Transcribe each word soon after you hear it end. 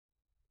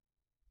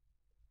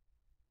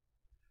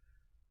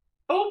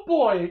Oh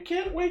boy, I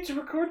can't wait to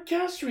record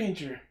Cast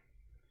Ranger.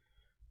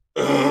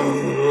 We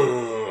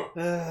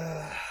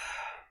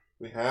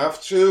have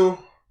to?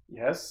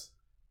 Yes,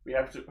 we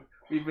have to.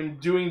 We've been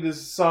doing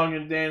this song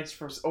and dance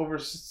for over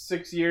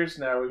 6 years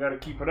now. We gotta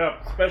keep it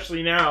up,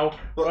 especially now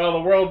while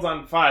the world's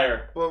on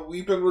fire. But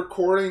we've been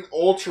recording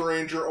Ultra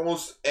Ranger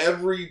almost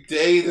every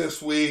day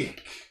this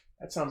week.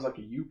 That sounds like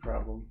a you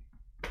problem.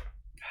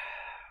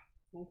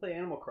 We'll play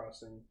Animal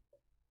Crossing.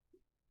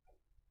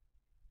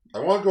 I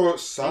want to go I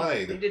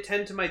outside. need to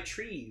tend to my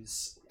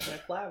trees, my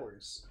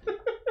flowers.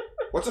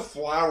 What's a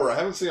flower? I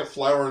haven't seen a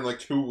flower in like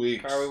 2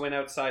 weeks. Car, we went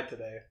outside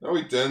today. No,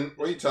 we didn't.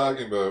 What are you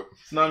talking about?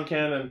 It's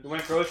non-canon. We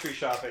went grocery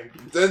shopping.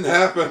 Didn't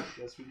happen.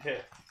 Yes, we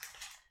did.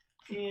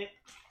 Yeah.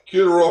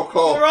 Cue the roll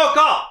call. Roll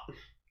call!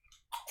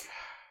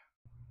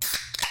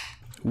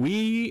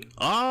 We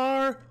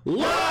are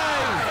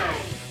live!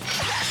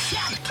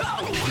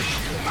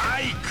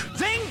 Mike!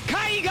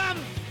 Zenkaigan!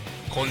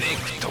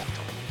 Connect.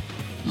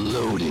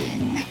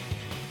 Loading.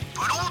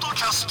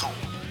 Broadcast.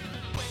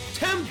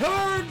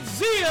 Tempered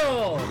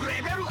Zeal!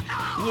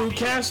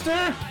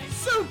 Bluecaster!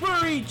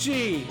 Super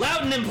Ichi!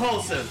 Loud and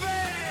impulsive.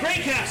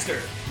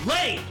 Greycaster.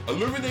 Late.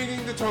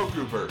 Illuminating the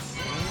Tokuverse.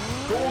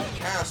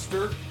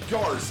 Goldcaster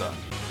Garza.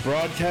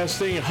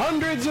 Broadcasting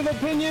hundreds of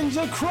opinions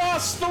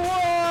across the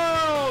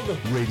world!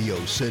 Radio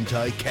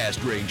Sentai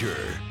Cast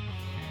Ranger.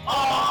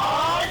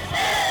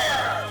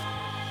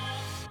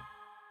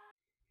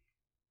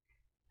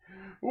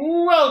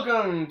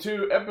 Welcome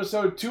to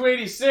episode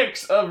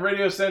 286 of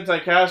Radio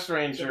Sentai Cast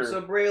Ranger. What's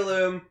up,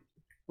 Breloom?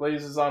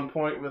 Blaze is on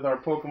point with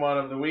our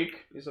Pokemon of the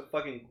week. He's a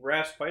fucking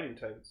grass fighting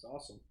type. It's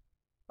awesome.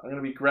 I'm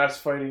gonna be grass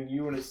fighting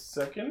you in a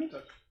second.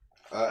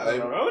 I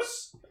don't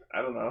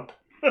know.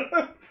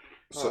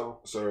 So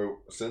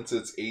since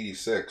it's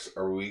 86,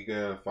 are we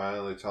gonna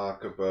finally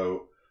talk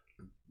about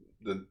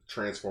the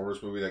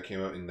Transformers movie that came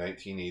out in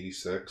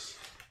 1986?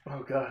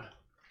 Oh god.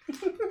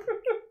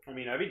 I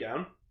mean, I'd be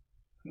down.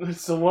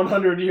 It's the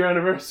 100-year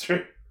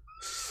anniversary.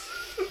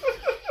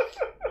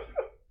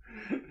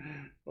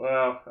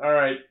 Wow.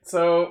 Alright.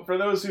 So, for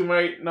those who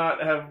might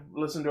not have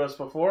listened to us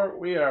before,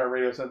 we are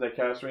Radio Sentai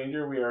Cast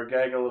Ranger. We are a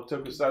gaggle of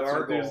tokusatsu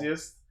Gargle.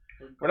 enthusiasts.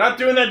 We're not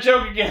doing that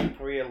joke again.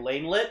 Were you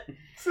lane lit?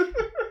 Yeah,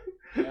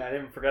 I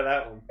didn't forget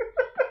that one.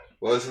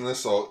 Well, isn't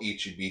this all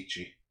Ichi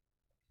Bichi?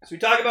 So we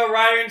talk about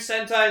Rider and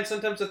Sentai and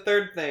sometimes a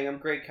third thing. I'm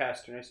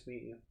Greycaster. Nice to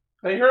meet you.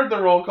 They heard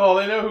the roll call.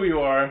 They know who you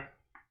are.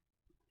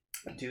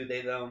 Do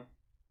they, though?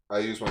 I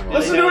use my mom.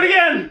 Listen to it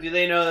again! Do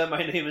they know that my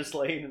name is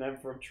Lane and I'm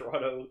from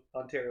Toronto,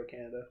 Ontario,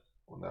 Canada?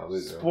 Well, now they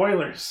do.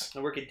 Spoilers. I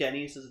work at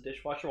Denny's as a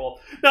dishwasher. Well,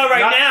 not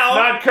now.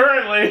 Not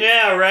currently.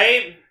 Yeah,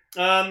 right?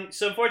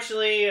 So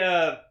unfortunately,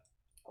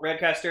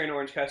 Redcaster and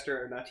Orangecaster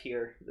are not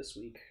here this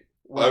week.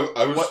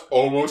 I was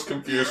almost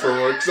confused for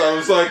work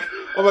because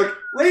I'm like,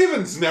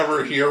 Raven's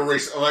never here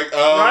recently. I'm like,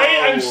 oh.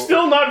 Right? I'm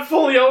still not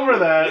fully over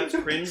that.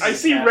 Cringe I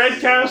see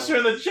Redcaster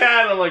in the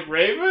chat, I'm like,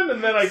 Raven?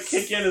 And then I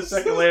kick in a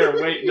second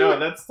later. Wait, no,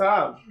 that's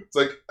Tom. It's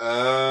like,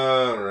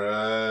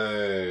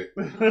 right.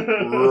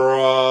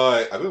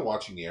 Right. I've been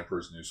watching The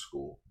Emperor's New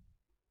School.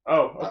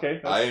 Oh, okay.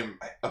 I'm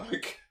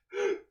like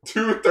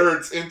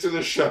 2/3 into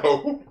the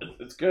show.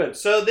 It's good.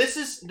 So this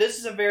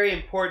is a very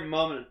important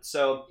moment.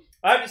 So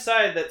I've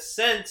decided that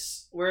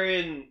since we're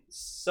in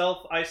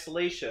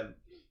self-isolation,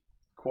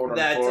 Quote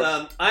that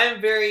unquote.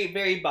 I'm very,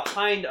 very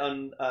behind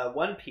on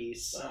One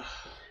Piece.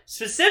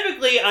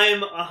 Specifically, I'm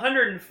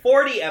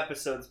 140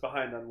 episodes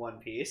behind on One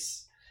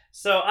Piece.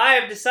 So I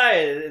have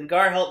decided, and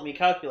Gar helped me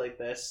calculate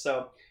this,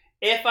 so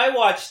if I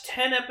watch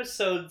 10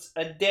 episodes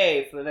a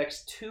day for the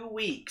next 2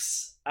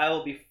 weeks, I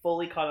will be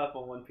fully caught up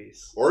on One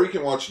Piece. Or you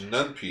can watch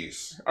None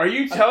Piece. Are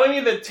you telling me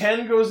that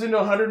 10 goes into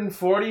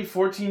 140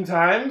 14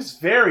 times?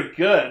 Very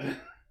good.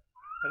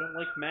 I don't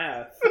like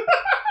math.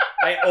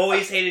 I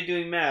always hated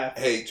doing math.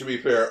 Hey, to be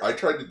fair, I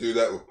tried to do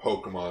that with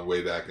Pokemon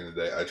way back in the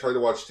day. I tried to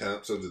watch 10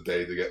 episodes a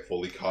day to get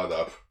fully caught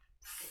up.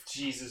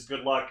 Jesus,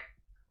 good luck.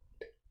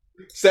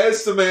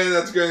 Says the man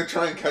that's going to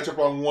try and catch up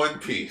on One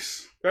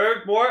Piece.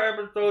 There's more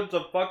episodes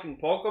of fucking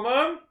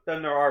Pokemon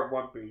than there are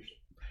One Piece.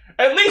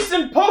 At least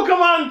in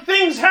Pokemon,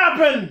 things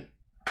happen!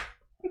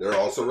 There are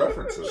also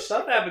references.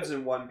 Stuff happens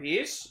in One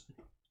Piece.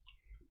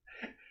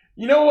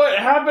 You know what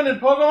happened in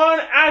Pokemon?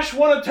 Ash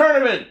won a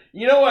tournament.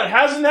 You know what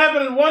hasn't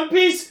happened in One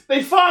Piece?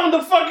 They found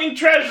the fucking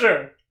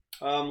treasure!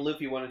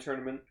 Luffy won a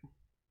tournament.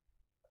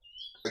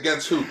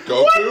 Against who?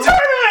 Goku? What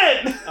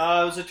tournament?! It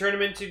was a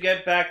tournament to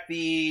get back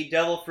the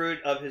devil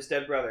fruit of his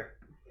dead brother.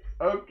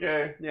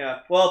 Okay.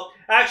 Yeah. Well,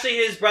 actually,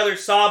 his brother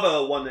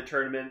Sabo won the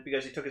tournament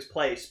because he took his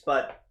place,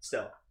 but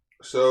still.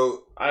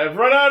 So, I've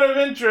run out of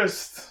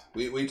interest.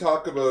 we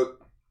talk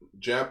about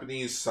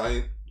Japanese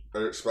science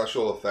or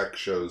special effects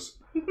shows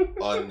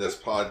on this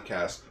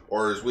podcast,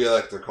 or as we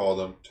like to call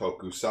them,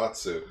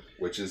 tokusatsu,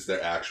 which is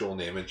their actual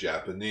name in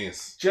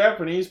Japanese.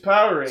 Japanese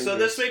Power Rangers. So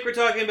this week we're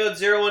talking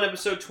about 01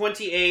 episode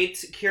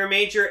 28, Cure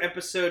Major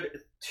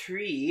episode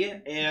tree,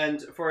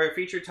 and for our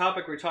featured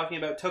topic, we're talking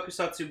about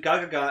Tokusatsu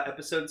Gagaga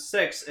episode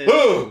 6. And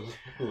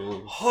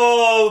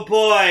oh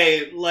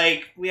boy,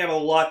 like, we have a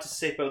lot to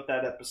say about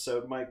that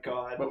episode, my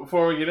god. But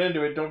before we get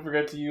into it, don't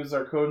forget to use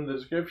our code in the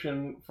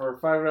description for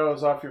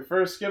 $5 off your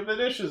first Skip the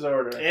Dishes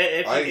order.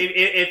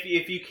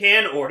 If you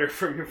can order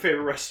from your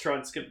favorite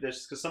restaurant, Skip the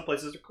Dishes, because some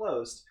places are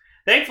closed.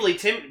 Thankfully,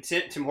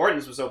 Tim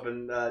Hortons was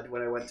open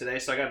when I went today,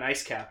 so I got an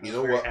ice cap. And I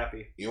was very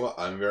happy. You know what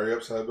I'm very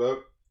upset about?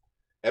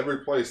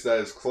 Every place that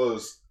is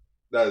closed,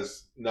 that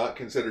is not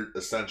considered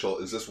essential,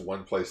 is this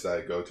one place that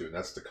I go to, and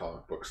that's the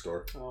comic book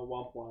store. Oh,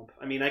 womp womp.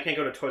 I mean, I can't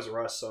go to Toys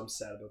R Us, so I'm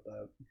sad about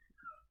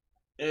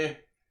that.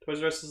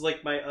 Toys R Us is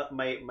like my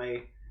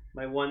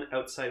one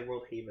outside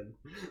world haven.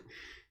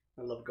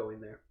 I love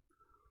going there.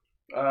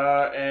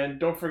 And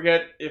don't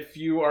forget, if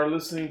you are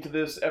listening to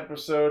this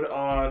episode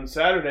on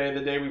Saturday,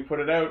 the day we put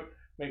it out,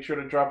 make sure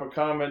to drop a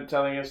comment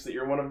telling us that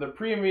you're one of the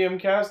premium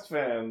cast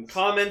fans.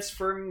 Comments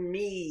for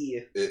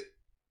me.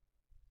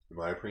 Am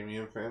I a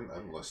premium fan?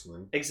 I'm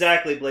listening.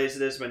 Exactly, Blaze.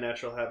 It is my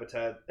natural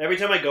habitat. Every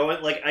time I go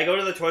in, like, I go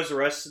to the Toys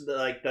R Us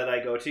that I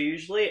go to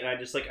usually, and I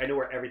just, like, I know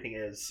where everything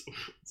is.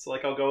 So,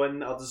 like, I'll go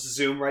in, I'll just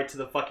zoom right to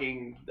the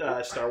fucking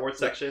Star Wars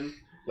section.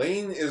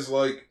 Lane is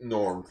like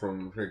Norm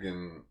from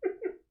freaking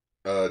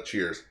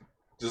Cheers.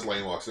 Just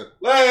Lane walks in.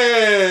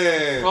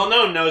 Lane! Well,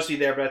 no one knows me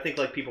there, but I think,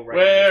 like, people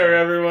recognize Where me.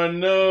 everyone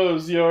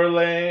knows your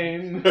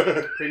lane.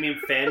 Premium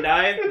Fan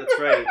Dive? That's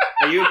right.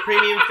 Are you a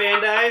Premium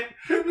Fan Dive?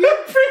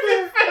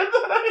 Premium fan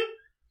dive?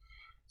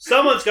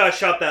 Someone's got to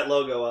shop that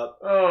logo up.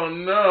 Oh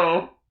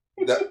no.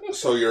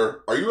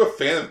 Are you a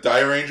fan of Die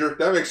Ranger?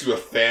 That makes you a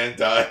fan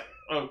die.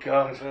 Oh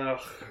god. Ugh.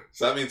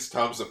 So that means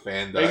Tom's a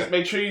fan die.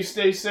 Make sure you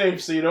stay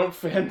safe so you don't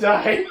fan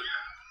die.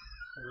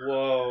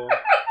 Whoa.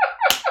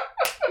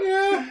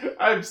 Yeah.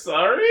 I'm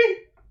sorry?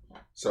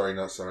 Sorry,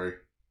 not sorry.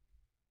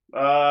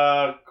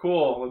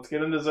 Cool. Let's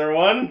get into Zero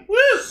One.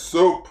 Woo!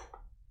 Soap.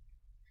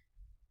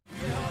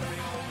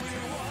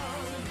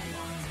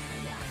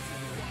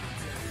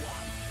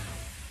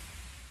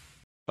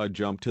 A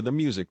jump to the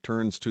music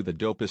turns to the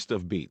dopest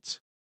of beats.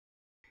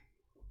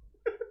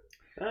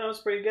 That was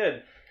pretty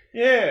good.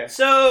 Yeah.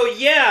 So,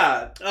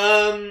 yeah.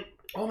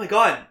 Oh my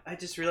god. I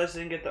just realized I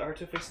didn't get the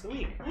Arto Fix of the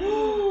Week.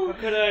 How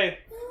could I?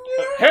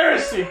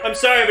 Heresy. I'm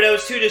sorry, but I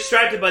was too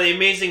distracted by the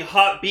amazing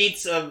hot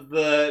beats of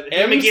the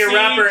Himigear MC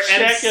rapper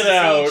Check MC It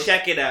Out.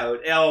 Check It Out.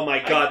 Oh my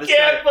god. I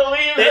can't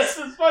believe this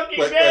is fucking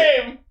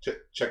game.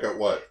 Check out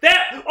what?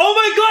 That, oh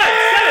my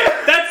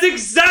god! That's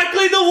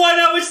exactly the one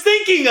I was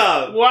thinking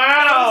of! Wow.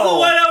 That was the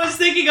one I was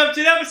thinking of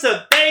to the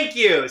episode. Thank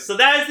you. So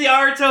that is the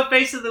Arto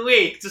Face of the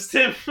Week. Just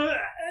him.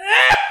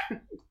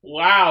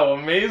 Wow,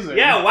 amazing.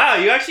 Yeah, wow.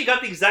 You actually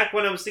got the exact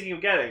one I was thinking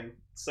of getting.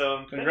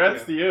 So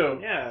Congrats to you.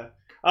 Yeah.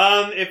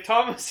 If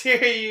Tom was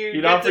here, you'd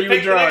get offer to you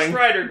pick a the next drawing.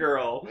 Rider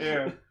Girl.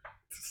 Yeah.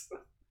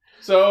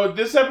 So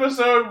this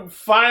episode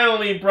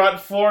finally brought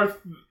forth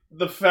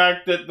the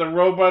fact that the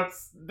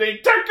robots, they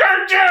took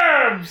our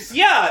jobs!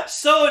 Yeah,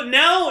 so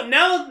now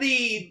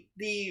the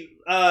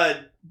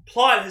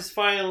plot has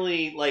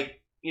finally, like,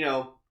 you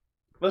know...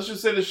 Let's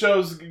just say the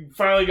show's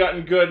finally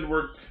gotten good.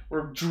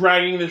 We're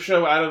dragging the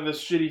show out of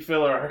this shitty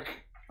filler arc.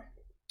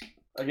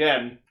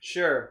 Again.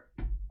 Sure.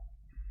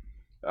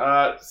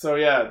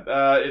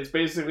 It's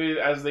basically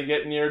as they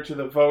get near to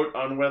the vote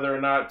on whether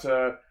or not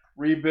to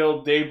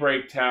rebuild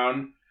Daybreak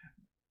Town.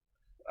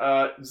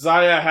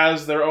 Zaya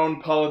has their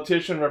own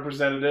politician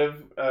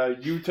representative,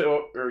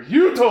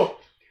 Yuto,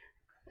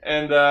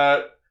 and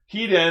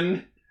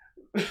Hiden.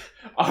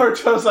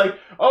 Arto's like,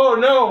 oh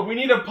no, we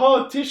need a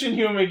politician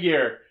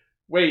Humagear.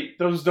 Wait,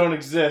 those don't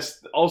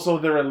exist. Also,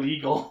 they're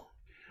illegal.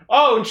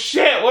 Oh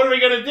shit, what are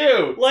we gonna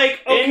do?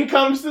 Like, okay. In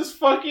comes this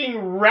fucking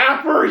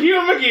rapper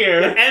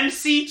Humagear.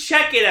 MC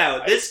Check It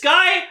Out. This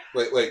guy...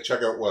 Wait,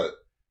 check out what?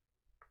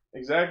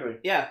 Exactly.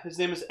 Yeah, his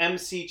name is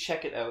MC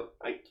Check It Out.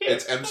 I can't.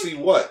 It's MC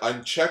what?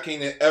 I'm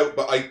checking it out,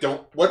 but I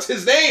don't... What's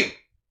his name?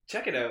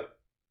 Check It Out.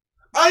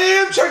 I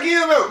am checking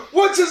him out!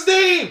 What's his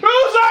name?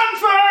 Who's on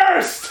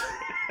first?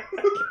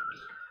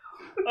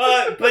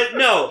 But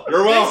no.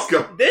 You're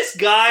welcome. This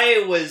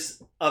guy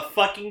was a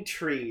fucking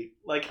treat.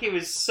 Like, he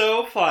was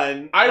so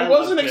fun. I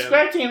wasn't loved him.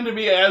 expecting him to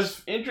be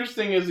as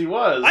interesting as he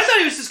was. I thought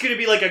he was just going to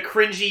be like a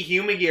cringy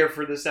Humagear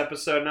for this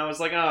episode, and I was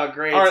like, oh,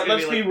 great. Alright,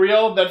 let's be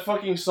real. That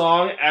fucking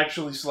song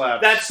actually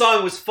slaps. That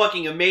song was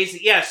fucking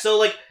amazing. Yeah, so,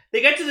 like,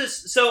 they get to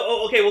this...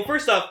 So, okay, well,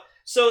 first off,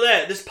 so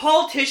that this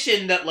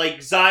politician that,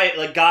 like,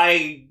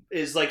 Guy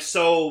is, like,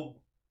 so...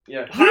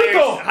 Yeah.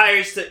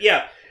 Hires to...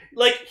 Yeah.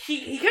 Like,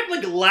 he kept,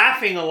 like,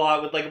 laughing a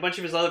lot with, like, a bunch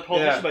of his other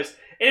politician buddies.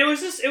 And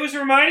it was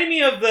reminding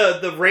me of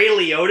the Ray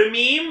Liotta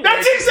meme.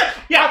 That's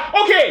exactly... Yeah,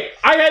 okay,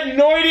 I had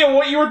no idea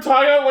what you were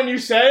talking about when you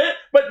said it,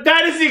 but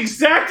that is the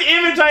exact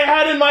image I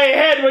had in my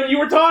head when you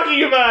were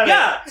talking about it.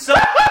 Yeah, so...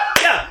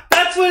 yeah,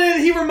 that's what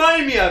he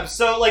reminded me of.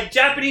 So, like,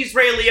 Japanese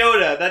Ray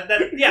Liotta.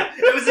 Yeah,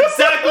 it was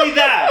exactly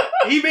that.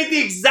 He made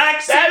the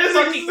exact same That is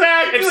fucking...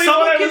 exactly If what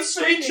someone I can was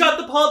thinking. screenshot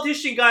the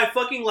politician guy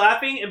fucking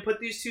laughing and put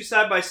these two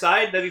side by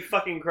side, that'd be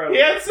fucking incredible.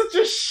 He had such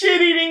a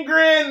shit-eating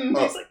grin.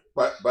 Oh,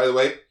 by the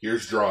way,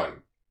 here's drawing.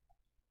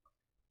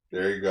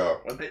 There you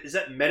go. Is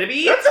that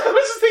Metabee? That's what I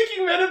was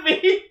thinking,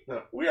 Metabee.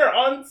 No. We are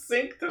on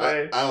sync I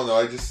today. don't know.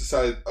 I just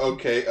decided,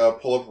 okay,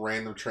 pull up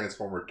random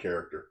Transformer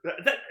character.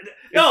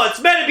 No, it's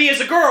Metabee as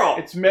a girl.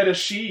 It's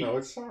Metashi. No,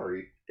 it's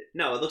sorry.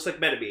 No, it looks like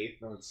Metabee.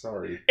 No, it's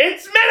sorry.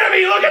 It's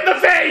Metabee! Look at the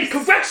face!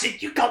 Correction,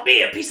 you called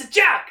me a piece of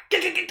junk.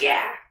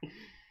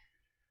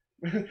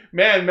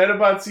 Man,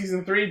 Metabot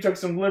Season 3 took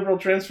some liberal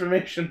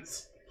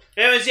transformations.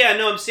 Anyways,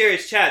 I'm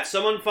serious, chat.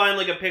 Someone find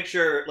like a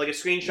picture, like a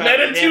screenshot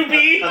Meta of, him,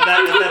 2B. of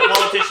that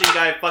politician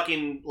guy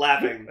fucking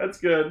laughing. That's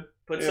good.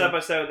 Put Yeah. side by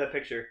side with that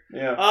picture.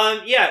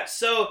 Yeah.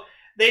 So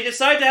they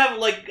decide to have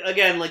like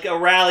a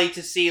rally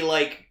to see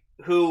like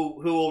who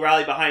will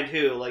rally behind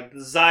who, like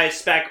the Zai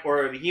Spec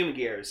or the Human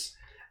Gears.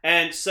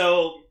 And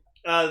so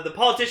the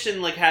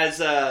politician like has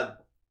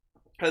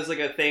like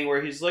a thing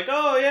where he's like,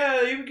 oh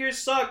yeah, Human Gears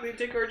suck, they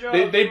take our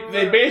jobs.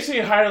 They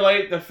basically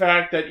highlight the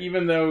fact that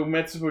even though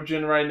Metsubo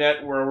Jinrai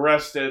Net were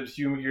arrested,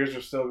 Human Gears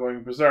are still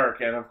going berserk,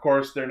 and of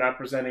course they're not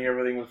presenting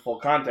everything with full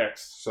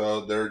context.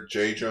 So they're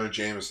J. Jonah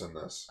Jameson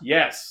this.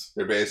 Yes.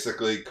 They're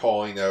basically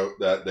calling out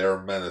that they're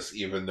a menace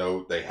even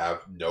though they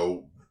have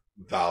no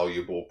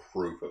valuable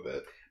proof of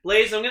it.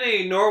 Blaze, I'm going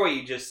to ignore what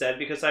you just said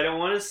because I don't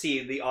want to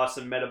see the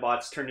awesome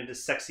Metabots turn into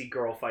sexy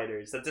girl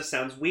fighters. That just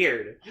sounds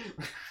weird.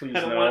 Please I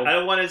don't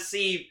no. want to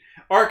see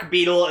Arc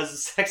Beetle as a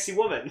sexy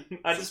woman.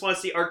 I just want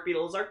to see Arc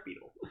Beetle as Arc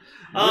Beetle.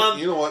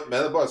 You know what?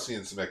 Metabots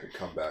needs to make a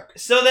comeback.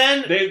 So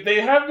then They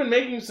have been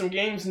making some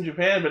games in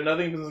Japan, but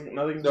nothing's been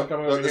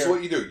coming over This is here.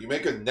 what you do. You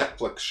make a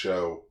Netflix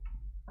show.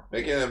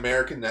 Make an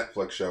American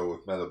Netflix show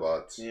with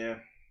Metabots. Yeah.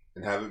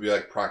 And have it be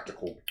like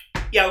practical.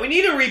 yeah, we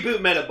need to reboot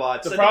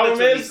Metabots. The I problem think that's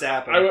what is, needs to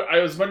happen. I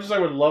as much as I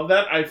would love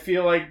that, I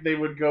feel like they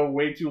would go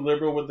way too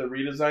liberal with the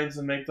redesigns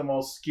and make them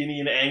all skinny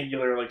and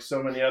angular like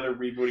so many other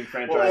rebooting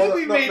franchises. Well,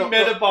 we no, made no,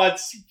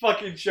 Metabots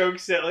fucking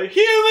jokes at like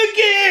Human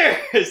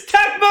Gears,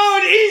 Tech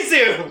Mode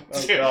Izu.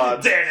 Oh,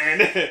 God.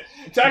 Come,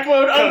 Attack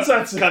mode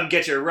uncensored. come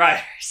get your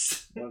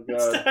riders. Oh,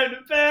 It's God. time to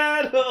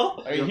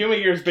battle. I mean, Human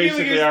Gears Human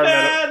basically Gears are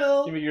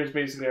battle. Human Gears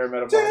basically are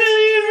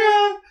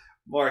Metabots.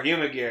 More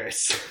Human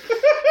Gears.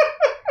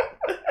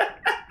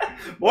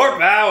 More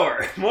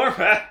power. More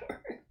power.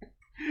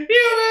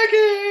 Human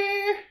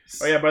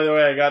Gears. Oh yeah, by the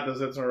way, I got the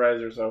Zetsu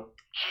Riser, so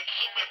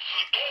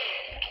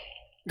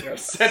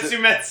yes.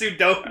 Setsumetsu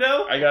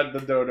Dodo? I got the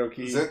Dodo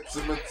key.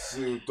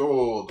 Zetsumetsu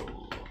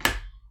Dodo.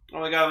 Oh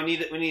my god, we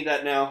need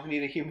that now. We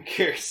need a Human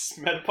Gears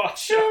Metapod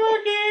show.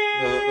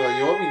 No, you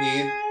know what we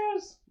need?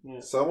 Yeah.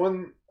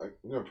 Someone, I'm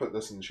going to put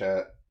this in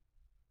chat.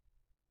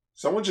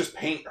 Someone just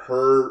paint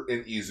her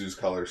in Izu's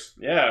colors.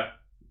 Yeah,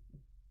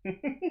 I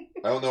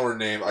don't know her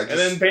name. I just and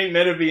then paint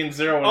Metabee in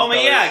Zero. Oh my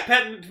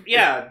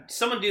yeah,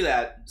 someone do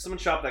that. Someone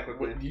shop that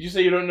quickly. Did you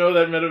say you don't know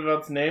that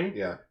Metabot's name?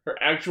 yeah. Her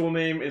actual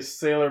name is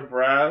Sailor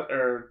Brass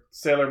or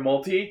Sailor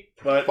Multi,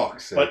 but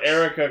Fuck's sakes.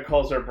 Erica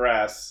calls her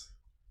Brass.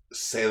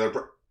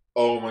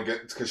 Oh my god,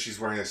 it's because she's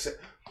wearing a.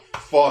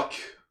 Fuck.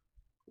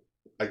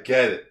 I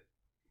get it.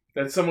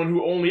 That's someone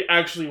who only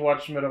actually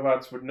watched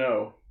Metabots would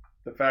know.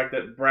 The fact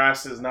that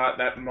Brass is not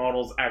that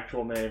model's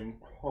actual name.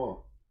 Huh.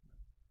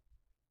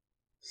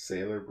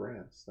 Sailor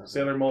Brass.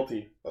 Sailor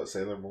Multi. Oh,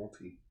 Sailor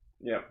Multi.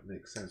 Yeah.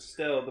 Makes sense.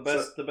 Still, the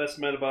best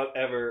Metabot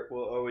ever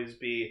will always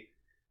be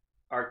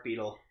Arc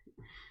Beetle.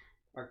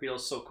 Arc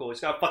Beetle's so cool.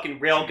 He's got a fucking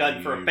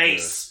railgun for a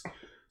base.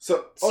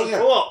 So, So yeah.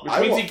 cool. Which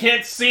means he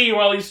can't see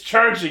while he's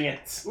charging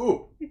it.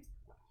 Ooh.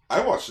 I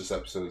watched this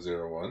episode of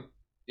 01.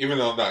 Even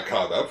though I'm not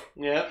caught up.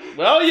 Yeah.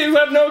 Well, you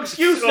have no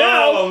excuse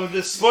now. Oh,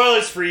 the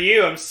spoilers for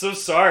you. I'm so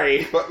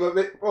sorry. But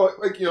well,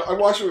 like, you know, I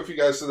watch it with you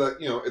guys so that,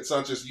 you know, it's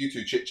not just you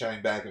two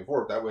chit-chatting back and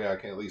forth. That way I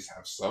can at least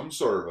have some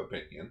sort of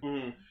opinion,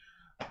 Mm.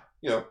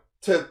 you know,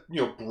 to,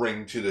 you know,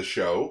 bring to the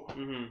show.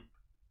 Mm-hmm.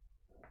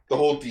 The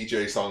whole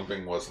DJ song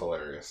thing was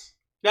hilarious.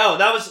 No,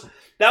 that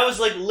was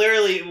like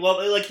literally,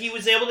 well, like he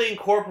was able to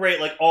incorporate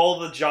like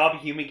all the job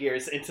Human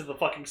Gears into the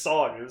fucking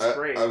song. It was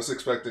great. I was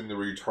expecting the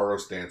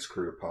Ryutaro's dance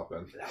crew to pop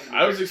in.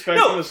 I was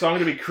expecting the song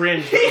to be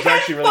cringe, but He it was had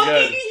actually really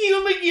fucking good.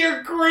 Human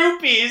Gear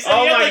groupies.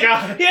 Oh He had, my like,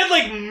 God. He had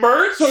like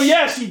merch. So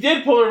yes, he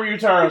did pull a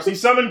Ryutaros. He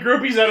summoned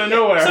groupies out of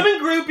nowhere. Summon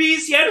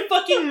groupies. He had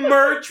fucking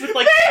merch with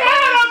like. They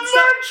had a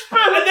merch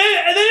booth!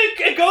 And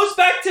then it goes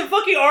back to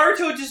fucking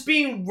Aruto just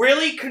being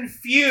really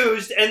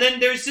confused, and then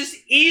there's just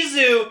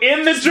Izu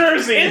in the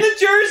jersey. in the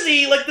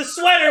jersey, like the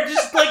sweater,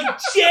 just like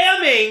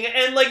jamming,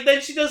 and like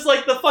then she does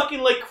like the fucking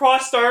like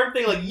crossed arm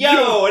thing, like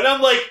yo, and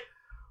I'm like,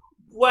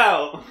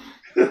 wow.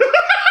 I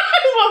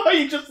love how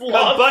you just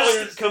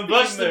lost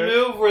Combust the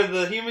move where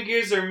the Human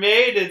Gears are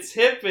made. It's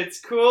hip, it's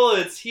cool,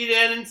 it's heat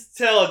and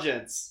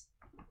intelligence.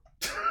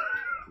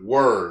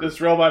 Word.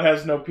 This robot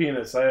has no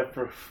penis. I have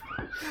proof.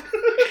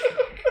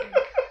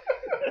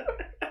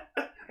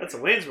 That's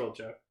a Wayne's World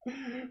joke.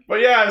 But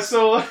yeah,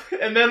 so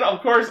and then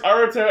of course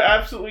Aruto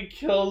absolutely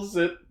kills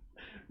the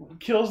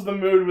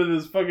mood with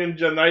his fucking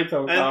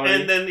Janaito comedy.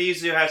 And then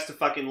Izu has to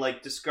fucking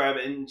like describe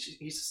it, and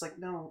he's just like,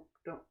 no,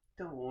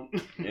 don't.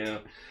 Yeah.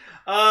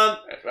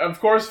 Of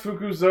course,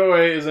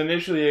 Fukuzoe is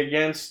initially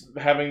against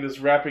having this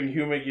rapping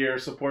Human Gear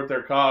support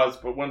their cause,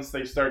 but once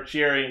they start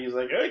cheering, he's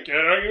like, I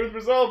can't argue with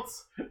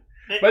results.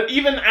 But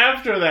even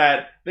after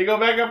that, they go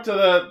back up to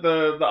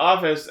the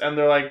office and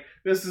they're like,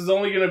 this is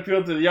only going to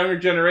appeal to the younger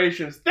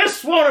generations.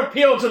 This won't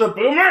appeal to the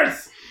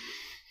boomers!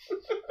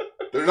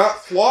 They're not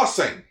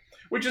flossing.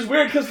 Which is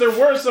weird because there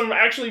were some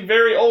actually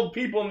very old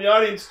people in the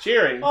audience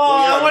cheering. Oh,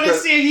 Well, yeah, I want to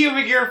because- see a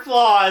human gear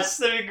floss.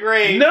 That'd be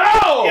great.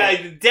 No!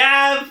 Yeah,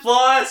 dab,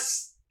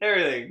 floss,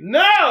 everything.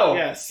 No!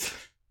 Yes.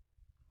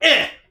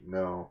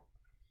 No.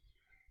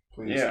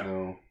 Please, Yeah.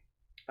 no.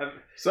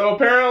 So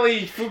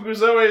apparently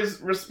Fukuzoe's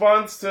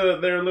response to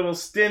their little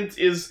stint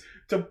is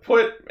to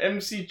put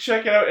MC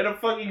Checkout in a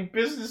fucking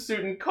business suit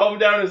and comb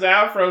down his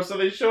afro so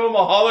they show him a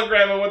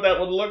hologram of what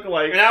that would look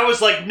like. And I was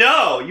like,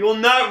 no, you will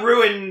not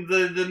ruin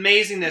the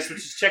amazingness, which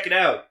is check it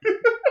out.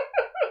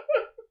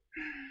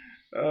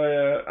 Oh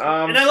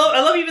yeah. And I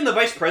love even the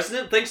vice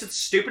president thinks it's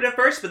stupid at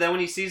first, but then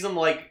when he sees him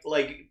like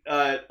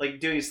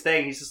doing his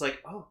thing, he's just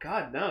like, oh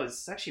god, no,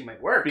 this actually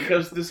might work.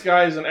 Because this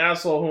guy is an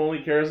asshole who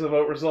only cares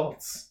about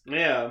results.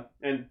 Yeah,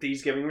 and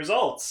he's giving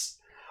results.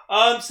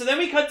 So then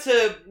we cut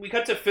to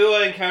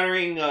Fua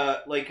encountering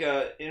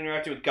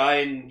interacting with Guy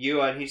and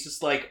Yua, and he's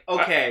just like,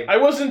 okay, I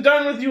wasn't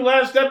done with you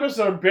last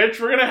episode, bitch.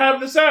 We're gonna have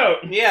this out.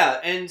 yeah,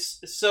 and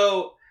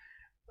so.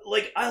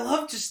 Like, I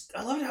loved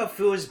how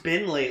Fua's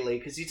been lately,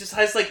 because he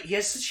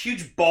has such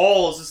huge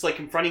balls just, like,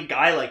 confronting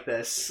Guy like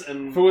this,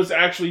 and... Fua's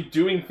actually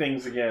doing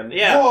things again.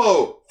 Yeah.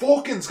 Whoa!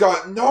 Vulcan's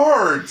got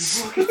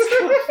nards!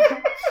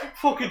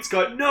 Vulcan's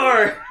got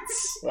nards!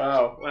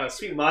 Wow. Wow,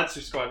 sweet Monster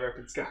Squad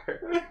reference,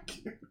 Gar.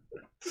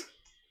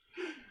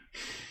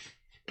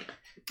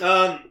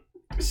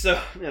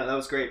 So, yeah, that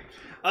was great.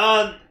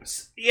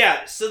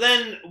 So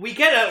then we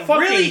get a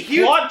Fucking really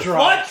huge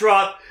plot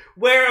drop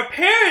where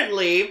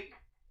apparently...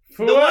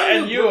 Fua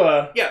and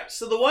Yua. Yeah,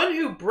 so the one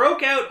who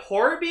broke out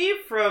Horby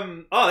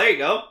from... Oh, there you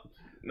go.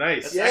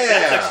 Nice.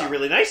 That's actually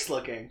really nice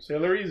looking.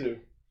 Sailor Izu.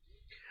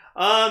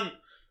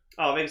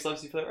 Oh, Vegas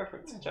loves you for that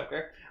reference. Good job,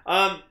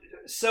 Gar.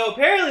 So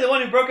apparently the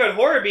one who broke out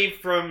Horby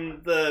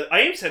from the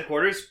IAMS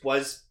headquarters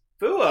was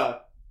Fua.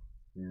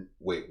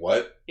 Wait,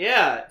 what?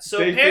 Yeah, so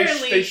They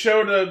apparently...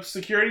 showed a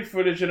security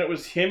footage and it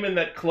was him in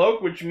that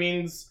cloak, which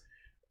means...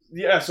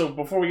 Yeah, so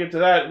before we get to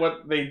that,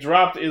 what they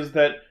dropped is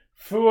that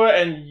Fua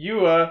and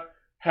Yua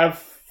have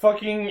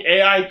fucking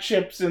AI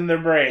chips in their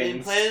brains.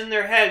 implanted in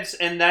their heads,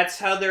 and that's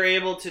how they're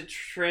able to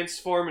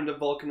transform into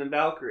Vulcan and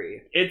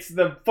Valkyrie. It's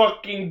the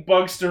fucking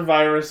Bugster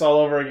virus all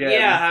over again.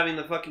 Yeah, having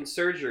the fucking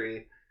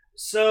surgery.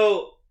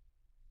 So,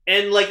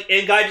 and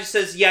Guy just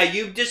says, yeah,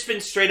 you've just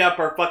been straight up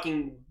our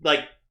fucking,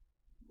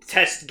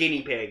 test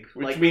guinea pig.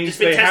 Which we've means just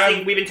been they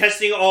testing, we've been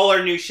testing all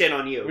our new shit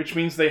on you. Which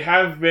means they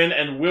have been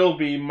and will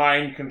be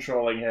mind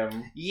controlling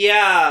him.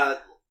 Yeah.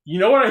 You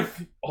know what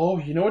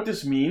you know what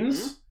this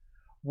means? Hmm?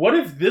 What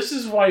if this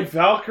is why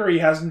Valkyrie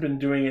hasn't been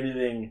doing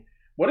anything?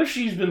 What if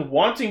she's been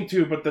wanting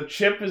to, but the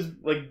chip is,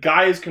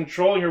 Guy is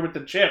controlling her with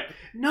the chip?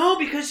 No,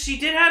 because she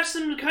did have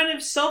some kind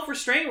of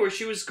self-restraint where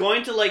she was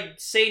going to,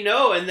 say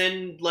no, and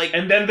then,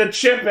 And then the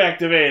chip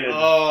activated.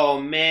 Oh,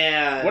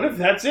 man. What if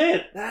that's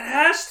it? That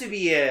has to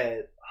be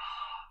it.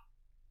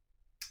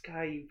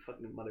 Guy, you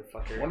fucking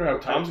motherfucker. I wonder how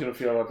Tom's gonna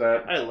feel about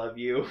that. I love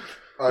you.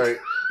 Alright.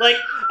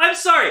 I'm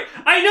sorry.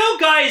 I know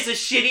Guy is a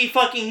shitty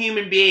fucking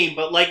human being,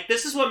 but,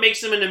 this is what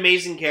makes him an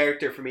amazing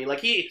character for me.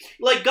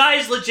 Guy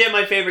is legit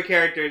my favorite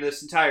character in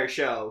this entire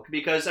show,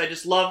 because I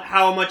just love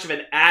how much of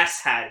an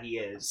asshat he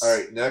is.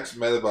 Alright, next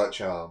Metabot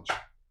challenge.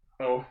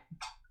 Oh,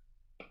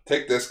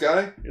 Take this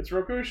guy it's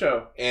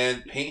Rokusho,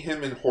 and paint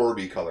him in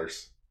Horby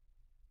colors.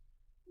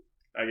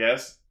 I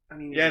guess. I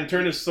mean, Yeah, and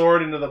turn his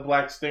sword into the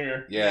Black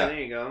Stinger. Yeah. there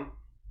you go.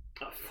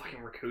 Oh, fucking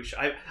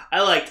Rakusho.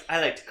 I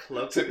liked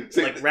Cloak,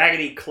 See,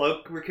 Raggedy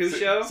Cloak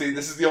Rakusho. See,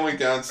 this is the only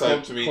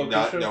downside to me Cloak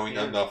not Rakusho? knowing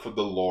Yeah. enough of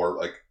the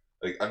lore.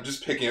 I'm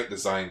just picking up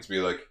designs to be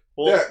like,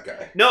 Well, that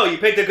guy. no, you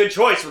picked a good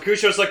choice.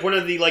 Rakusho's one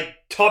of the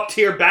top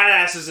tier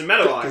badasses in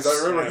Metabots. Because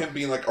I remember him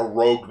being a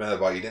rogue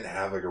Metabot. He didn't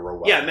have a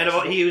robot. Yeah,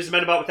 Metabot. He was a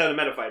Metabot without a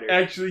Metafighter.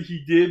 Actually,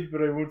 he did,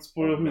 but I won't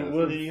spoil who it And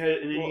was. then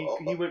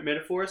he went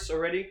Metaforce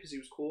already because he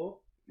was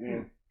cool.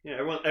 Yeah. Yeah,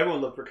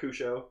 everyone loved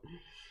Rakusho.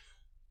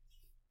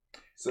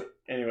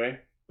 Anyway.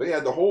 But yeah,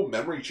 the whole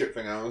memory chip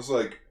thing, I was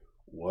like,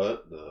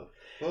 what the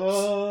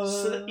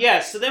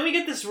fuck? So then we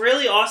get this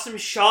really awesome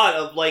shot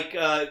of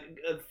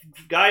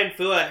Guy and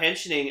Fua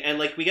henching, and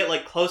we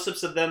get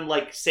close-ups of them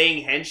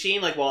saying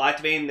henshin while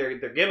activating their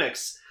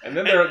gimmicks. And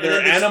then And their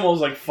then this-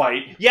 animals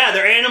the Yeah,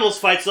 their animals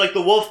fight. So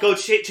the wolf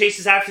goes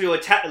chases after to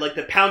attack,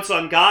 to pounce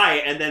on Guy,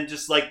 and then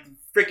just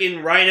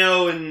freaking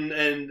Rhino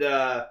and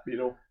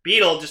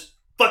Beetle just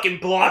fucking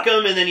block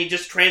him, and then he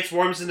just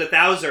transforms into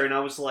Thouser, and I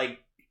was like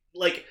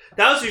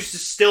Thouser's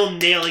just still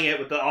nailing it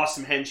with the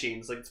awesome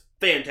henshins. It's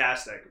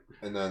fantastic.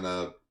 And then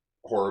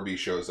Horby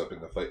shows up in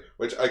the fight,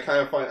 which I kind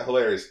of find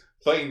hilarious.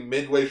 Playing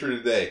midway through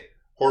the day,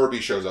 Horby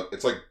shows up.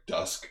 It's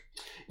dusk.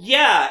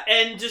 Yeah,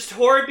 and just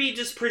Horby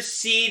just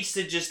proceeds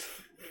to just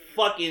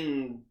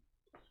fucking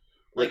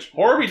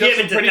Horby give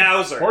it to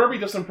Thouser. Horby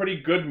does some pretty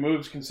good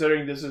moves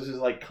considering this is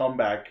his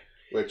comeback.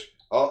 Which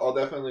I'll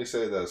definitely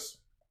say this,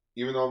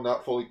 even though I'm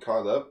not fully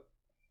caught up,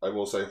 I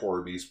will say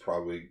Horby's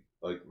probably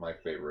my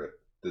favorite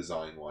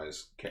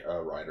design-wise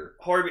rider.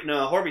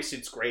 Horby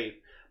suit's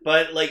great.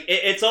 But, like,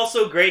 it's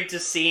also great to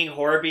seeing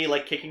Horby,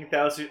 like, kicking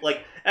Thouser.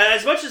 Like,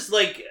 as much as,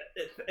 like,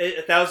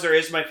 Thouser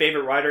is my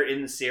favorite rider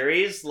in the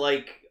series,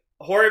 like,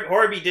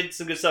 Horby did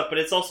some good stuff, but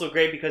it's also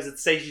great because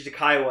it's Seiji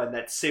Takaiwa in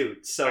that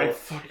suit. So I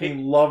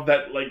fucking love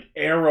that, like,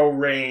 arrow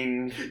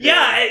rain.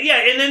 Yeah,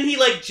 and then he,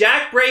 like,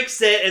 jack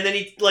breaks it, and then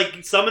he,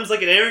 like, summons,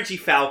 like, an energy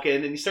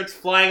falcon, and he starts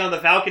flying on the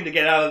falcon to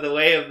get out of the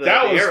way of the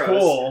arrows. That was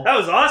cool. That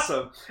was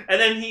awesome. And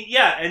then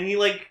he,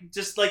 like,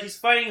 just, like, he's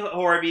fighting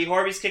Horby,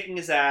 Horby's kicking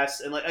his ass,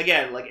 and, like,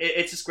 again, like,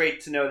 it's just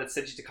great to know that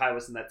Seiji Takai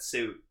was in that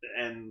suit,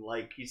 and,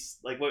 like, he's,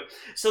 like, what...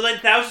 So then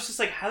Thouser's just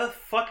like, how the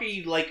fuck are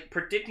you, like,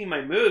 predicting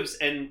my moves?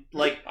 And,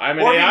 like... I'm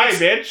an AI,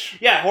 bitch.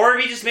 Yeah,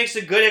 Horby just makes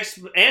a good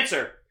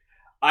answer.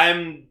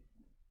 I'm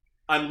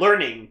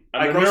learning.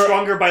 I grow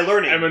stronger by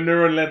learning. I'm a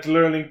neural net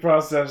learning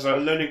processor. A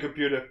learning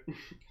computer.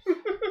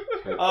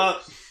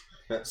 What?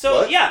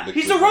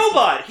 He's a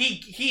robot.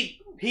 He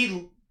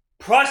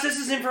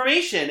processes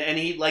information and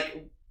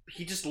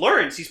he just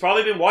learns. He's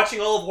probably been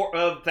watching all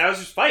of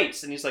Thouser's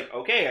fights and he's like,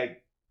 okay,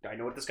 I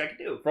know what this guy can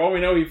do. For all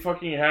we know, he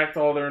fucking hacked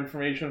all their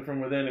information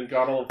from within and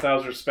got all of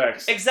Thouser's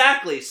specs.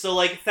 Exactly.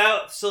 So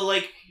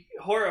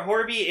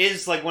Horby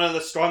is like one of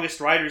the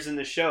strongest riders in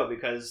the show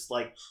because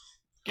like,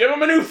 give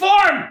him a new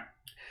form.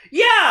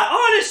 Yeah,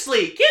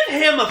 honestly,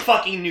 give him a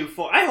fucking new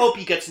form. I hope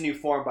he gets a new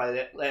form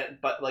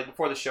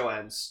before the show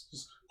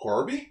ends.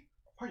 Horby?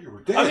 Oh, you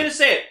were dead. I'm gonna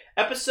say it.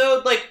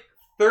 Episode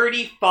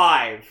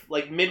 35,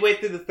 like midway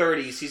through the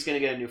 30s, he's gonna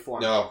get a new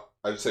form. No,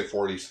 I'd say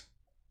 40s.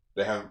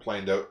 They haven't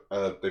planed out.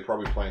 They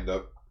probably planned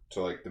up to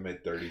like the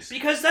mid 30s.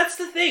 Because that's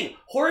the thing.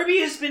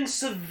 Horby has been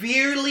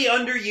severely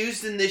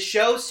underused in this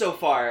show so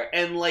far,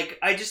 and like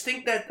I just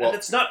think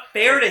that's not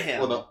fair to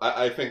him. Well, no,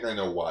 I think I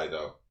know why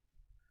though.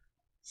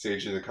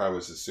 Seiji Takai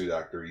was a suit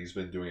actor. He's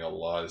been doing a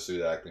lot of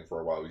suit acting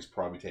for a while. He's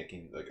probably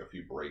taking like a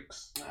few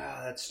breaks.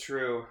 Ah, that's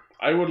true.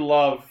 I would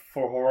love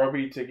for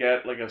Horby to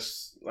get like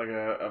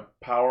a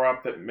power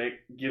up that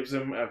gives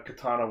him a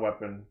katana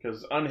weapon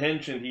because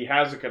unhinged he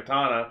has a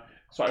katana.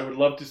 So I would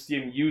love to see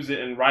him use it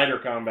in rider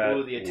combat.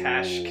 Oh, the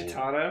attached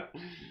katana?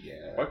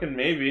 Yeah. Fucking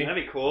maybe.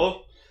 That'd be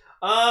cool.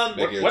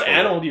 What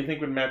animal do you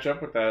think would match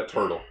up with that?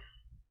 Turtle.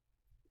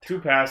 Too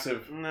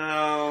passive.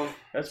 No.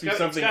 That's be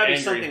something It's gotta angry.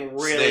 be something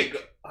really Snake.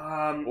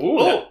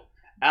 good.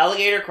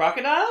 Alligator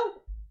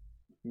crocodile?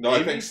 No,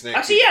 I think snake.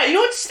 Actually, yeah, you know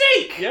what?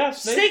 Snake! Yeah,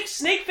 snake.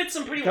 Snake fits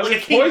him pretty Because well.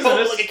 it's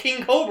poisonous. Like a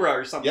king cobra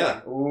or something.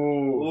 Yeah.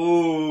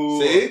 Ooh.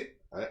 See?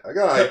 I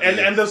got ideas.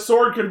 And the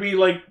sword could be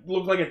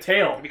look like a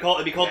tail. It'd be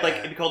called It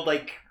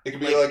could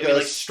be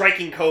like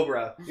striking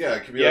cobra. Yeah,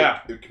 it could be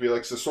it could be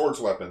like the sword's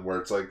weapon where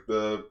it's like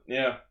the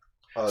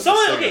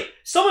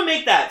Someone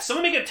make that.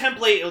 Someone make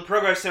a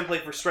progress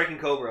template for striking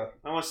cobra.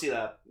 I want to see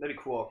that. That'd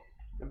be cool.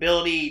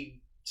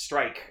 Ability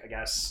strike, I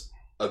guess.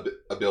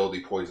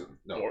 ability poison.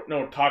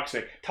 No,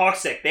 toxic.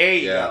 Toxic. There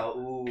you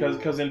go.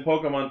 Because in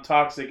Pokemon,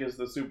 toxic is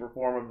the super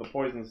form of the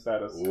poison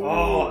status. Ooh.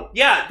 Oh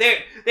yeah,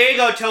 there you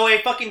go,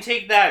 Toei. Fucking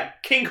take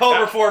that King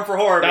Cobra form for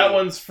Horby. That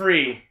one's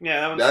free.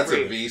 Yeah, That's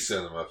free. a V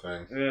cinema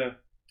thing.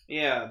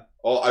 Yeah.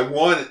 Oh, I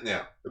want it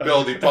now.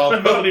 Ability bomb.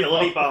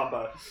 Ability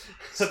bomba.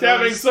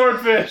 Stabbing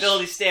swordfish.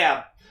 Ability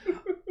stab.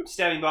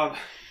 Stabbing bomb.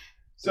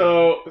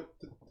 So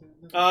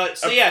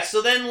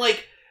then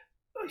like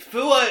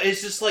Fua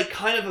is just like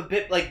kind of a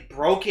bit like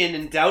broken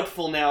and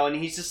doubtful now, and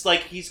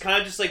he's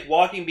kind of just like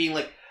walking, being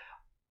like,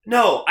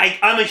 "No,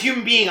 I'm a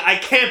human being. I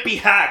can't be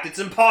hacked. It's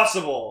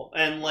impossible."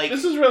 And like,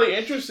 this is really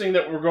interesting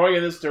that we're going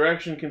in this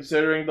direction,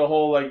 considering the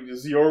whole like,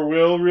 is your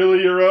will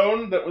really your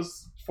own? That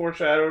was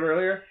foreshadowed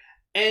earlier.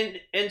 And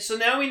so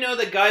now we know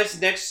that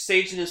Guy's next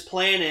stage in his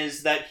plan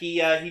is that he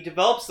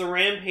develops the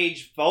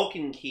Rampage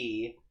Vulcan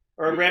key.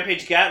 Or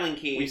Rampage Gatling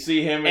key. We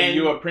see him and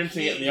Yua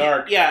printing it in the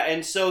arc. Yeah,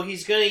 and so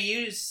he's going to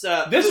use...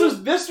 This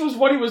was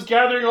what he was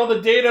gathering all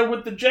the data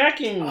with the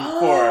jacking for.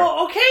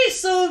 Oh, okay,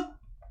 so...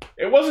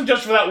 It wasn't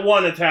just for that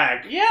one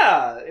attack.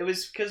 Yeah, it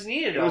was because he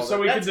needed it. It was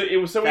so we could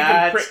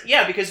print...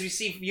 Yeah, because we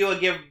see Yua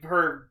give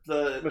her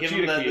the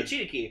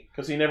cheetah key.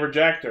 Because he never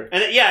jacked her.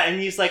 And and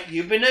he's like,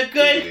 you've been a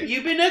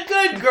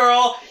good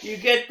girl. You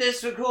get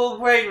this cool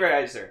Raid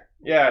Riser.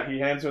 Yeah, he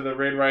hands her the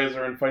Raid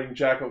Riser and Fighting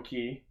Jackal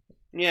key.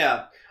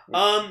 Yeah.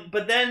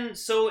 But then,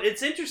 so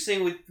it's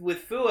interesting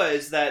with Fua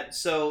is that,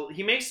 so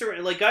he makes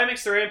Guy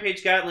makes the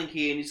Rampage Gatling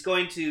key and he's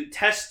going to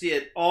test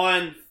it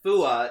on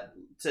Fua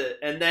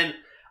and then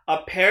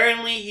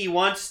apparently he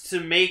wants to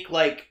make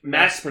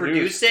mass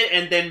produce it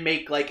and then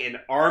make an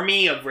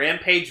army of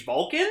Rampage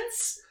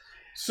Vulcans?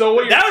 So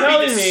what you're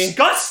telling would be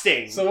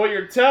disgusting. So what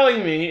you're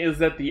telling me is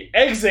that the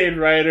Exade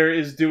Rider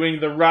is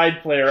doing the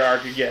Ride Player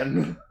arc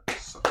again.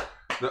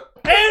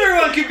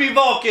 Everyone can be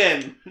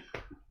Vulcan!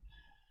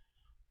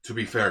 To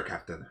be fair,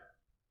 Captain,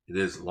 it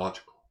is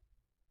logical.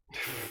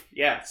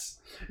 Yes.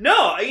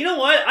 No, you know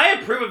what? I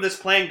approve of this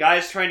plan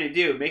Guy's trying to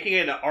do. Making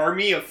an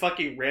army of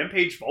fucking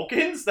Rampage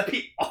Vulcans? That'd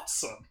be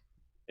awesome.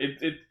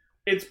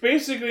 It's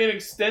basically an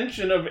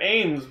extension of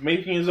Ames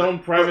making his own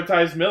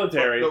privatized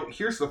military. No,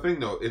 here's the thing,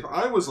 though. If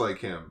I was like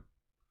him,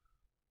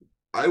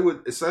 I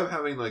would, instead of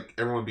having like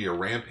everyone be a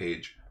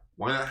rampage,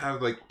 why not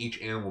have like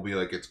each animal be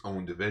like its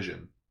own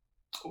division?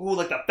 Ooh,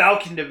 like the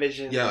Falcon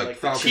division. Yeah, or, like the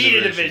Falcon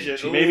Cheetah division.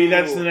 division. Maybe Ooh.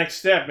 that's the next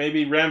step.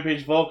 Maybe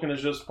Rampage Vulcan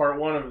is just part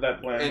one of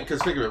that plan. And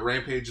because think of it,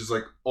 Rampage is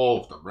like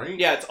all of them, right?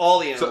 Yeah, it's all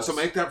the So, animals. so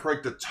make that for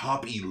like the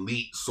top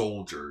elite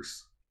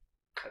soldiers.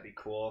 That'd be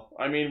cool.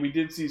 I mean, we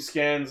did see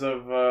scans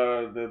of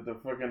the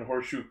fucking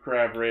horseshoe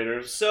crab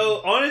raiders.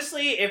 So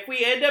honestly, if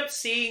we end up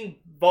seeing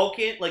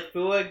Vulcan, like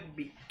Fua,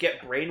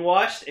 get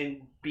brainwashed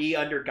and be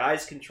under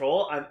Guy's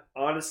control, I'm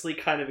honestly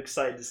kind of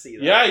excited to see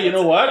that. Yeah, you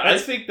know what? I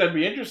that's- think that'd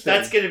be interesting.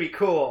 That's gonna be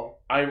cool.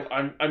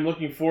 I'm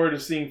looking forward to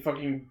seeing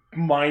fucking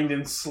mind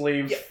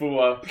enslaved Yeah.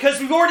 Fua. Because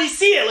we've already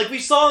seen it. Like, we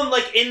saw him,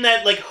 like, in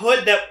that, like,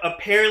 hood that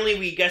apparently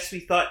we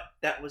thought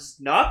that was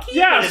Naki?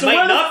 Yeah, but it so might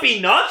where the not be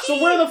Naki? So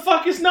where the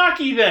fuck is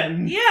Naki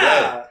then?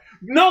 Yeah.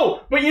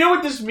 No, but you know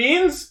what this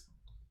means?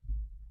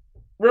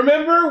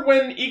 Remember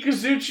when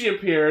Ikazuchi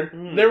appeared?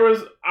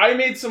 Mm. I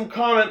made some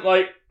comment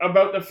like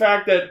about the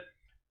fact that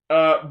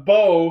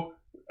Bo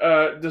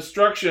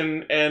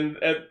destruction and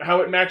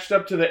how it matched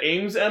up to the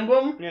Ames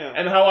emblem, Yeah.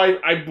 and how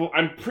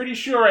I'm pretty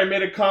sure I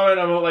made a comment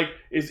about like,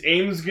 is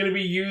Ames going to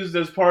be used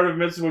as part of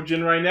Mitsubo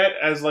Jinrai Net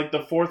as like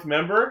the fourth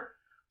member?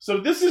 So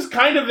this is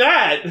kind of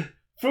that.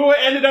 Fua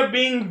ended up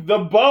being the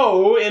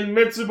Bo in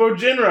Mitsubo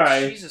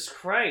Jinrai. Jesus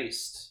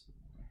Christ.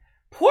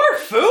 Poor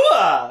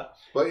Fua!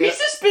 But yeah, He's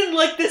just been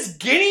like this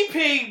guinea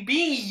pig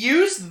being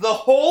used the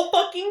whole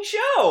fucking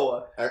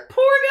show. Ac-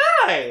 Poor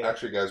guy.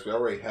 actually, guys, we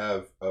already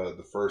have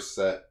the first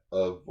set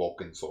of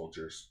Vulcan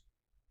soldiers.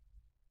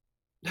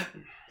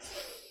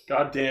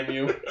 God damn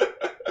you.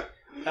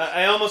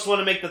 I almost want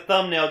to make the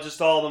thumbnail just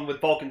all of them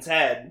with Vulcan's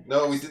head.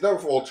 No, we did that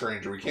with Ultra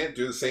Ranger. We can't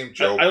do the same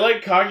joke. I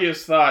like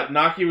Kaguya's thought.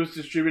 Naki was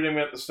distributing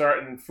them at the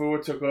start, and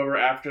Fua took over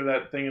after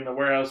that thing in the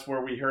warehouse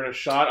where we heard a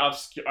shot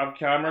off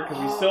camera,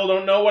 because we still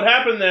don't know what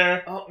happened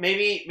there. Oh,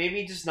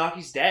 maybe just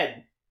Naki's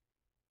dead.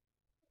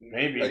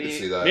 Maybe. I can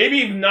see that.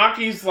 Maybe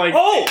Naki's like...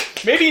 Oh!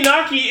 Maybe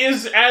Naki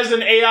is as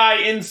an AI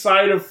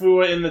inside of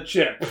Fua in the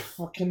chip.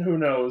 Fucking who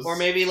knows? Or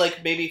maybe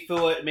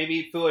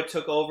Fua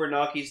took over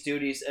Naki's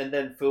duties and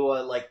then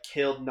Fua like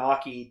killed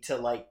Naki to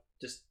like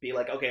just be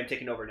like, okay, I'm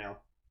taking over now.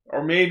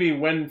 Or maybe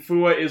when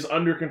Fua is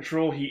under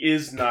control, he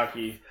is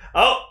Naki.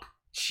 Oh,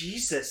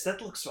 Jesus,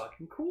 that looks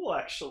fucking cool,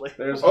 actually.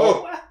 There's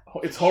wow.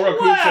 It's Horakusha.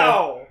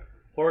 Wow.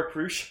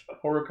 Horakusha.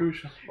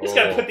 Horakusha. You just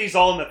gotta put these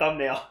all in the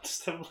thumbnail.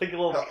 Just to, like a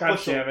little. God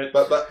damn it.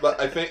 But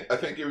I think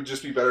it would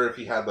just be better if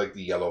he had like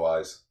the yellow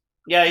eyes.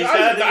 Yeah, The he's eyes,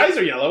 got the eyes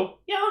are yellow.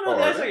 Yeah, oh no, Oh,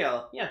 the are eyes they? are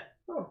yellow. Yeah.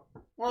 Oh.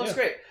 Well, that's Yeah.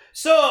 great.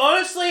 So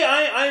honestly,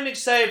 I'm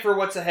excited for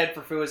what's ahead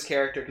for Fua's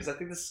character because I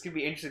think this is gonna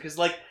be interesting. Because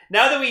like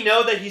now that we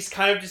know that he's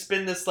kind of just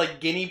been this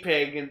like guinea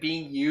pig and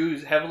being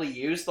heavily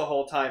used the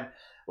whole time,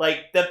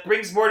 like that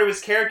brings more to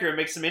his character and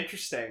makes him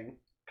interesting.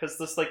 Because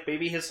this like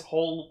maybe his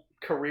whole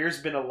career's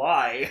been a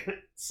lie,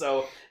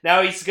 so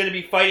now he's gonna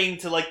be fighting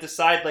to like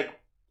decide like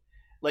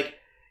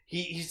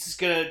he's just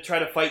gonna try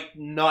to fight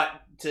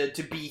not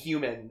to be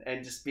human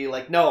and just be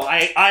like, no,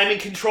 I'm in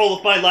control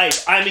of my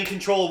life. I'm in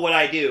control of what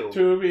I do.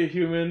 To be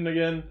human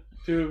again.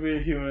 To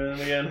be human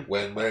again.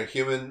 When we're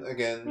human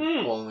again,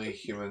 Hmm. only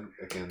human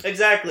again.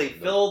 Exactly.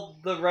 Phil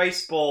the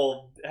rice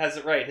bowl has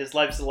it right. His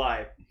life's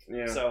alive.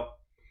 Yeah. So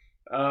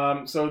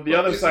So the But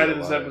other is side he of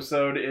this alive?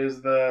 episode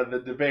is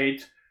the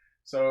debate.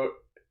 So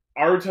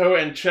Aruto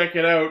and Check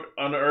It Out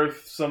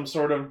unearth some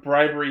sort of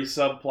bribery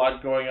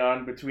subplot going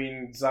on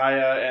between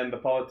Zaya and the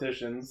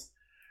politicians.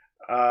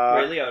 Ray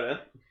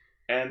Liotta.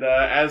 And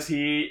as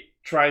he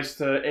tries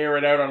to air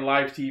it out on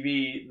live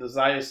TV, the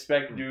Zaya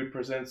Spec dude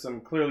presents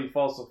some clearly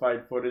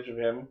falsified footage of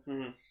him.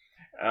 Mhm.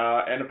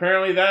 And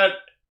apparently that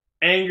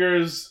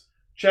angers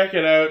Check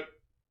It Out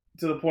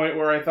to the point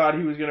where I thought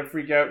he was going to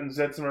freak out and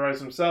Zetsumarize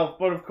himself.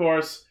 But of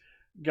course,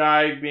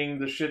 Guy, being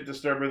the shit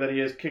disturber that he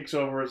is, kicks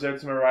over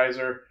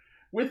Zetsumarizer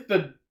with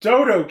the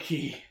Dodo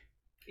key.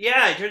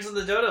 Yeah, he turns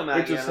into the Dodo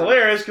Mag. Which is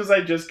hilarious because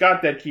I just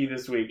got that key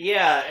this week.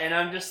 Yeah, and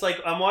I'm just like,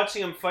 I'm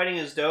watching him fighting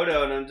his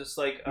Dodo, and I'm just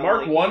like,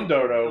 Mark like, one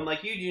Dodo. I'm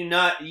like,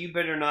 you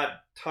better not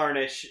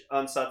tarnish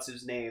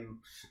Ansatsu's name.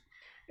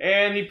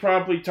 And he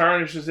promptly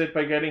tarnishes it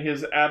by getting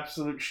his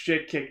absolute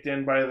shit kicked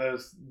in by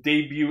the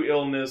debut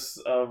illness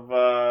of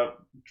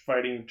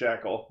fighting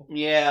Jackal.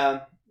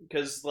 Yeah,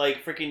 because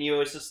like freaking you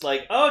is just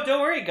like, oh,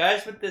 don't worry,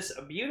 guys, with this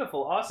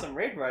beautiful, awesome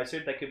Raid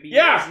Riser that could be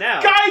yours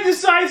now. Guy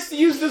decides to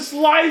use this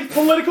live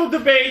political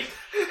debate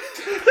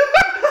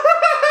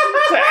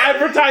to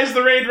advertise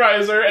the Raid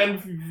Riser,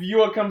 and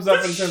Yua comes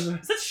up and says,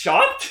 Is that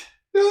shocked?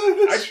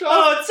 That's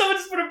Oh, someone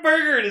just put a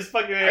burger in his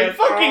fucking I hand.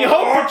 fucking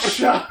hope it's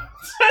shot.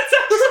 That's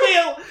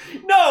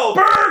actually no.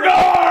 Burger!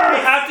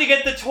 You have to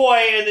get the toy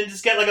and then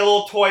just get like a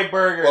little toy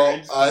burger. Well,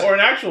 and just- Or an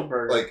actual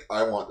burger.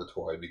 I want the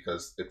toy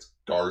because it's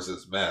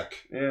Garza's mech.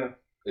 Yeah.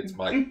 It's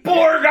my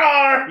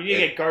Burger! you need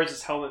to get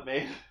Garza's helmet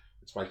made.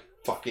 it's my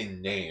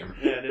fucking name.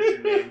 Yeah, it is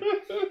your name.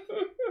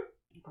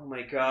 Oh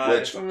my god.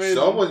 Which amazing.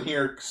 someone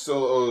here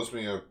still owes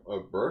me a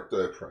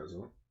birthday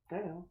present. I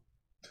know.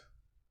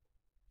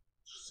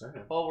 Just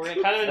saying. Well, we're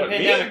kind of in a What, me?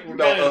 pandemic. We're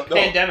No, kind of in a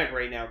no. pandemic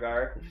right now,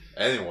 Gar.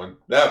 Anyone?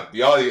 No,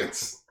 the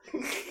audience.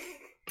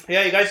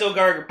 Yeah, you guys owe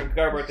Gar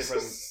birthday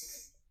present.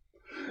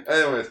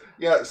 Anyways,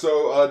 yeah,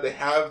 so they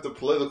have the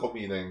political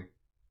meeting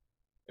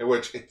in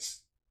which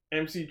it's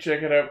MC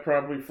Check It Out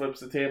probably flips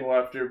the table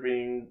after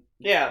being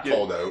Yeah.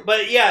 called out.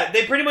 But yeah,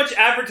 they pretty much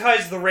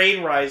advertise the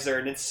Rain Riser,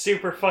 and it's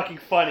super fucking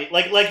funny.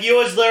 Like it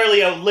was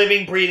literally a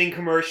living, breathing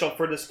commercial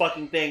for this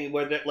fucking thing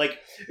where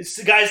it's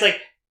the guy's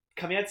like,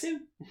 coming out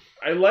soon.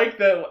 I like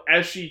that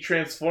as she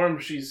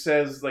transforms, she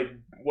says like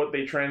what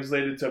they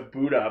translated to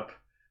boot up.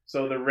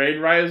 So the Raid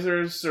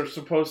Risers are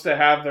supposed to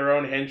have their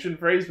own henshin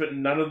phrase, but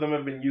none of them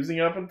have been using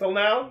it up until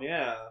now.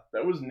 Yeah.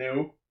 That was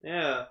new.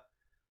 Yeah.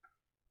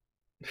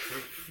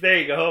 There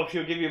you go. If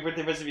he'll give you a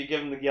birthday present if you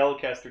give him the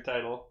Yellowcaster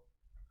title.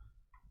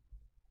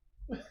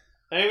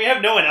 I mean, we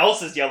have no one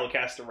else's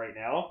Yellowcaster right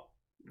now.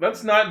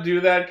 Let's not do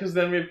that, because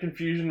then we have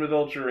confusion with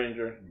Ultra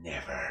Ranger.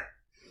 Never.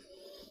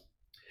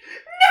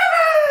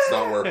 It's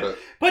not worth it.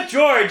 But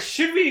George,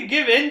 should we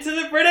give in to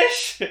the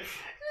British?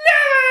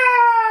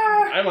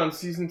 Never! I'm on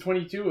season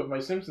 22 of my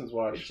Simpsons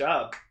watch. Good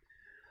job.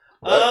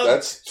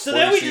 That's So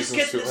then 20 we just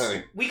seasons get too this.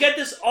 many. We get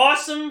this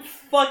awesome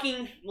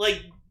fucking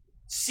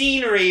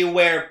scenery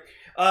where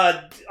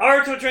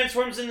Aruto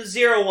transforms into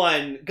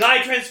 01,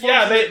 Guy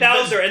transforms into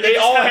Thouser, and they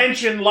just all have,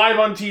 henshin live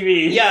on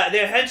TV. Yeah,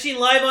 they're henching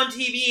live on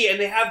TV, and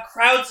they have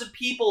crowds of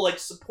people like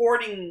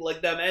supporting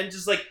like them, and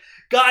just like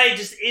Guy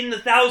just in the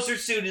Thouser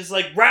suit is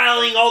like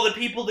rallying all the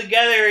people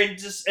together,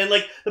 and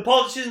like the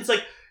politicians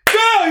like,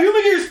 yeah,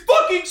 human gears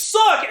fucking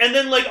suck, and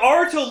then like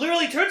Aruto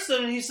literally turns to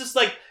them and he's just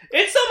like,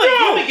 it's not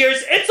my human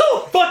gears, it's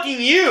all fucking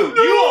you.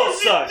 No, You all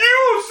suck.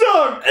 You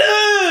suck.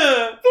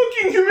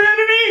 Fucking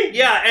humanity.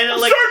 Yeah, and I'm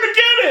like, starting to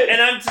get it.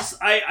 and I'm just,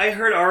 I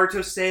heard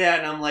Aruto say that,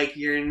 and I'm like,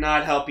 you're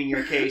not helping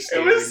your case,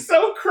 dude. It was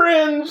so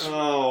cringe.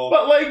 Oh.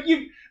 But like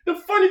the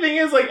funny thing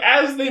is, like,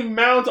 as they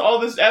mount all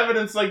this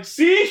evidence, like,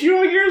 see,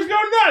 human gears go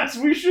nuts.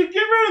 We should get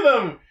rid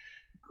of them.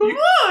 Come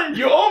on!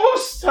 You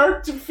almost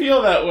start to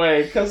feel that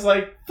way, because,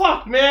 like,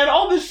 fuck, man,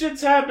 all this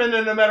shit's happened,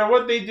 and no matter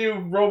what they do,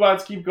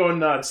 robots keep going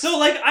nuts. So,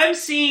 like, I'm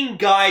seeing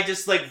Guy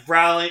just, like,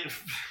 rallying.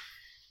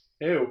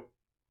 Ew.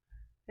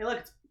 Hey,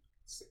 look,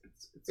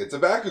 It's a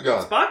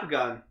Bakugan. it's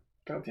Bakugan.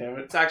 God damn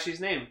it. It's actually his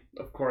name.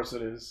 Of course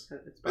it is.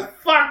 It's Bakugan.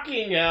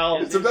 Fucking hell.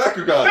 It's a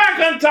Bakugan. Back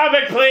on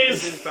topic, It's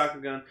please!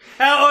 Bakugan.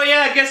 Oh,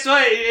 yeah, guess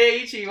what?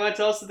 Hey, Ichi, you want to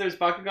tell us that there's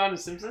Bakugan in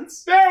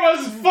Simpsons? There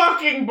was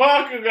fucking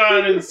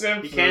Bakugan in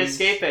Simpsons. You can't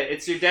escape it.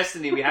 It's your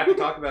destiny. We have to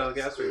talk about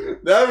it, guys.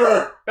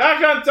 Never.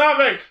 Back on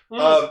topic!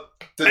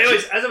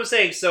 Anyways, as I was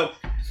saying, so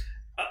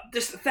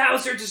this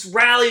Thouser just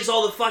rallies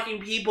all the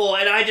fucking people,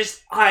 and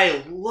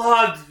I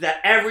loved that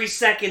every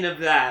second of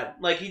that.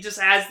 Like, he just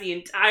has the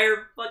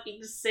entire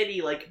fucking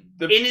city, like,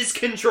 in his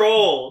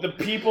control. The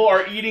people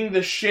are eating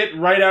the shit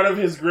right out of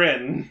his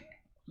grin.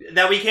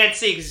 That we can't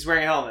see because he's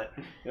wearing a helmet.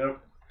 Yep.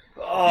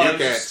 Oh, you it was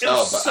can't just- tell, it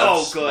but was so I'm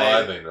good.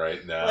 smiling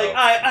right now. Like,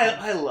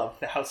 I love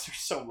Thouser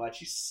so much.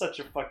 He's such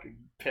a fucking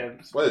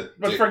pimp. What a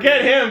But dick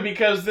forget move. him,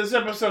 because this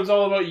episode's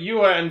all about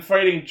Yua and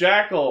fighting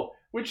Jackal,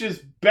 which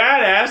is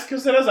badass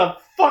because it has a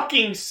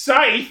fucking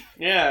scythe.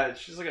 Yeah,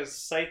 she's like a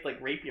scythe, like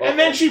rapier. And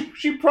then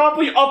she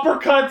promptly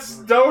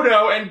uppercuts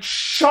Dodo and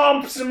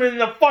chomps him in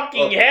the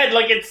fucking head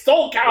like it's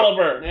Soul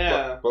Calibur.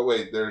 Yeah. But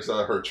wait, there's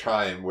her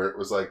chime where it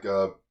was like,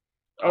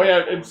 Oh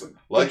yeah, it's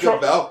like a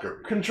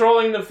Valkyrie.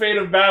 controlling the fate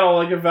of battle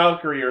like a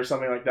Valkyrie or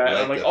something like that. And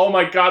I'm like, Like a- oh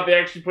my god, they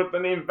actually put the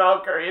name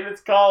Valkyrie in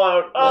its call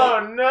out.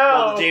 Oh no.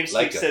 Well, James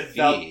Like Speak a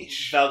said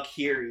fish.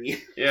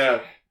 Valkyrie. Yeah,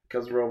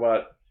 because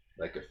robot.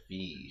 Like a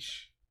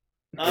fish.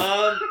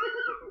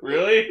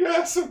 Really?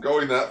 Yes, I'm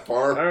going that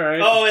far.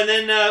 Alright. Oh, and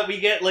then we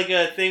get like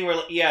a thing where,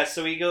 yeah,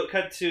 so we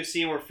cut to a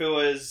scene where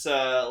Fua's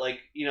like,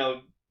 you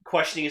know,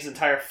 questioning his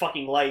entire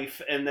fucking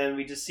life, and then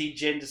we just see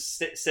Jin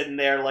just sitting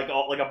there like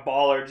a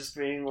baller, just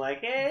being like,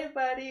 "Hey,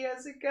 buddy,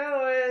 how's it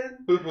going?"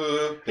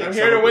 I'm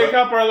here to wake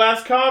up our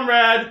last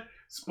comrade.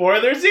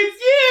 Spoilers, it's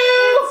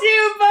you! It's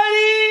you,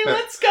 buddy.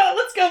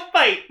 Let's go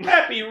fight.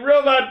 Happy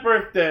robot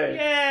birthday!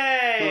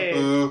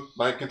 Yay!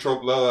 Mind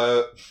control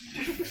blowout.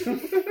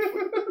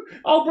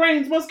 All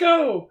brains must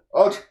go!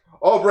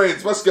 All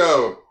brains must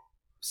go.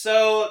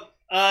 So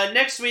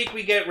next week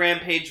we get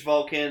Rampage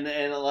Vulcan,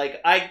 and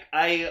like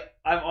I'm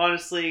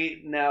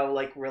honestly now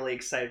like really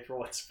excited for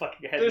what's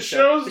fucking ahead. The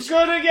show's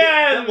good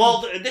again!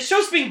 Well, the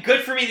show's been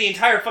good for me the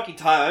entire fucking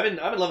time.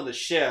 I've been loving the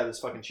shit out of this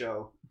fucking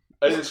show.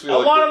 I just a feel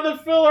like lot of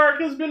the fill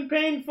arc has been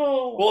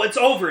painful. Well, it's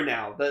over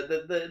now.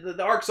 The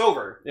arc's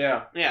over.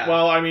 Yeah. Yeah.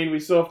 Well, I mean, we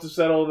still have to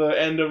settle the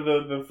end of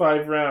the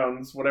 5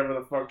 rounds, whatever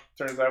the fuck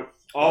turns out.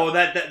 Oh,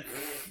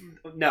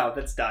 no,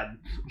 that's done.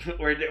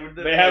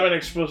 They haven't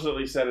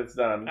explicitly said it's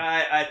done.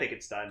 I think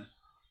it's done.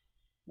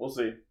 We'll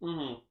see.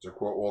 Mm-hmm. to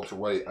quote Walter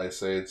White, I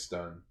say it's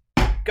done.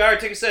 Gar,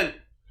 take us in.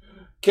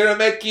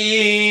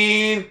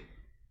 Kirameki!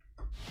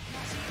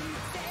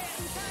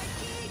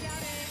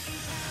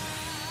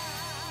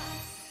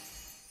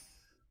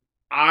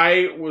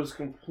 I was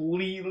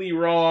completely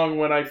wrong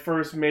when I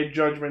first made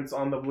judgments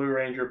on the Blue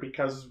Ranger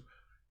because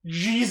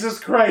Jesus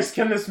Christ,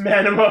 can this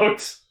man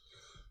emote?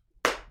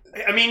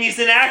 I mean, he's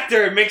an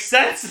actor. It makes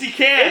sense. He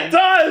can. It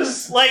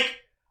does! Like,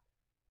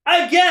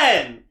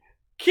 again,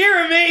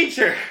 Kira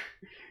Major,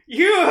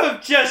 you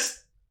have just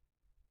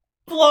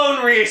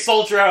blown Rhea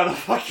Soldier out of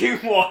the fucking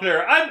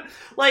water.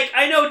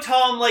 I know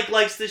Tom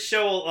likes this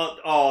show.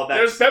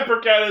 There's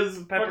Peppercat as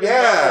Peppercat.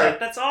 Yeah.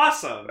 That's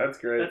awesome. That's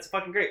great. That's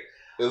fucking great.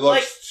 It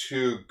looks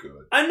too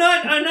good. I'm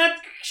not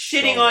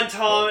shitting on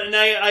Tom, and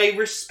I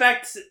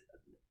respect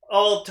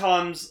all of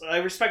Tom's. I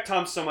respect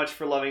Tom so much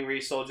for loving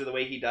Rhea Soldier the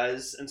way he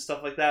does and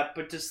stuff like that.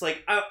 But just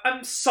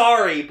I'm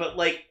sorry, but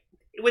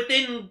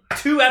within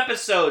 3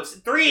 episodes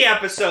of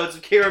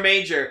Kira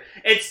Major,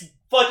 it's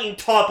fucking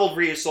toppled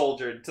Rhea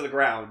Soldier to the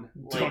ground.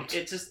 Don't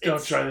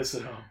try this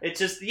at home. It's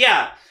just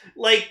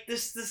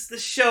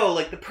this show,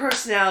 the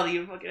personality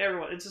of fucking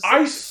everyone. It's just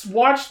I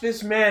watched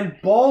this man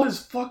ball his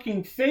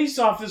fucking face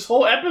off this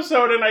whole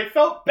episode, and I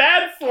felt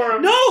bad for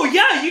him. No,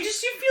 yeah, you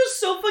feel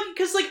so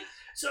fucking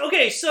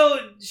so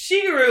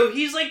Shigeru,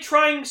 he's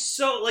trying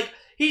so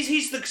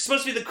he's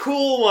supposed to be the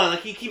cool one.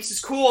 He keeps his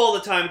cool all the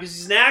time because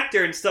he's an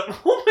actor and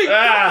stuff. Oh my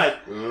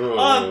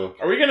god!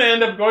 Are we gonna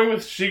end up going with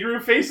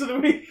Shigeru face of the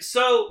week?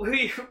 So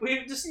we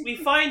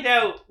find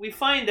out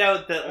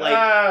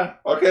that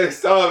okay,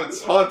 stop!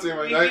 It's haunting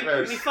my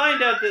nightmares. We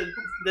find out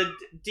that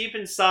deep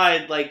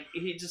inside,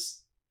 he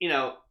just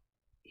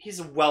he's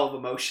a well of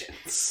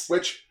emotions.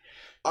 Which,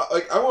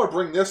 I want to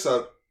bring this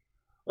up.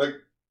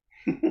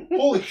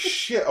 Holy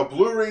shit! A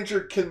Blue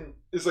Ranger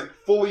is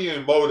fully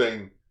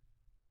emoting.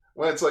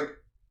 When it's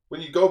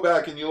when you go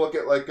back and you look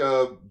at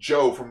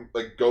Joe from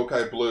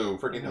Gokai Blue,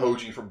 freaking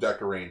Hoji from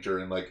Deca Ranger,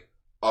 and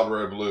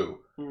Abra Blue,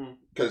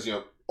 because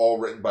all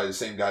written by the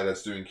same guy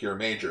that's doing Kira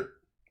Major.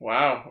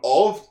 Wow!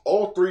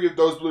 All 3 of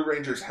those Blue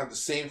Rangers have the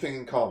same thing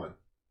in common.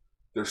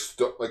 They're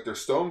they're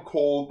stone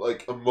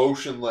cold,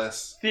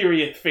 emotionless.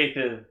 Theory of faith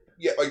in.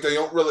 Yeah, they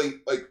don't really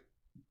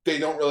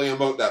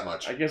emote that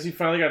much. I guess he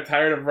finally got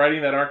tired of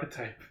writing that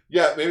archetype.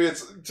 Yeah, maybe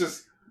it's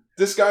just.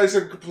 This guy's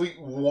a complete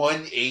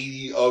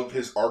 180 of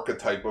his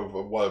archetype of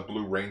what a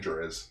Blue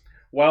Ranger is.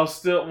 While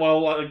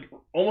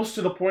almost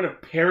to the point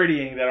of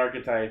parodying that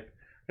archetype.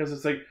 Because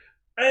it's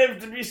I have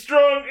to be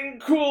strong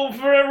and cool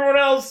for everyone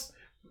else,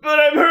 but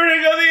I'm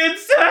hurting on the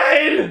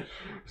inside!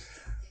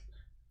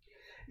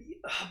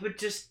 But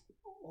just,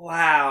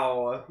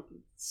 wow.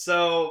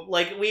 So,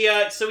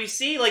 we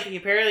see, he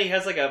apparently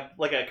has, a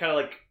kind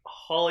of,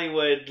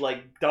 Hollywood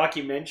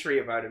documentary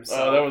about himself.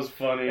 Oh, that was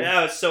funny.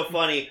 That was so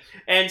funny.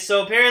 And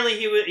so apparently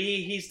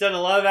he's done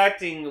a lot of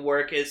acting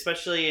work,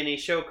 especially in a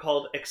show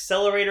called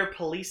Accelerator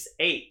Police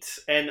 8.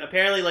 And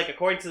apparently,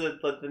 according to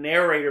the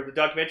narrator of the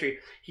documentary,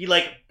 he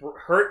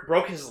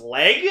broke his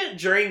leg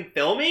during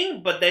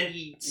filming, but then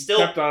he still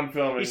kept on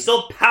filming. He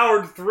still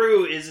powered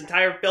through his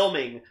entire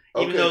filming,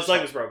 even though his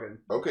leg was broken.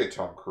 Okay,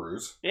 Tom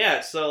Cruise.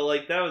 Yeah, so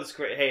that was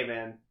great. Hey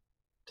man,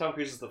 Tom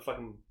Cruise is the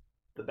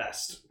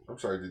best. I'm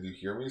sorry, did you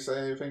hear me say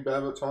anything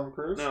bad about Tom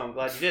Cruise? No, I'm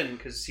glad you didn't,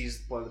 because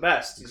he's one of the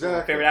best. He's one of my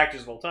Exactly. favorite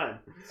actors of all time.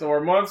 So our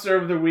monster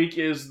of the week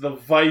is the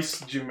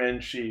Vice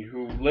Jumenshi,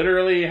 who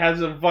literally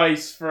has a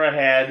vice for a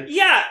head.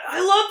 Yeah, I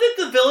love that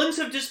the villains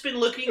have just been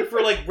looking for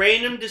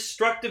random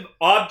destructive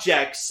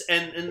objects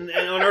and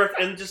on Earth,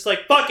 and just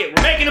fuck it,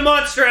 we're making a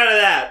monster out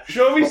of that.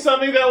 Show me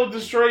something that will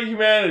destroy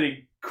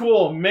humanity.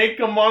 Cool, make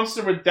a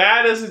monster with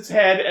that as its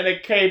head and a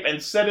cape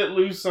and set it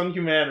loose on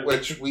humanity.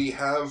 Which we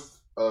have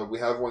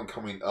one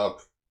coming up,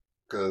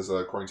 because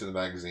according to the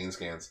magazine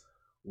scans,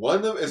 one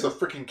of them is a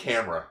freaking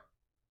camera.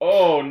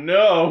 Oh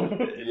no!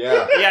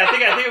 Yeah. Yeah,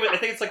 I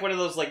think it's one of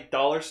those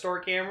dollar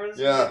store cameras.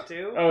 Yeah.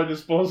 Too. Oh, a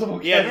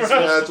disposable Yeah, camera.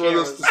 disposable- Yeah, it's one of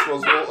those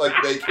cameras.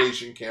 disposable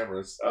vacation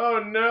cameras.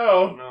 Oh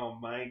no! Oh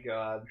my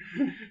god.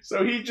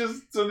 So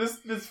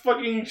this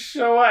fucking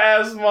Showa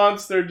ass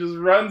monster just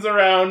runs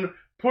around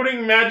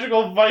putting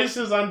magical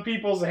vices on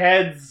people's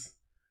heads.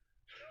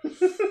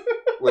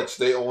 Which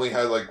they only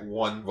had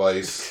one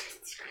vice.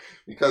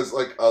 Because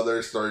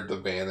others started to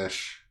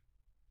vanish.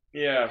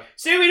 Yeah.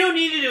 See, we don't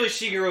need to do a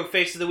Shigeru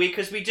face of the week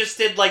because we just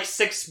did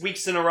 6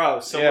 weeks in a row,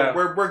 so Yeah.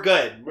 we're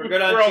good. We're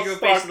good on We're all Shigeru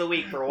stocked- face of the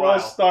week for a We're all while.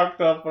 stocked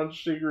up on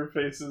Shigeru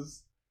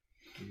faces.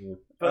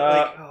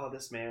 But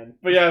this man.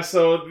 But yeah,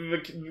 so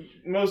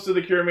most of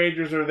the Kira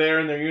Majors are there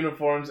in their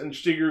uniforms, and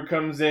Shigeru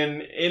comes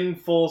in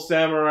full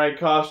samurai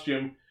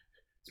costume.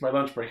 It's my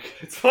lunch break.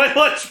 It's my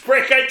lunch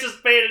break. I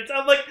just made it.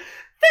 I'm like,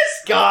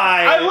 this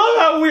guy. I love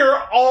how we're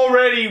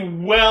already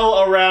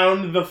well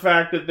around the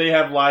fact that they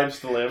have lives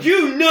to live.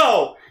 You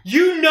know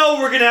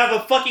we're gonna have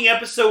a fucking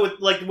episode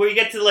with where you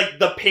get to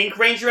the Pink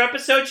Ranger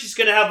episode. She's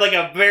gonna have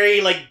a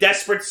very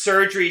desperate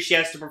surgery she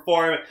has to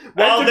perform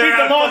I have to beat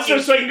the monster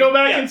so I can go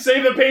back and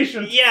save the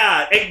patient.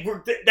 Yeah,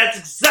 that's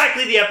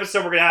exactly the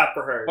episode we're gonna have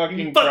for her. Fucking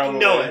You fucking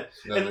know probably. it.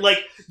 No, And no.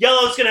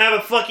 Yellow's gonna have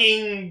a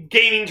fucking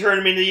gaming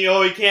tournament that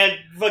he can't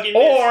fucking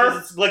Or-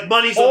 miss 'cause it's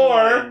money's on the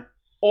line.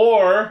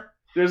 Or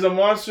there's a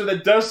monster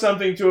that does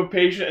something to a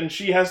patient and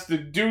she has to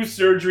do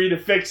surgery to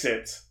fix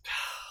it.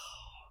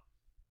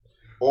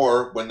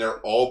 Or when they're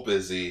all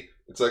busy,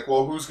 it's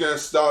well, who's gonna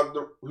stop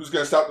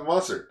the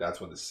monster?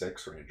 That's when the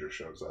Sixth Ranger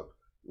shows up.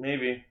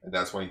 Maybe. And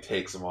that's when he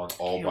takes him on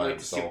all by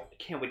himself.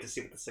 Can't wait to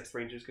see what the Sixth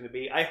Ranger is going to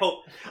be. I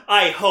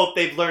hope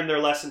they've learned their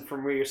lesson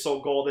from Ryu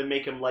Soul Gold and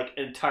make him like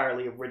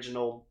entirely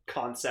original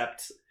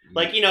concept.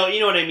 Like you know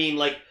what I mean.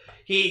 Like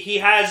he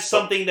has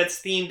something that's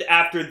themed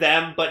after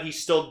them, but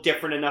he's still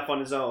different enough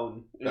on his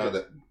own. Found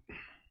it.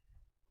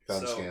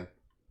 Found scan.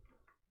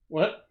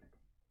 What?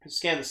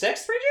 Scan the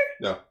Sixth Ranger?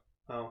 No.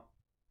 Oh.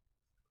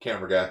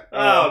 Camera guy.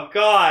 Oh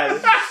God.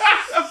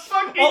 A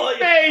fucking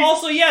face.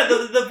 Also, yeah,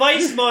 the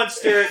Vice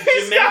monster,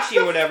 Dimenci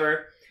or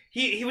whatever.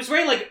 He was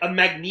wearing like a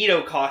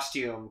Magneto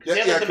costume because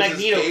he had like the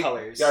Magneto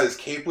colors. Yeah, his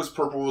cape was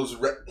purple.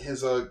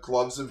 His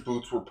gloves and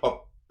boots were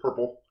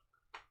purple.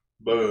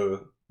 Buh.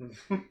 And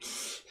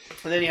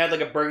then he had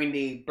like a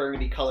burgundy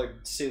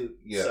colored suit.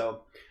 Yeah.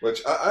 So.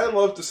 Which I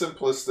love the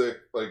simplistic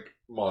like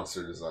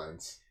monster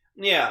designs.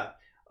 Yeah.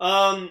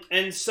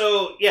 And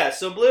so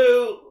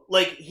Blue's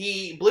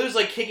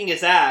like kicking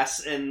his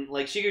ass, and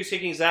like Shigeru's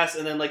kicking his ass,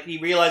 and then like he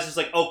realizes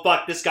like, oh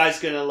fuck, this guy's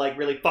gonna like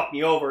really fuck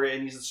me over,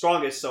 and he's the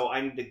strongest, so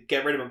I need to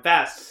get rid of him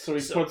fast. So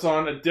he puts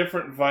on a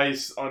different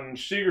vice on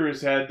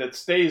Shigeru's head that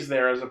stays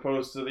there, as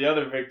opposed to the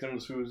other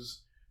victims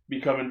who's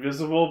become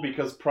invisible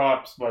because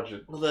props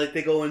budget. Well, like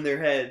they go in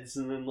their heads,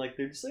 and then like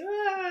they're just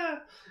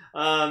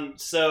like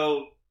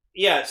So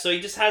he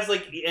just has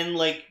like, and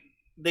like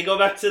they go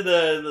back to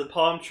the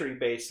palm tree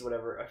base or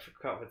whatever. I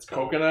forgot what it's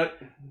called. Coconut.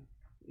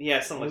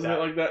 Yeah, something Wasn't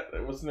like it like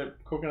that? Wasn't it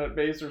coconut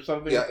base or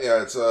something? Yeah,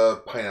 it's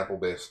a pineapple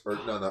base. Or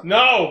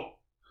No,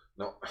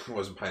 it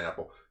wasn't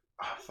pineapple.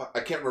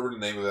 I can't remember the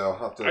name of it. I'll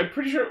have to. I'm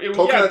pretty sure it was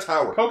Coconut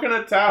Tower.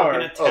 Coconut Tower.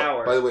 Coconut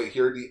Tower. Oh, by the way,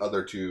 here are the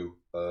other two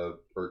or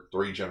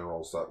three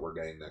generals that we're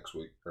getting next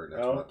week or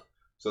next month.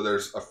 So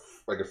there's a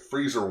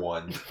freezer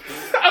one.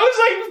 I was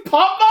like,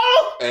 pop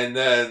model? And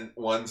then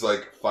one's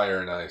like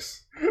fire and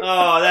ice.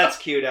 Oh, that's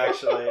cute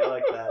actually. I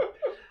like that.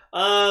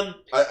 I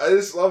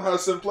just love how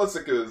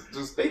simplistic it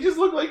is. They just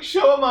look like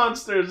Showa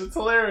monsters. It's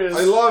hilarious.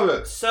 I love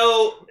it.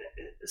 So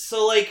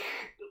like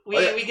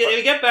we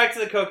get back to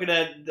the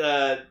coconut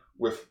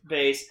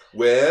base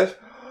with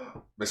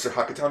Mr.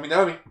 Hakatami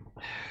Nami.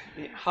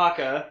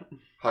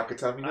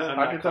 Hakatami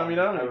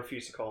Nami. I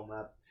refuse to call him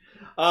that.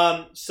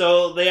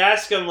 So they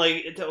ask him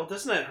like,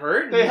 doesn't that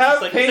hurt? They have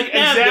Pink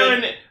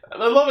examine.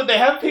 I love it. They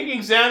have Pink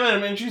examine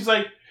him, and she's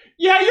like,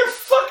 "Yeah, your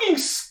fucking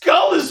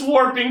skull is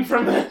warping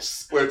from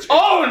this."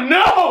 Oh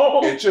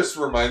no! It just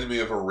reminded me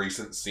of a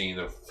recent scene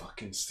of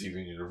fucking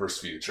Steven Universe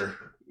Future.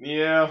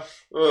 Yeah.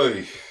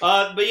 Oy.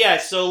 But yeah,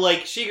 so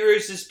like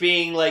Shigeru's just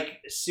being like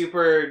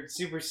super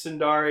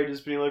Sundari,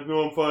 just being like,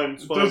 "No, I'm fine.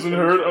 It's fine. It doesn't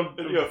hurt.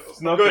 It's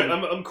nothing. Good.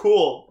 I'm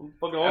cool. I'm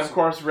fucking awesome." And of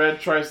course, Red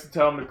tries to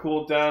tell him to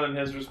cool down, and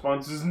his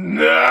response is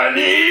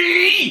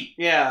 "Nani?"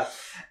 Yeah.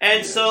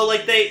 And so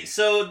like they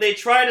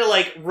try to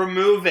like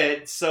remove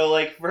it. So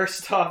like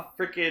first off,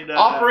 freaking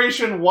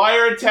Operation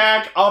Wire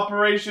Attack,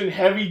 Operation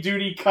Heavy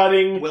Duty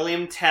Cutting,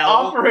 William Tell,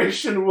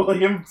 Operation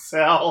William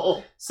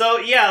Tell. So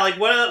yeah, like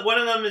one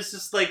of them is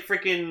just like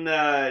freaking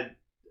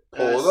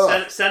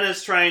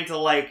Senna's trying to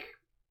like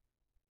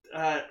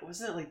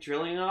wasn't it like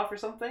drilling off or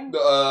something?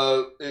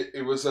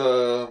 It was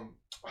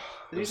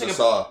it was a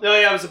saw. No,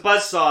 yeah, it was a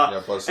buzzsaw.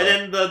 Yeah, buzzsaw.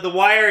 And then the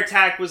wire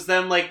attack was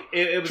them like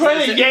it was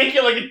trying to yank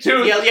it like a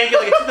tooth. Yeah, yank it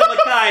like a tooth. I'm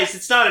like, guys,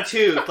 it's not a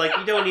tooth. Like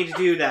you don't need to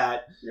do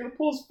that. You're gonna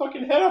pull his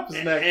fucking head off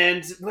his neck.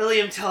 And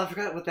William Tell, I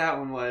forgot what that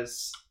one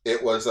was.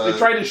 It was. They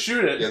tried to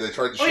shoot it. Yeah, they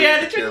tried to shoot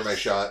it. Kirame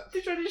shot. They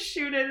tried to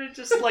shoot it. It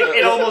just like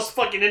it almost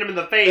fucking hit him in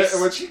the face.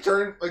 And when she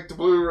turned, like the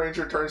Blue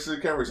Ranger turns to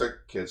the camera, he's like,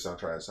 "Kids, don't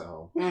try this at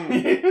home.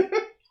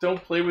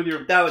 Don't play with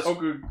your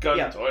Toku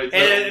gun toys."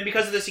 And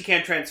because of this, he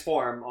can't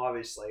transform,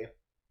 obviously.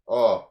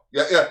 Oh,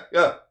 yeah.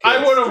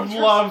 I would have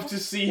loved to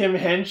see him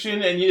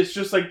henshin, and it's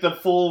just like the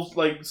full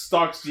like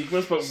stock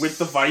sequence, but with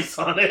the vice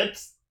on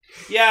it.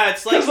 Yeah,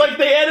 it's like... Because like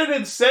they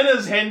edited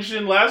Senna's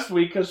henshin last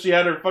week because she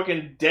had her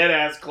fucking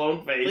dead-ass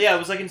clone face. Yeah, it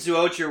was like in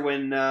Zoocher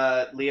when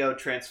Leo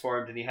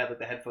transformed and he had like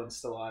the headphones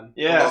still on.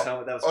 Yeah.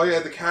 That was yeah,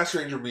 the Cast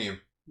Ranger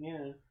meme.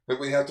 Yeah. Like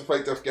when you have to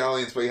fight Death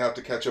Galleons, but you have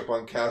to catch up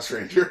on Cast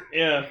Ranger.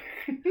 Yeah.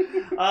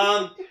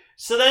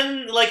 So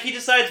then, like, he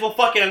decides, well,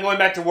 fuck it, I'm going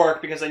back to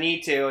work because I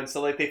need to. And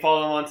so, like, they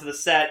follow him onto the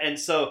set. And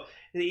so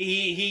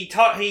he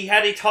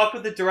had a talk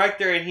with the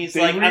director, and he's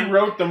they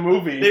rewrote the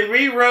movie. They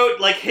rewrote,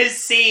 like, his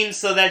scene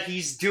so that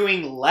he's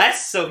doing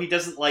less, so he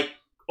doesn't, like,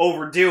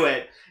 overdo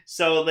it.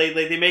 So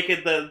they make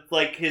it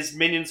like his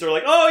minions are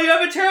like, "Oh, you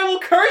have a terrible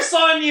curse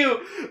on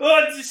you!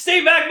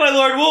 Stay back, my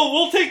lord.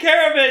 We'll take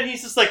care of it." And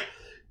he's just like,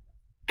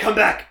 "Come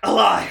back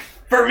alive."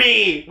 For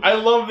me! I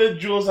love that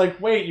Jules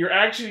like, wait, you're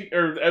actually,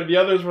 or the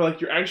others were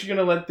like, you're actually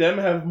gonna let them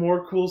have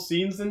more cool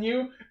scenes than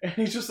you? And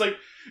he's just like,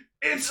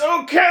 it's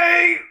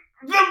okay!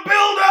 The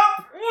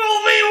build-up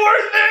will be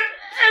worth it!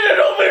 And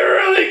it'll be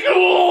really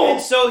cool!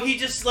 And so he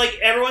just, like,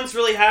 everyone's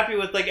really happy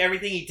with, like,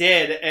 everything he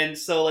did. And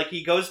so, like,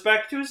 he goes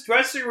back to his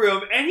dressing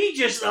room and he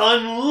just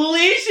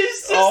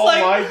unleashes just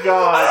my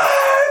god. It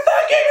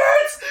fucking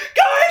hurts!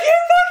 God, I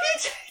can't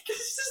fucking take this.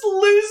 He's just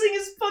losing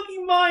his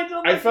fucking mind.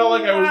 I felt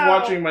like I was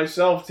watching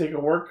myself take a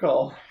work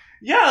call.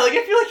 Yeah, like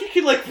I feel like you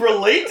can like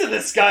relate to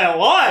this guy a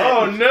lot.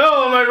 Oh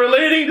no, am I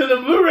relating to the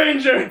Blue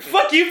Ranger?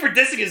 Fuck you for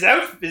dissing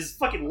his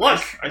fucking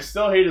look. I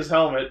still hate his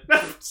helmet.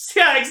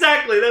 Yeah,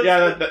 exactly.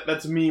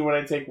 That's me when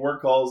I take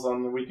work calls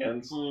on the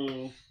weekends.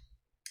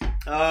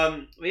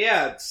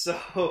 Yeah,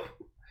 so...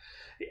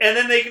 And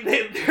then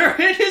they're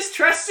in his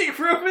dressing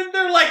room and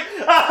they're like,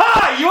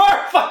 aha, you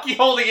are fucking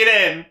holding it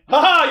in.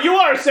 Haha, you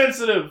are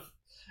sensitive.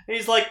 And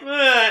he's like,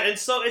 ugh. And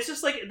so it's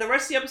just like, the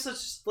rest of the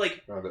episode's just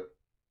like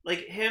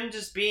him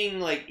just being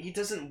like, he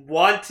doesn't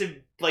want to,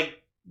 like,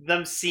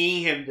 them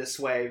seeing him this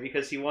way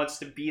because he wants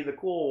to be the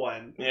cool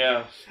one.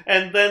 Yeah.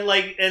 And then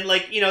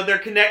you know,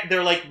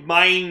 they're like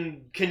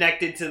mind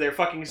connected to their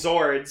fucking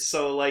Zords,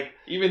 so like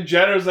Even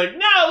Jenner's like,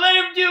 no, let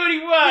him do what he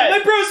wants.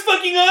 my bro's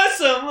fucking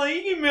awesome. Like,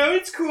 you know,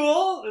 it's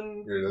cool.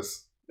 And Here it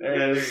is.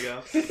 There you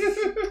go.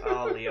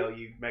 Oh, Leo,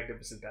 you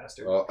magnificent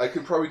bastard. I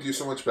could probably do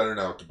so much better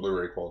now with the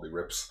Blu-ray quality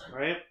rips.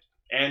 Right?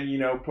 And, you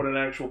know, put an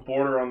actual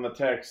border on the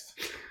text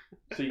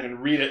so you can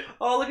read it.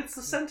 Oh, look, it's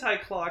the Sentai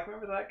clock.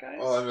 Remember that, guys?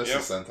 Oh, I miss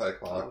Yep. the Sentai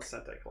Oh, clock. the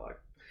Sentai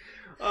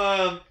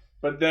clock.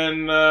 But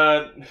then,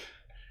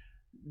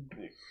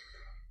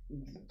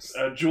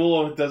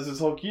 Jewel does this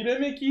whole Kita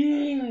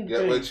making Yeah,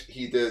 thing. which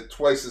he did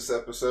twice this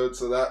episode,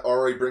 so that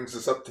already brings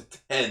us up to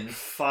 10.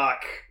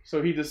 Fuck.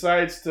 So he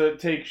decides to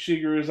take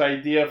Shigeru's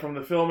idea from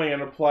the filming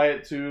and apply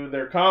it to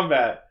their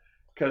combat.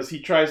 Because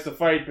he tries to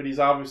fight, but he's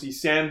obviously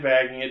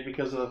sandbagging it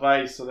because of the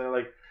vice. So they're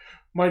like,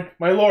 my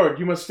lord,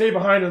 you must stay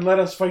behind and let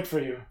us fight for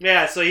you.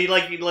 Yeah, so he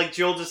like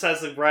Joel just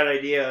has the bright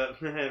idea,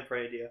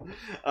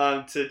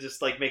 to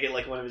just like make it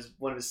like one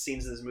of his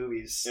scenes in his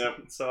movies. Yep.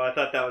 So I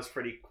thought that was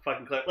pretty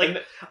fucking clever.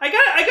 Like, I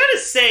gotta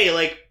say,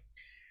 like,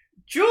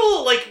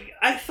 Joel, like,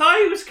 I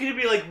thought he was gonna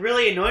be like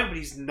really annoying, but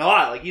he's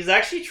not. Like, he's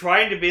actually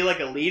trying to be like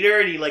a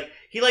leader, and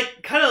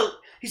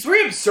he's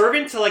very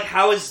observant to like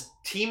how his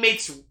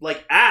teammates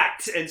like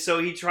act, and so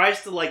he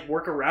tries to like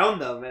work around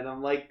them, and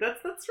I'm like, that's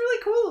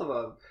really cool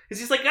of him, because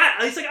he's like,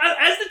 as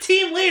the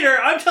team leader,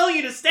 I'm telling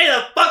you to stay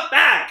the fuck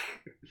back.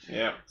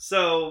 Yeah.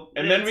 So,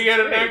 And then we get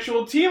an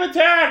actual team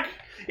attack.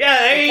 Yeah,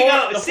 there you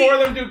go. The See- four of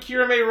them do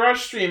Kirame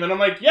Rush Stream, and I'm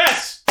like,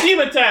 yes, team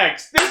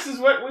attacks. This is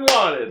what we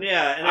wanted.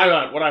 Yeah, and I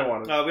got what I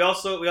wanted. we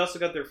also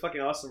got their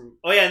fucking awesome.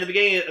 Oh yeah, in the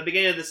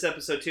beginning of this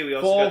episode too, we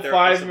also Full got their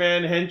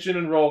 5-man henshin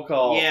and roll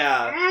call.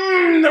 Yeah,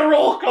 The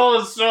roll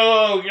call is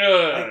so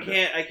good.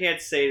 I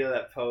can't say to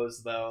that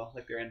pose though,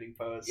 like their ending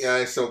pose. Yeah,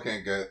 I still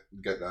can't get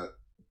that.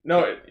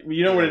 No,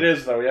 you know what it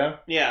is though, yeah.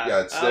 yeah.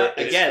 Yeah, it's I get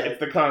It's it.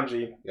 the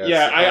kanji. Yeah,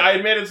 Yeah, it's the I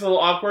admit it's a little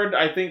awkward.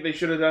 I think they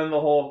should have done the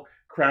whole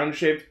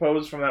crown-shaped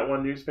pose from that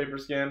one newspaper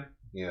scan.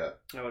 Yeah.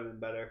 That would have been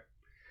better.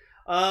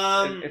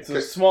 It's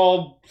a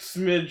small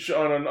smidge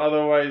on an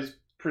otherwise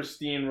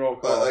pristine roll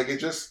call. But, like, it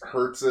just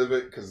hurts a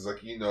bit, because,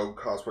 like, you know,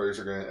 cosplayers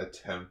are going to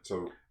attempt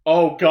to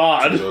Oh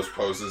God! do those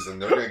poses,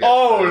 and they're going to get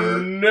Oh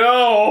hurt.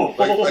 no!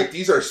 Like,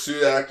 these are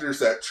suit actors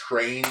that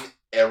train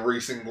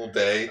every single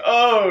day.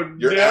 Oh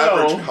Your no!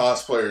 average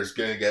cosplayer is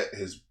going to get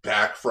his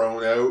back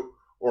thrown out,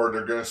 or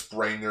they're going to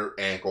sprain their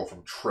ankle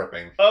from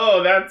tripping.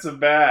 Oh, that's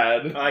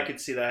bad. I could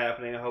see that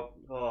happening. I hope.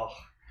 Oh,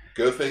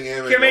 Good thing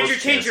Anime Here, Major,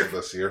 North change your-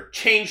 canceled this year.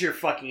 change your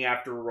fucking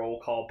after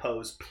roll call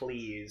pose,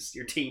 please.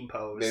 Your team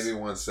pose. Maybe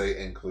once they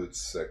include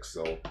 6,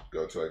 they'll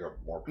go to, like, a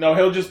more... No,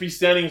 he'll just be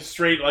standing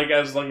straight, like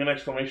as like an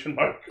exclamation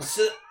mark.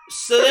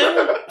 So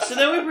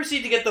then we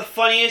proceed to get the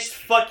funniest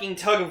fucking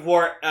tug of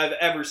war I've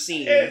ever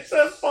seen. It's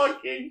a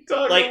fucking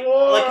tug Like, of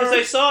war.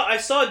 because I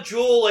saw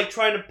Jewel like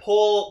trying to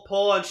pull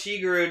on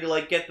Shigeru to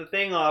like get the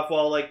thing off,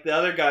 while like the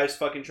other guy's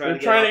fucking They're to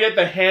trying to get get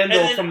the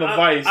handle from the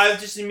vice. I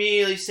was just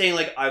immediately saying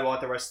like, I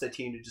want the rest of the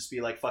team to just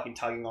be like fucking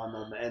tugging on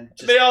them and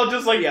just, They all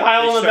just like Yeah,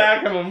 pile they on the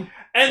start- back of him.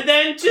 and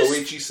then just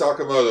Koichi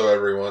Sakamoto,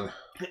 everyone.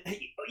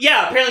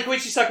 yeah. Apparently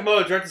Koichi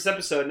Sakamoto directed this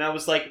episode, and I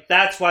was like,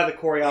 that's why the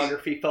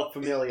choreography felt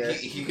familiar.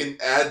 He can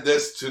add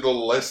this to the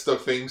list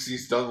of things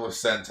he's done with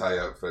Sentai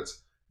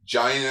outfits.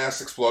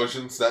 Giant-ass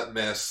explosions that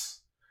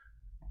miss.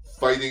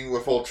 Fighting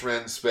with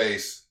Ultraman in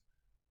space.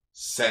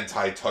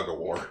 Sentai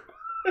tug-of-war.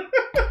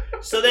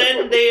 So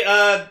then they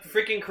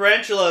freaking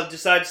Tarantula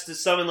decides to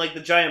summon like the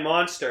giant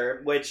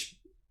monster, which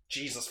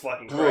Jesus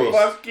fucking Christ.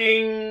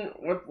 Fucking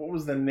what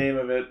was the name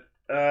of it?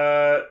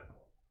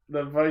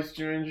 The Vice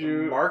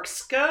Jurinju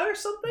Markska or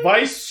something?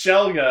 Vice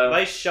Shelga.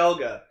 Vice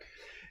Shelga.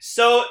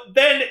 So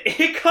then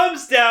it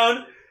comes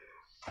down,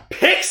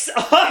 picks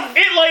up.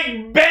 It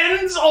like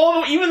bends all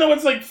the way, even though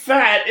it's like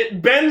fat,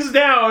 it bends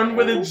down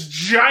with its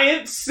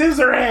giant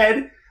scissor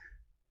head,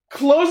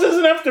 closes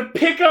enough to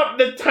pick up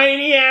the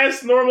tiny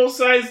ass normal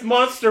sized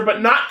monster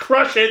but not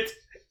crush it,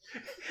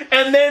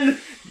 and then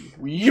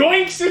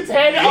yoinks its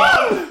head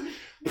up,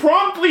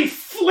 promptly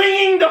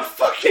flinging the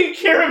fucking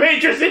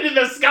Caravagers into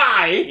the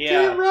sky.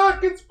 Yeah. Team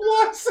Rocket's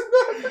blasting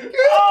up again.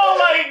 Oh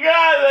my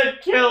god,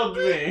 that killed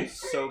me.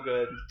 So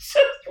good.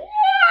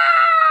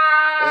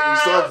 And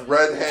you still have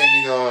Red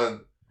hanging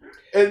on.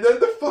 And then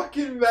the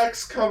fucking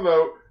mechs come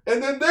out.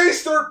 And then they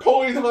start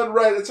pulling on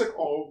Red. It's like,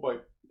 oh my...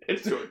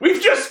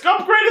 We've just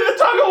upgraded the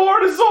tug of war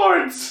to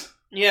swords.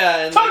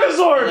 Yeah, and Tug of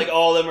sword. like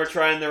all of them are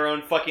trying their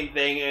own fucking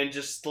thing, and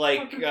just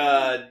like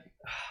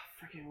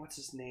freaking what's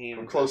his name?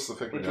 I'm close to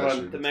thinking Which that's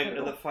one?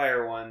 The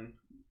fire one.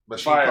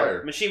 Machine Fire.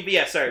 Fire. Machine.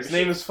 Yeah, sorry. His Machine,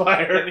 name is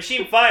Fire. yeah,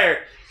 Machine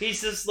Fire.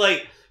 He's just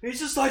like,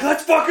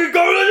 let's fucking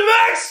go to the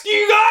max,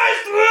 you guys!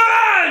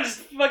 Just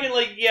fucking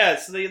like, yeah.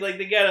 So they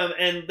get him,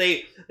 and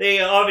they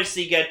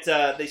obviously get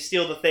they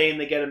steal the thing,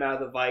 they get him out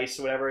of the vice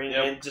or whatever,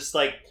 and just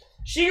like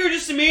Shigeru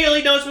just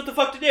immediately knows what the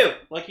fuck to do.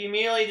 Like he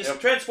immediately just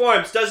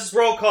transforms, does his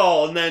roll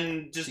call, and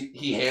then just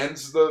he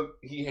hands the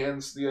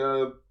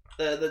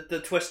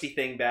the twisty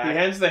thing back. He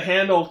hands the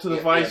handle to the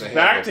vice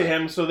back to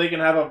him so they can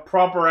have a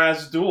proper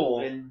ass duel.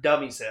 And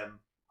dummies him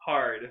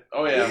hard.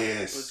 Oh yeah,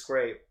 It was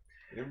great.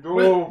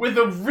 With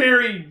a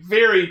very,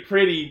 very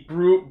pretty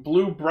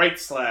blue bright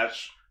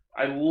slash.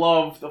 I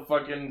love the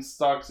fucking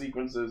stock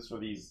sequences for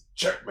these.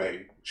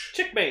 Checkmate.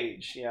 Chick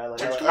Mage. Yeah, like,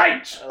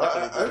 Checkmate!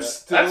 I'm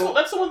still.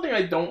 That's the one thing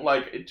I don't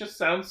like. It just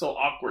sounds so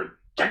awkward.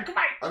 Checkmate!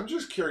 I'm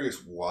just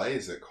curious. Why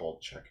is it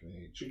called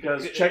Checkmate?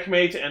 Because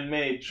checkmate and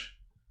mage.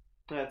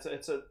 Yeah,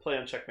 it's a play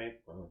on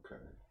Checkmate. Okay.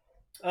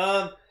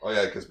 Oh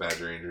yeah, because Mad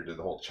Ranger did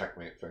the whole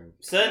checkmate thing.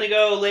 So then they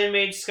go Land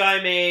Mage,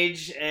 Sky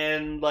Mage,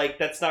 and like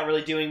that's not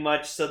really doing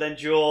much. So then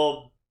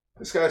Jewel,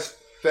 This guy's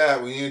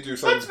fat. We need to do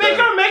something. Let's make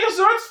our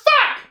Megazords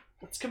fuck!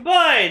 it's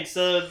combined.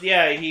 So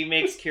yeah, he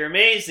makes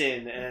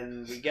Kiramazin,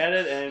 and we get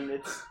it, and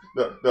it's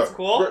No,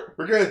 cool.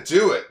 We're gonna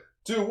do it.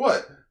 Do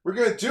what? We're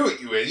gonna do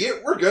it, you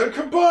idiot. We're gonna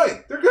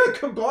combine. They're gonna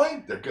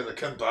combine. They're gonna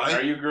combine.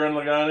 Are you Gurren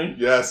Lagann?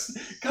 Yes.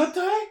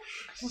 Gatai?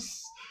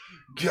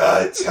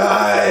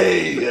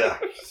 Gatai.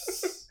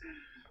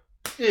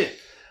 It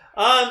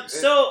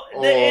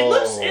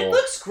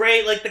looks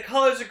great. Like the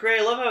colors are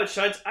great. I love how it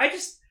shines.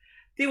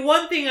 The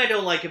one thing I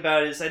don't like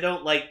about it is I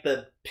don't like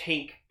the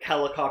pink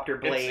helicopter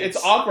blades.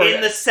 It's awkward in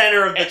the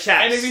center of the chest.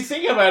 And if you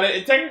think about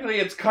it, technically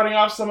it's cutting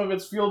off some of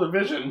its field of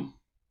vision.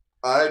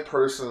 I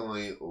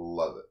personally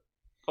love it.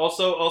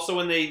 Also,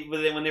 when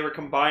they were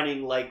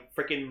combining, like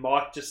freaking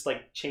Moth just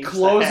like changed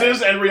Closes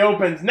the head. and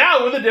reopens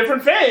now with a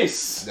different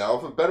face. Now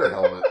with a better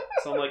helmet.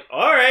 So I'm like,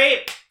 all right.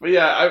 But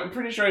yeah, I'm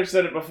pretty sure I've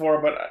said it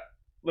before, but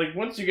like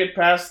once you get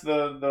past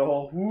the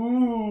whole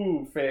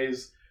woo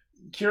phase,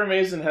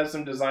 Kiramazin has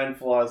some design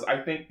flaws.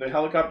 I think the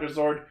helicopter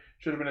Zord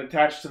should have been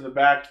attached to the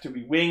back to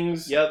be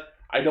wings. Yep.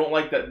 I don't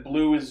like that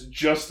blue is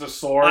just a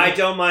sword. I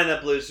don't mind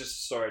that blue is just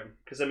a sword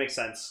because that makes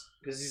sense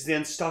because he's the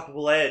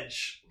unstoppable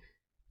edge.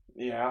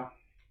 Yeah.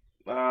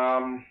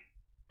 Like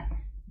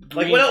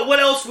what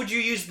else would you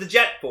use the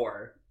jet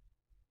for?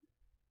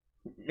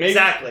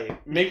 Exactly.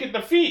 Make it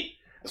the feet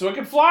so it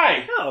can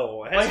fly.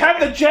 No. Like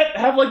have the jet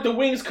have like the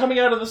wings coming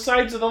out of the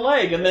sides of the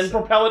leg and then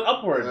propel it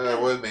upward.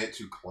 It would have made it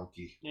too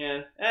clunky.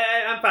 Yeah,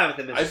 I'm fine with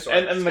him as a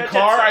sword. And the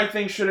car I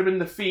think should have been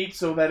the feet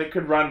so that it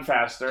could run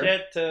faster.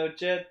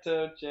 Jet,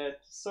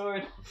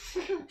 sword.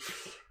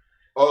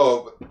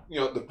 Oh, but,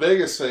 the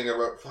biggest thing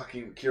about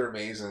fucking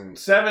Kiramazin.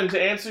 7,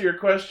 to answer your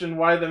question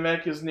why the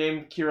mech is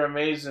named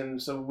Kiramazin,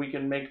 so we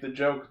can make the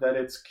joke that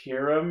it's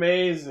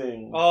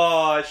Kiramazing.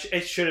 Oh,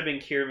 it should have been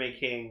Kirame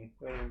King.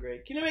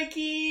 Great. Kirame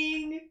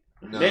King!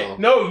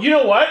 No, you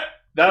know what?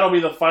 That'll be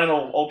the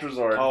final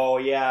Ultrazord. Oh,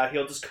 yeah,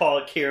 he'll just call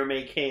it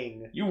Kirame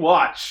King. You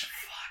watch.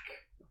 Fuck.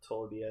 I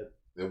told you.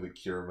 It'll be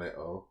Kirame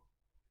O.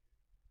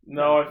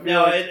 No, I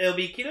feel like it'll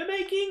be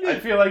Kirame King. I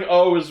feel like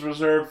O is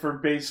reserved for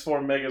base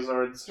form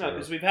Megazords. No,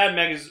 because we've had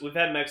mechs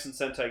in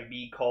Sentai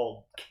be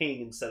called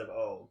King instead of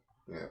O.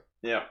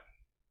 Yeah.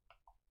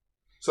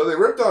 So they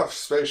ripped off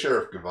Space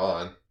Sheriff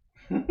Gavan.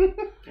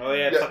 Oh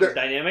yeah, fucking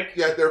Dynamic.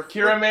 Yeah, they're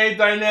Kirame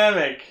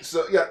Dynamic.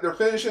 So yeah, they're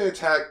finishing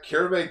attack.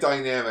 Kirame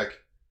Dynamic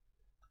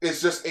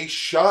is just a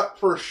shot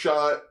for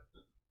shot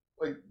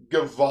like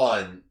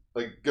Gavan.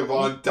 Like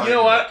Gavan Dynamic. You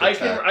know what?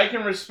 Attack. I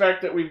can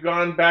respect that we've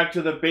gone back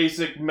to the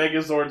basic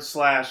Megazord /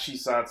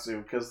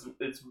 Shisatsu because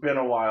it's been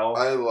a while.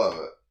 I love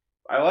it.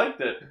 I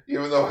liked it.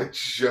 Even though I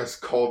just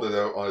called it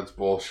out on its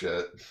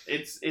bullshit.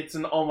 It's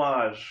an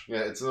homage.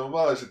 Yeah, it's an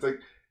homage. It's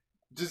like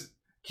just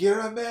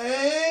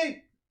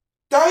Kirame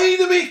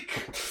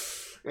Dynamic.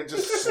 It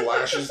just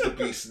slashes the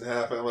beast in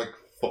half, and I'm like,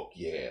 fuck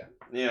yeah.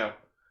 Yeah.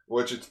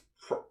 Which it's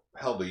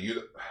hell,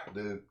 the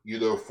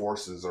Udo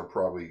forces are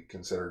probably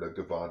considered a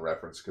Gavan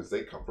reference because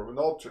they come from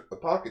a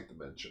pocket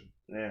dimension.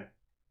 Yeah.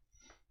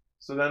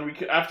 So then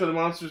after the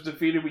monster's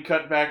defeated, we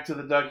cut back to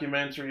the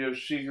documentary of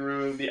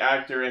Shigeru, the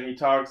actor, and he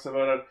talks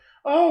about it.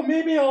 Oh,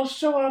 maybe I'll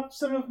show off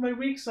some of my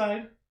weak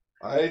side.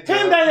 I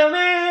don't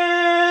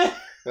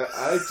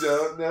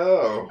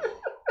know.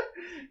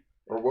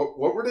 Or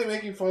what were they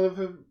making fun of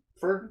him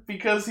for?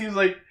 Because he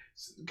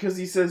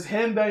says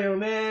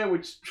Hendayone,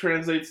 which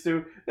translates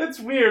to "that's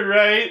weird,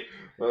 right?"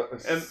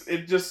 And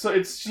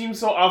it seems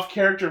so off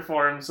character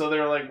for him. So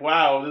they're like,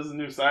 "Wow, this is a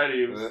new side of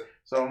you."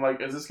 So I'm like,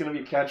 "Is this going to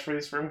be a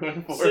catchphrase for him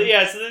going forward?" So they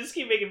just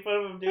keep making fun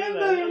of him doing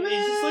that. And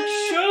he's just like,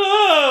 "Shut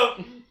up!"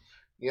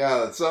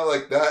 Yeah, it's not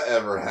like that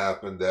ever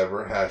happened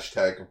ever. #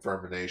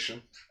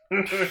 confirmation.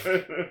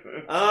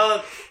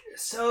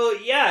 So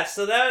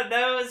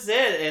that was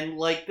it, and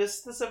like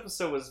this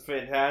episode was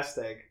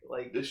fantastic.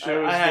 Like the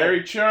show is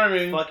very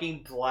charming.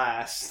 Fucking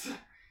blast.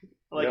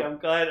 Like yep. I'm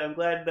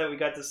glad that we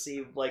got to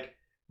see like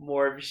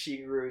more of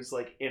Shigeru's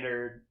like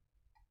inner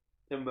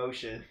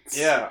emotions.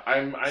 Yeah,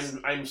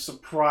 I'm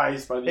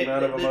surprised by the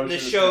amount of emotion the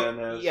this show. man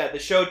has. Yeah, the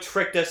show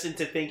tricked us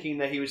into thinking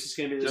that he was just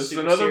going to be the Just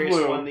super another serious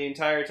Blue. one the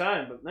entire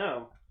time, but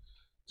no.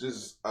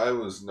 I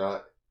was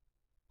not.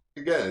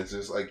 Again, it's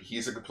just like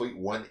he's a complete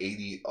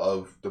 180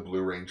 of the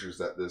Blue Rangers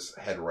that this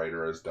head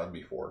writer has done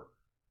before.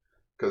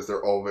 Because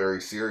they're all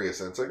very serious,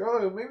 and it's like,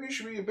 oh, maybe you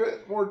should be a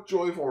bit more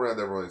joyful around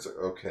everyone. It's like,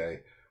 okay.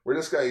 Where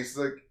this guy, he's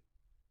like,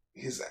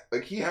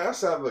 he has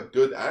to have a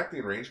good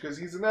acting range because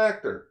he's an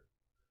actor.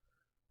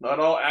 Not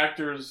all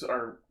actors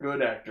are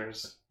good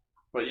actors.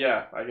 But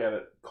yeah, I get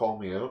it. Call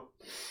me out.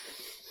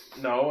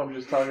 No, I'm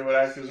just talking about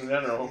actors in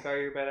general. Gar,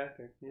 you're a bad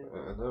actor. Yeah.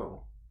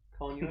 No.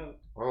 Calling you out.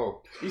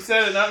 Oh. He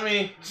said it, not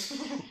me.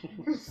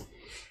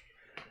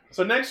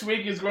 So next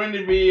week is going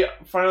to be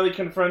finally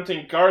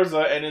confronting Garza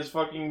and his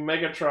fucking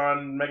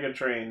Megatron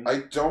Megatrain. I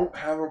don't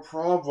have a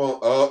problem.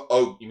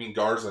 Oh, you mean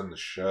Garza in the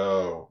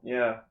show?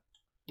 Yeah.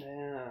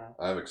 Yeah.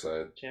 I'm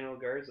excited. General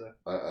Garza.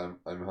 I'm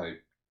hyped.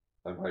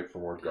 I'm hyped for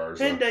more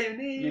Garza.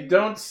 You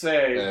don't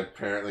say. And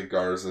apparently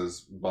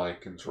Garza's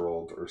mind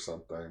controlled or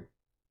something.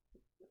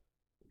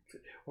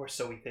 Or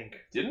so we think.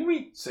 Didn't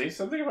we say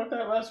something about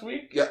that last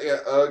week? Yeah.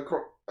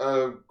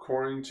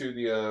 According to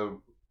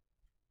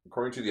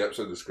the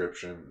episode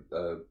description,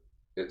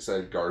 it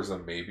said Garza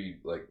may be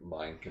like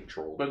mind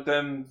controlled. But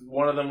then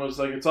one of them was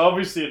like, it's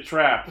obviously a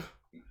trap.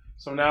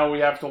 So now we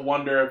have to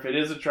wonder if it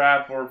is a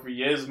trap or if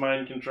he is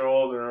mind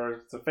controlled or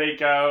it's a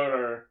fake out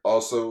or...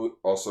 Also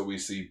we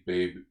see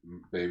baby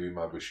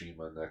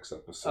Mabushima next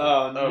episode.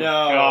 Oh, Oh, no.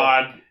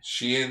 God.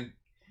 She and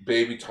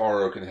baby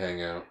Taro can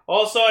hang out.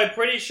 Also, I'm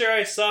pretty sure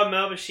I saw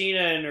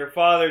Malvashina and her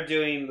father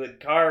doing the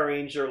Car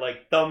Ranger,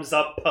 like, thumbs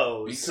up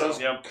pose.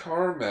 Because Yep.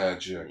 car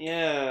magic.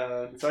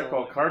 Yeah. It's not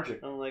called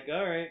Karjik. I'm like,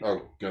 alright.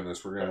 Oh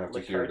goodness, we're gonna have to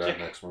Like hear that Karjik.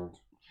 next month.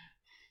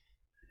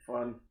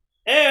 Fun.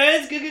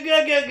 Anyways, ga.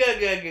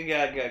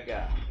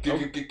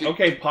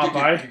 Okay,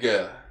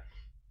 Popeye.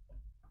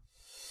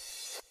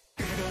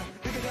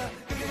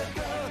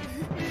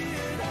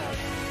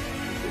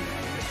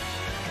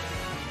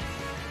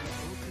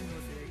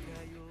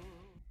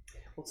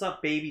 Well, it's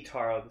not Baby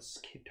Taro, this is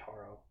Kid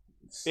Taro.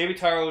 Baby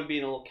Taro would be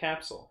in a little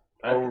capsule.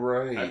 Oh I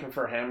right,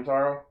 prefer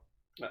Hamtaro.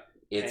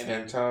 it's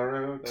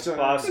Hamtaro.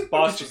 Hamtaro.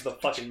 Boss was the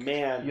fucking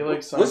man. You like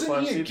Wasn't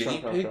sunflower he a seeds? guinea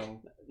Sunflower pig?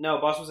 film. No,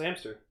 Boss was a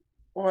hamster.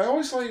 Oh, I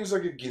always thought he was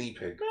like a guinea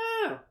pig.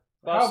 Ah, How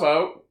Boss.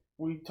 about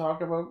we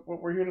talk about what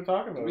we're here to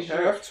talk about? We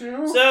have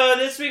to. So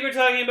this week we're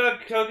talking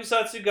about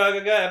Tokusatsu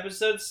Gagaga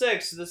episode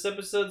 6. This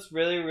episode's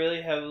really,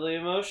 really heavily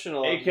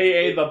emotional.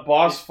 AKA the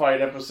boss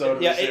fight episode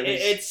of Yeah, the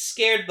series. it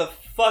scared the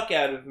fuck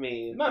out of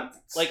me. Not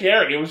like-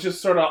 scary, it was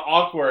just sort of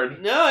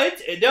awkward. No,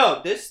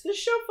 this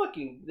show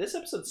fucking, this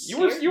episode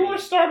scared You me. were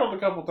startled a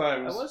couple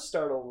times. I was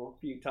startled a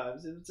few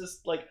times. It was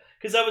just like,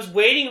 because I was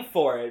waiting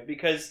for it,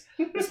 because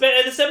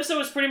this episode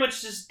was pretty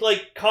much just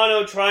like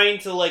Kano trying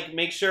to like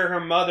make sure her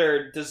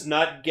mother does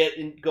not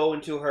go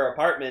into her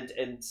apartment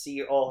and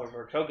see all of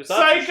her Tokusatsu.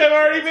 Psych, shit. I've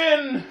already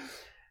been!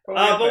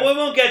 But we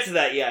won't get to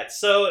that yet.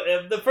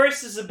 So the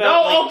first is No,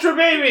 about like, Ultra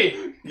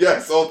Baby!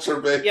 Yes,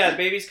 Ultra Baby. yeah,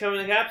 babies come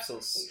in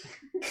capsules.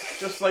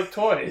 Just like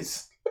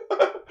toys.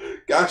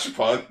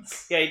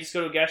 Gashapons. Yeah, you just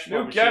go to a Gashapon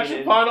New machine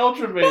and Gashapon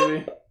Ultra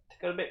Baby.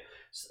 go to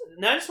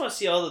now I just want to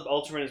see all the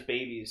Ultraman as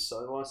babies.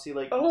 So I want to see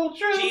like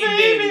Ultra Gene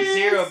Baby! Baby,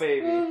 Zero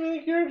Baby.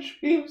 Make your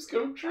dreams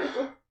come true.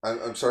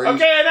 I'm sorry.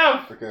 Okay,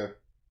 enough! Okay.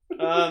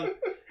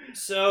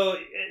 So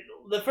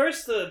the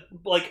first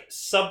like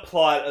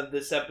subplot of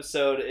this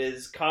episode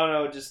is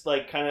Kano just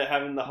like kind of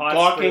having the hot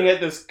Gawking spurt.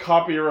 at this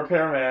copy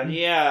repairman.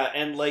 Yeah,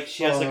 and like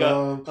she has like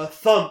a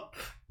thump.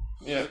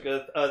 Yeah. Like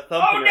a thump.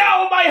 Oh in her-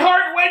 no, my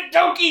heart went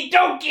doki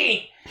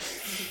doki!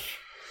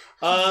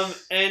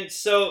 And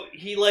so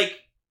he like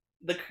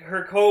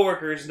her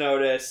coworkers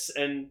notice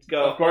and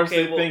go. Of course,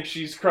 okay, they think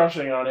she's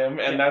crushing on him,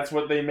 and that's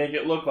what they make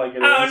it look like it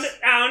is.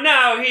 Oh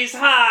no, he's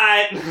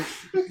hot.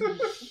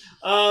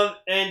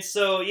 And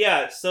so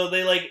yeah, so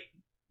they like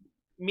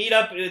meet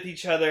up with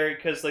each other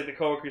because like the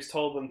coworkers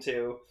told them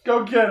to.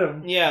 Go get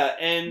him! Yeah,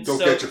 and Go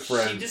so get your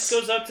friends. she just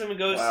goes up to him and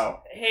goes,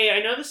 Wow. "Hey,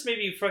 I know this may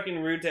be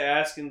fucking rude to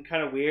ask and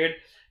kind of weird.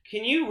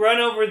 Can you run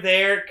over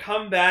there,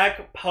 come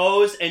back,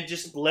 pose, and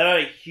just let out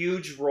a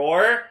huge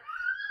roar?"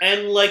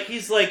 And like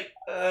he's like,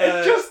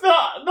 It's just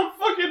the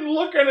fucking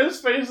look on his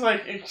face,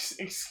 like,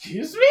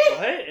 excuse me?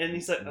 what? And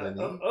he's like, Nani?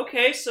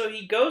 okay. So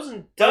he goes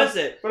and does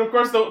it. But of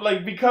course,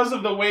 because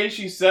of the way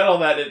she said all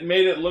that, it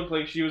made it look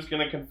like she was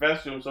gonna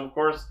confess to him. So of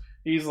course,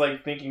 he's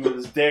like thinking with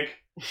his dick.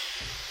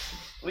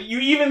 You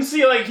even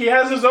see like he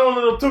has his own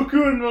little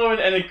Tokun moment,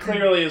 and it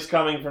clearly is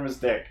coming from his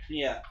dick.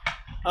 Yeah.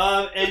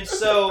 And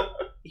so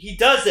he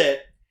does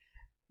it,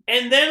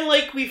 and then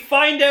like we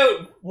find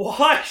out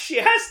why she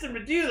asked him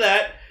to do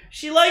that.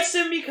 She likes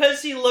him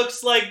because he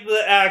looks like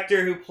the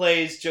actor who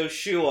plays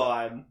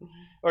Joshuan.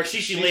 Or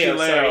Shishileo,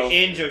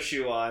 sorry, in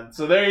Joshuan.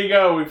 So there you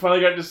go. We finally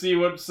got to see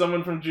what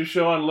someone from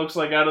Jushoan looks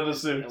like out of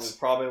the And we suits.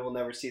 probably will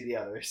never see the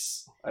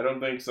others. I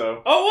don't think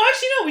so. Oh, well,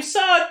 actually, no, we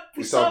saw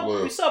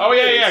Blue. We saw Oh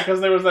yeah, Blues. yeah,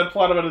 because there was that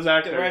plot about his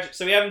actor.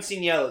 So we haven't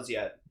seen Yellows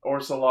yet. Or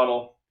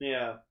Solotl.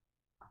 Yeah.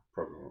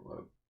 Probably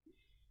won't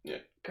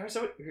let. Garza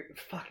Garza,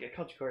 fuck, I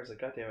called you Garza.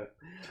 God damn it.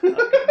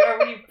 Gar,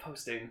 what are you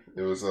posting?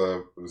 It was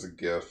a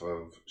gif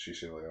of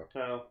Shishi Leo.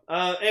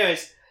 Oh.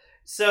 Anyways,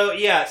 so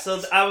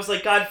I was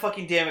like, God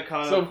fucking damn it,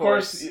 Kano. So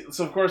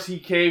of course he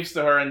caves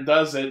to her and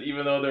does it,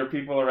 even though there are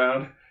people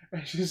around.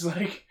 And she's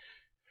like,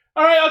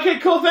 "All right, okay,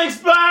 cool, thanks,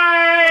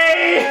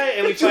 bye."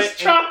 And we just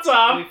chopped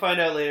off. We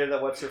find out later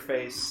that what's her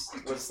face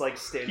was like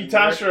standing.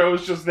 Hitashiro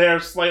was just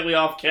there, slightly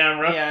off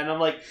camera. Yeah, and I'm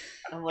like,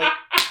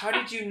 how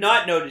did you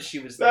not notice she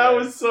was there? That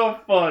was so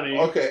funny.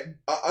 Okay,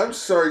 I'm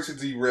sorry to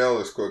derail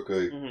this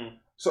quickly. Mm-hmm.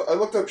 So I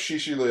looked up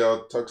Shishi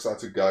Leo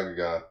Tokusatsu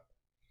Gagaga.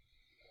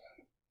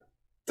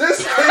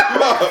 This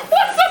came up!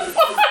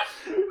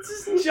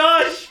 This is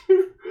Josh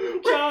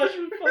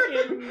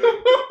fucking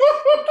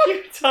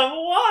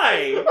Tell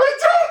why? I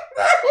don't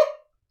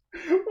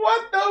know!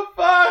 What the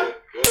fuck?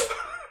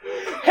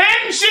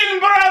 Henshin,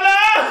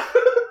 brother!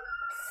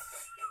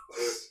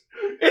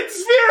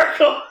 It's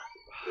spherical!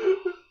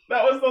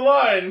 That was the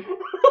line.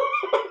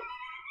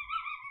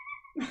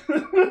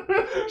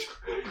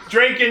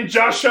 Drake and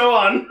Josh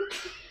on.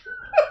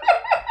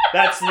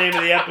 That's the name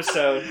of the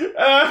episode.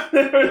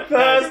 Never That's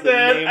thought the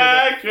that name of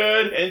I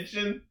could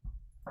Henshin.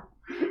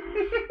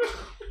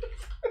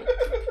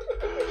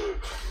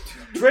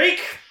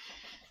 Drake.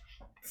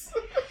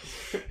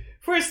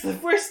 Where's the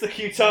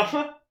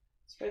Qtama?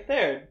 It's right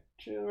there.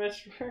 True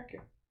Master America.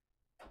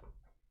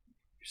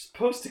 You're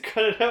supposed to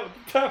cut it out with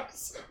the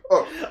powers.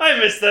 Oh. I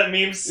missed that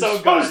meme so You're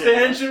supposed to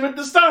goddamn. Henshin with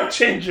the Star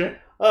Changer.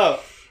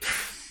 Oh,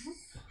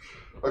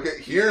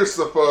 Okay, here's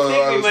the photo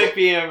I think we might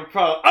be in a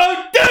problem.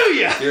 Oh, do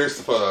ya? Here's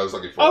the photo I was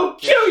looking for. I'll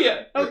kill you.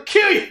 I'll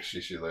kill you.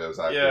 Shishi Leo's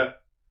actor. Yeah,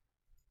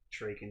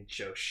 Drake and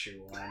Joe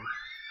Shuan.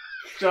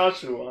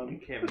 Joshua. We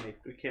can't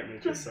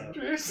make this up.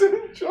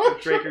 Jason, Joshua.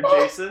 Drake or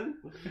Jason?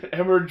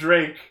 Emmer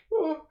Drake.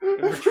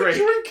 Emmer Drake.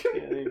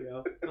 Yeah, there you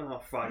go.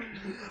 Oh fuck.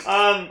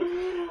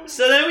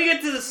 So then we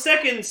get to the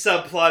second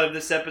subplot of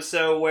this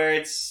episode where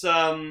it's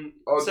so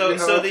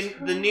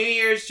the New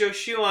Year's Joe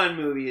Shuan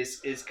movie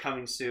is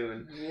coming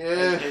soon.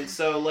 Yeah. And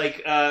so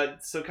like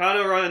so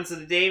Kano runs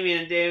to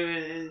Damien and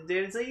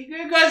Damien's like, "You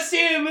gonna go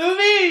see the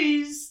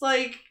movie?"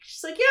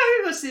 She's like, yeah,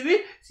 I'm gonna go see the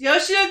movie. Is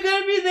Yoshida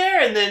gonna be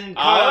there? And then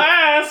I'll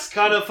ask.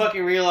 Kano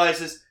fucking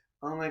realizes,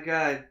 oh my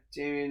god,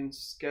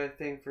 Damien's got a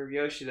thing for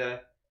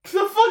Yoshida. The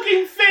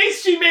fucking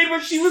face she made when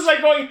she was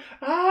like going,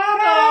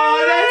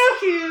 Oh, that's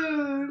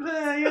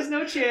cute. He has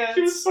no chance.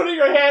 She was putting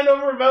her hand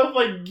over her mouth,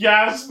 like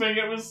gasping.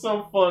 It was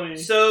so funny.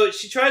 So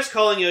she tries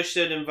calling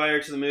Yoshida to invite her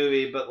to the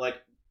movie, but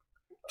like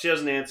she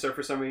doesn't answer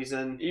for some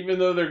reason. Even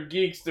though they're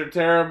geeks, they're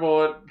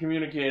terrible at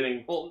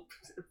communicating. Well,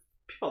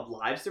 people have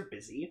lives; they're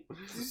busy.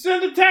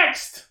 Send a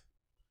text.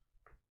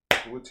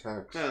 What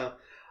text? Oh.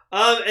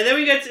 And then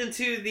we get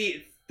into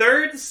the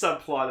third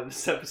subplot of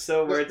this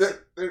episode where it's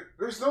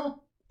There's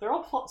no. they're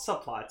all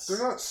subplots. They're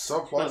not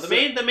subplots.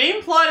 No, the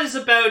main plot is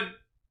about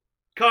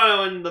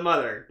Kano and the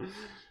mother.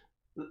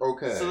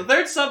 Okay. So the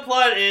third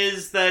subplot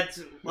is that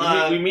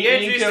We meet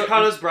get introduced to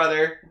Kano's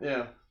brother,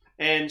 Yeah.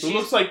 and Who she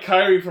looks like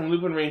Kyrie from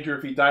Lupin Ranger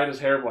if he dyed his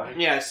hair black.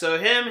 Yeah, so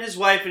him, his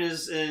wife, and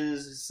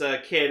his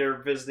kid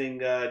are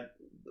visiting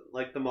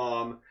like the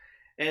mom,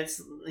 and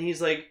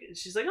she's like,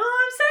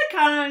 "Oh, I'm sad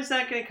Kano's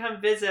not gonna come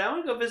visit. I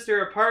want to go visit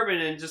her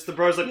apartment." And just the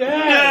bro's like,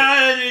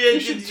 Yeah. You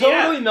should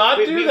totally not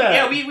do that.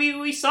 Yeah,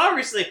 we saw her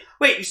recently.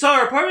 Wait, you saw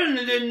her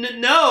apartment?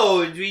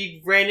 No,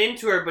 we ran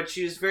into her, but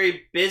she was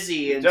very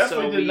busy, and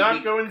Definitely so did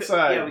not go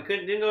inside. Yeah, we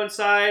didn't go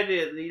inside.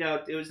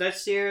 It was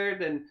next year.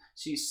 Then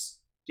she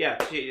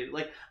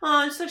like,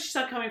 oh, so she's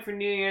not coming for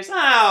New Year's.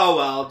 Oh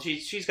well,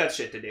 she's got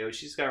shit to do.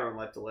 She's got her own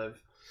life to live.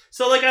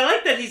 So like, I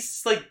like that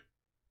he's like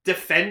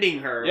defending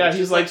her. Yeah,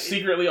 he's like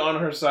secretly on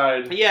her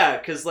side. Yeah,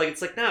 because like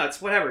it's like, no, it's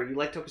whatever. You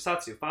like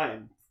Tokusatsu,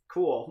 fine,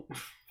 cool.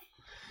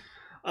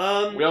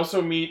 We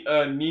also meet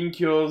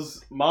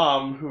Ninkyo's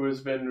mom, who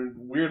has been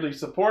weirdly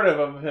supportive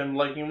of him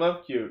liking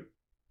Love Cute.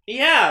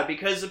 Yeah,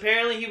 because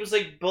apparently he was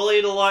like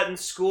bullied a lot in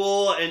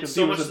school, and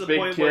so much to the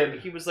point where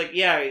he was like,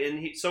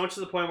 so much to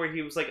the point where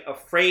he was like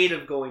afraid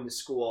of going to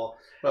school.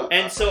 Well,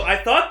 And so I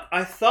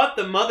thought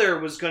the mother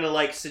was gonna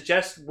like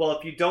suggest, well,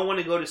 if you don't want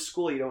to go to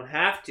school, you don't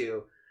have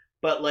to.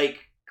 But like,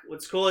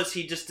 what's cool is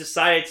he just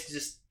decided to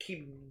just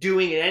keep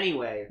doing it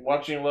anyway.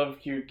 Watching Love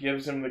Cute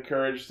gives him the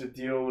courage to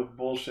deal with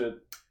bullshit.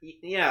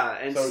 Yeah,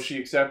 and So she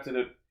accepted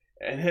it.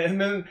 And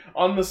then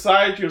on the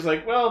side, she was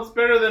like, well, it's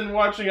better than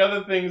watching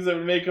other things that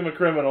would make him a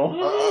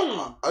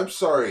criminal. I'm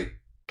sorry.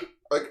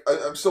 Like,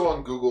 I'm still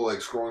on Google, like,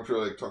 scrolling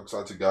through, like,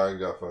 Tokusatsu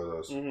Gaga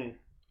photos. Mm-hmm.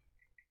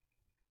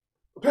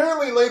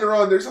 Apparently, later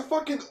on, there's a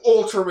fucking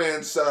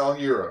Ultraman-style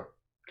hero.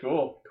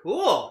 Cool.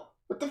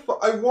 What the fuck?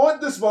 I want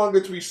this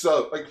manga to be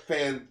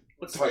fan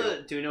What's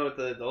title. do we know what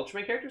the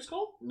Ultraman character is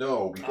called?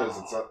 No, because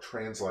it's not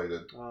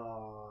translated.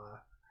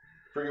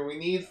 Freaking, we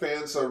need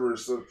fan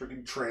subbers to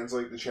freaking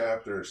translate the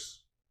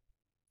chapters.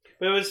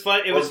 But it was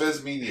fun. It Or was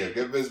Viz Media.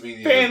 Get Viz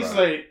Media.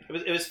 Fanslate.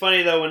 It was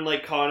funny though when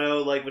like Kano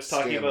like was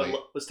talking Stanley.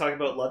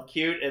 about Love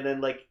Cute, and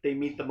then like they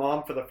meet the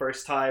mom for the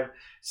first time.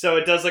 So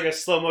it does like a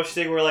slow motion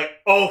thing where like,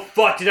 oh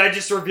fuck, did I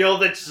just reveal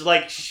that she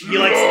likes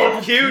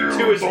Love Cute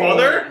to his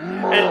mother?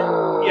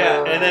 And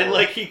yeah, and then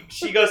like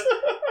she goes,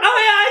 oh yeah,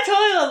 I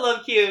totally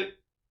love Cute.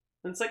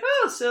 And it's like,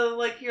 oh, so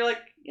like you're like,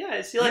 yeah,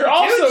 is he like You're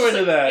Love Cute? also She's into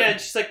like, that. Yeah,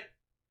 and she's like,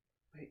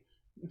 wait,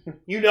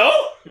 you know?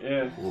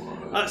 Yeah.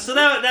 So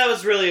that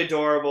was really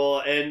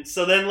adorable, and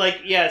so then like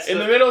so In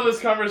the middle of this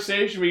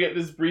conversation, we get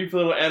this brief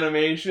little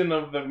animation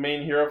of the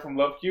main hero from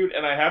Love Cute,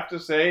 and I have to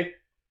say,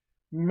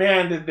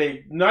 man, did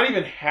they not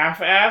even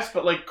half-ass,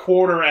 but like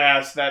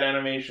quarter-ass that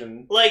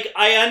animation. like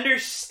I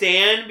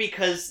understand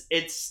because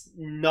it's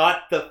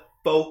not the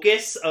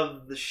focus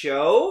of the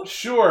show,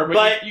 Sure,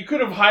 but you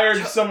could have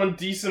hired someone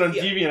decent on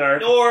Yeah.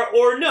 DeviantArt. or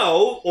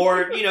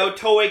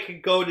Toei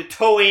could go to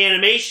Toei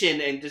Animation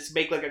and just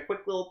make like a quick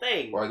little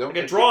thing, Well, I don't like a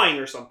think drawing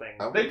or something.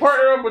 They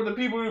partner up with the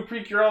people who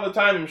Precure all the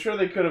time. I'm sure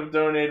they could have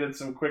donated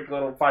some quick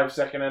little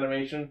 5-second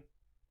animation.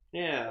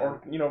 Yeah.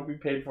 Or, be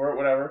paid for it,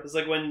 whatever. It's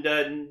like when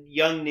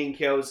young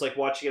Ninkyo is like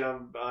watching it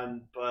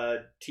on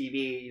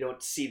TV, you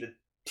don't see the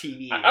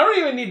TV. I don't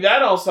even need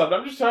that all stuff.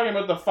 I'm just talking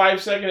about the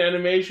 5-second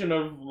animation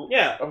of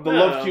the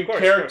Love Cute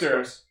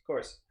character. Of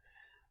course.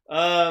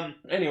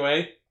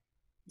 Anyway.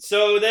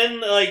 So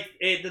then, like,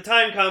 the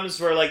time comes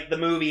where, like, the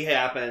movie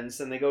happens,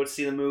 and they go to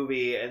see the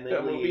movie, and they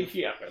The leave.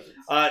 movie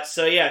happens.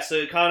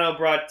 So Kano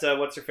brought,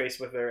 what's-her-face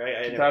with her?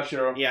 I never,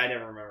 Kitashiro. yeah, I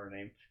never remember her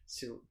name. It's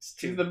She's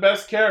too... the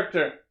best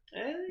character.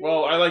 Eh,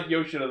 Well, I like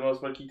Yoshida the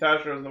most, but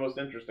Kitashiro is the most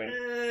interesting.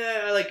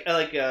 I like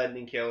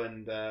Ninkyo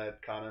and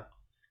Kano.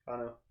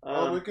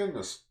 Oh my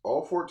goodness!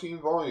 All 14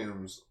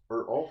 volumes,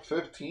 or all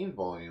 15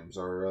 volumes,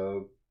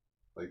 are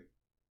you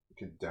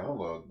can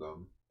download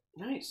them,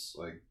 Nice.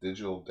 like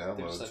digital They're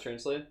downloads. just not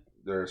translated?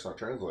 They're not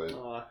translated,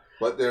 Aw.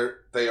 but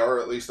they are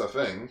at least a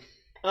thing.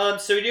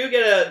 So we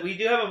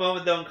do have a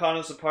moment though in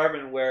Kano's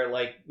apartment where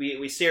like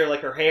we see her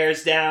like her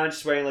hair's down,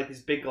 she's wearing like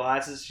these big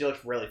glasses. She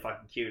looks really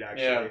fucking cute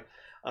actually.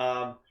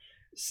 Yeah.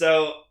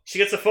 So she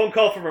gets a phone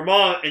call from her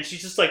mom and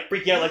she's just like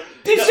freaking out like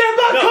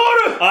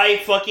Dakota!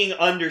 I fucking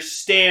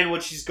understand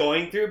what she's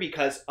going through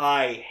because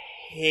I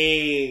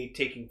hate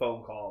taking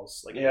phone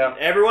calls. Like Yeah.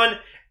 everyone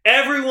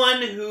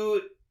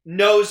who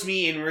knows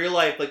me in real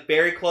life, like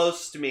very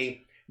close to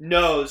me,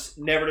 knows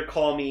never to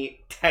call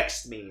me,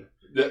 text me.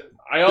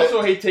 I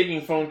also hate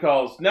taking phone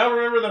calls. Now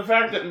remember the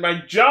fact that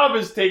my job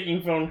is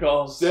taking phone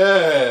calls.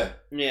 Yeah.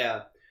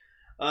 Yeah.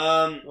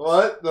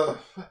 What the?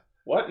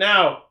 What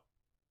now?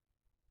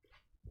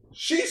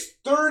 She's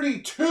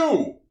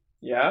 32.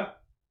 Yeah?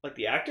 Like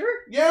the actor?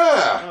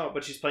 Yeah. Oh,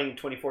 but she's playing a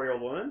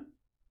 24-year-old woman?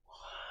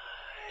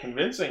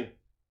 Convincing.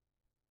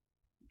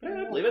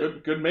 Yeah, I believe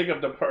it. Good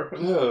makeup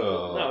department.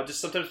 No,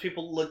 just sometimes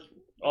people look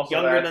Also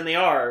younger that. than they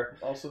are.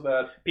 Also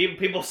that.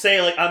 People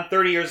say, like, I'm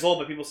 30 years old,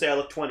 but people say I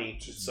look 20.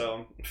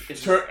 So,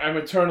 I'm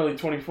eternally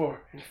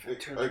 24.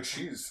 Like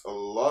she's a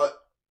lot.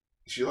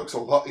 She looks a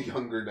lot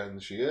younger than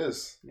she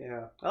is.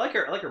 yeah. I like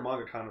her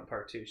manga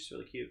counterpart, too. She's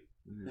really cute.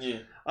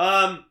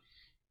 Yeah.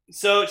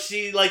 So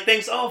she, like,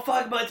 thinks, oh,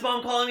 fuck, my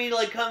mom calling me to,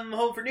 like, come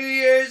home for New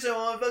Year's. I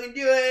won't fucking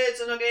do it,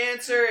 so I'm not gonna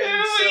answer.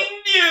 And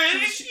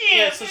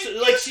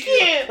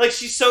so,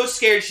 she's so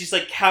scared. She's,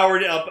 like,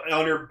 cowered up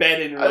on her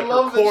bed in, like, I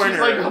love her corner.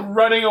 that she's like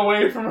running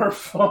away from her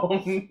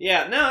phone.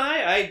 Yeah, no,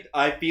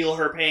 I feel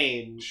her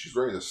pain. She's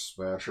ready to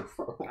smash her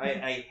phone.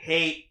 I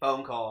hate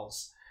phone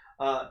calls.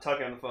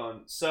 Talking on the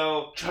phone.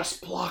 So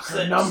Just block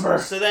her number.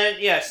 So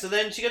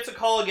then she gets a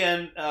call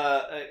again,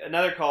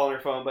 another call on her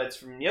phone, but it's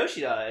from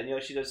Yoshida, and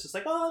Yoshida's just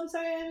like, "Oh, I'm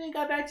sorry, I haven't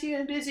got back to you.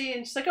 I'm busy."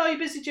 And she's like, "Oh, you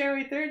busy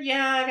January 3rd?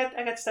 Yeah,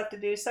 I got stuff to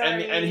do.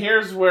 Sorry." And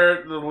here's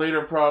where the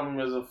later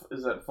problem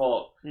is at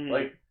fault.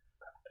 Like,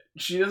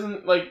 she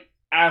doesn't like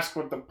ask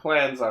what the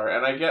plans are,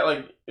 and I get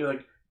like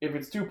if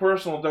it's too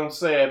personal, don't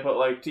say it, but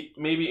like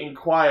maybe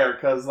inquire,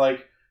 because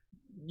like.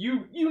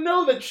 You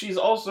know that she's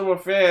also a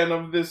fan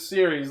of this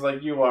series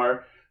like you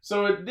are,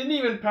 so it didn't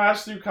even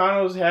pass through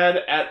Kano's head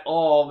at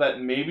all that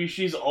maybe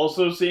she's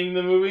also seeing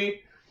the movie.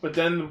 But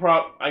then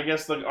I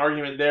guess the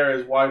argument there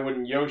is why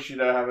wouldn't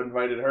Yoshida have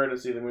invited her to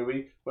see the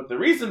movie? But the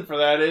reason for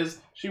that is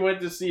she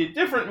went to see a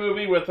different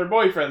movie with her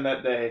boyfriend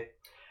that day.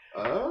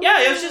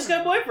 Yeah, Yoshida's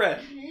got a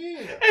boyfriend. Yeah.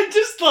 And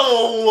just the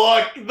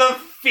look, the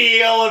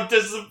feel of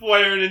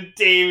disappointment in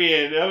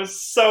Damien. That was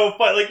so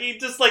fun. Like, he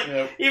just, like,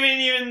 Yep.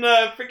 even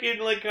the freaking,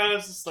 like,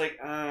 Kano's just like, you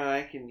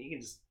can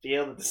just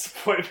feel the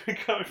disappointment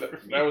coming from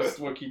you. That was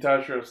what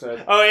Kitashiro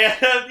said. Oh,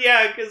 yeah,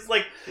 yeah, because,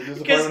 like, The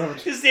disappointment of-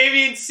 because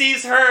Damien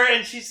sees her,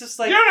 and she's just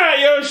like, You're not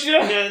Yoshida!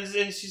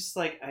 and she's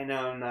like, I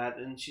know I'm not,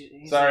 and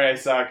he's Sorry, like, I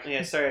suck.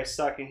 yeah, sorry, I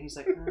suck, and he's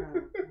like,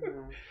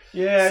 oh.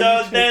 Yeah. So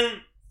you should-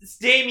 then it's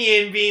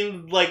Damien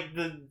being like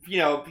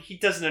he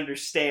doesn't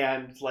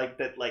understand like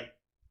that, like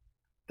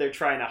they're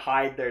trying to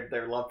hide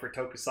their love for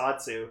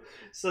Tokusatsu.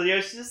 So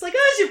Yoshi's just like,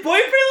 oh, is your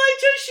boyfriend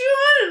like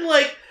Joshua? And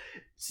like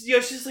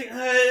Yoshi's like, yeah,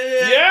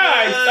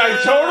 I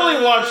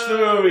totally watched the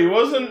movie.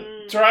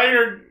 Wasn't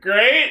Trier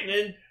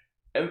great?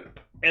 And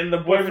And the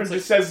boyfriend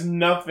just says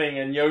nothing,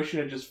 and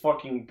Yoshida just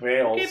fucking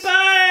bails. Okay,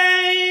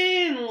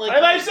 bye! Like, My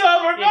life's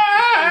over,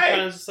 bye! And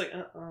Kano's just like,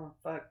 oh,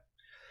 fuck.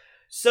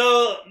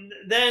 So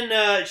then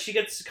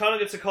Kano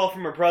gets a call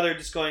from her brother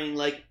just going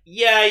like,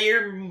 yeah,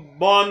 your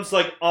mom's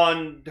like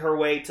on her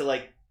way to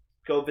like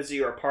go visit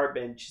your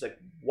apartment. She's like,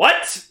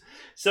 what?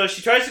 So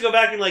she tries to go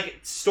back and like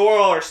store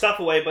all her stuff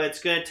away, but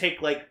it's gonna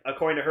take like,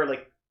 according to her,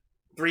 like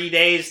 3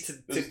 days to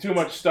There's too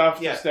much stuff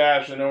to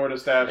stash and nowhere to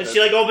stash and it. she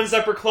like opens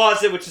up her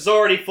closet, which is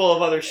already full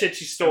of other shit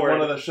she stored.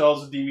 And one of the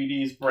shelves of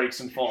DVDs breaks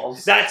and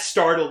falls. That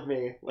startled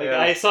me. Like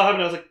I saw him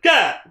and I was like,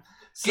 God.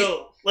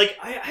 So like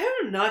I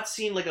have not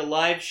seen like a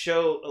live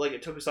show, like a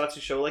tokusatsu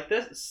show like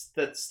this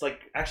that's like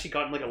actually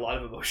gotten like a lot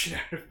of emotion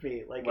out of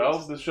me. Like, well,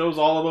 the show's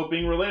all about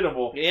being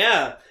relatable.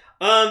 Yeah.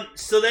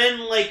 So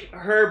then like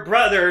her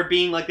brother,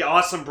 being like the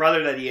awesome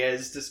brother that he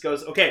is, just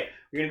goes, okay,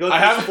 we're gonna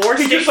go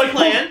through this 4-stage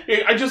plan.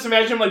 I just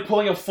imagine him like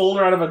pulling a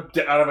folder out of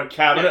a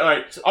cabinet.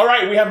 Yeah. All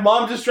right, we have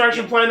mom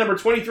distraction plan number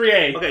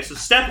 23A. Okay, so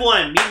step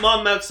 1: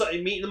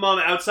 meet the mom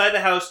outside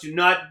the house. Do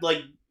not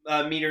like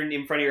meet her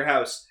in front of your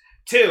house.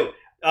 2: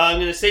 I'm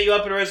gonna set you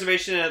up at a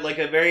reservation at like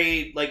a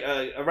very like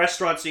a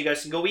restaurant so you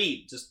guys can go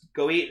eat. Just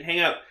go eat and hang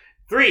out.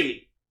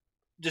 3: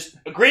 just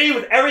agree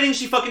with everything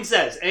she fucking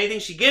says. Anything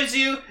she gives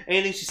you,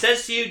 anything she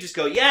says to you, just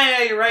go,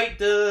 yeah, you're right.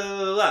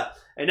 Blah.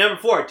 And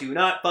number 4: do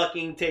not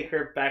fucking take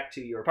her back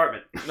to your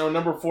apartment. No,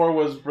 number 4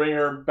 was bring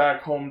her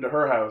back home to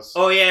her house.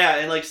 Oh yeah,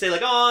 and like say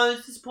like, oh,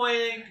 it's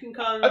disappointing. You can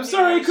come. I'm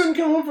sorry I couldn't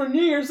come home for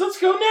New Year's.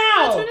 Let's go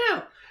now. Let's go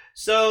now.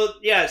 So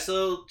yeah,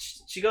 so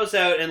she goes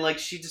out and like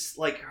she just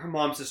like her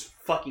mom's just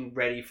fucking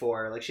ready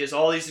for her. Like she has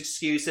all these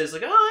excuses,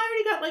 like, oh,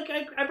 I already got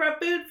like I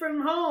brought food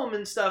from home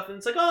and stuff, and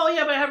it's like, oh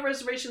yeah, but I have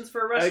reservations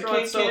for a restaurant,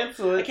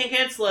 I can't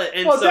cancel it.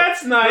 And well, so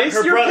that's nice.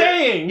 You're brother,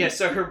 paying. Yeah,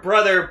 so her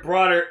brother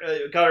got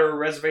her a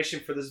reservation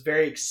for this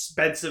very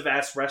expensive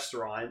ass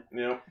restaurant.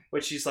 Yeah,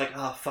 which she's like,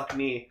 oh fuck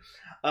me,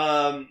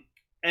 and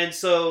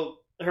so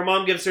her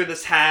mom gives her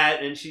this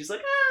hat, and she's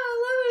like, oh, I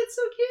love it, it's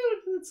so cute.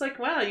 It's like,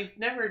 wow, you've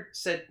never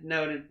said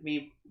no to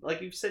me.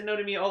 Like, you've said no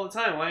to me all the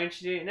time. Why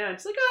aren't you doing it now?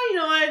 It's like, oh, you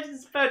know,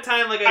 it's about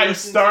time. Like, I'm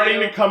starting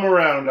to come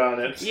around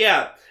on it.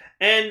 Yeah.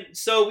 And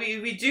so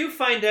we do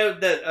find out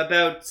that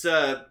about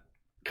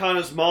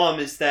Kano's mom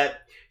is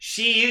that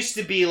she used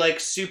to be, like,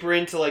 super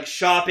into, like,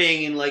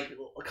 shopping and, like,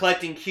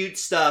 collecting cute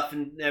stuff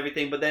and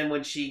everything. But then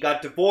when she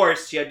got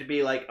divorced, she had to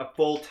be, like, a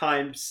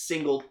full-time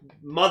single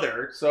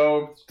mother.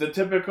 So the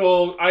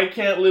typical, I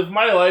can't live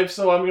my life,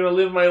 so I'm going to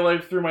live my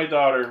life through my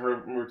daughter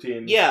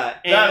routine. Yeah.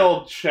 And, that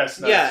old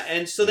chestnut. Yeah,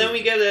 and so then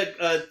we get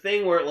a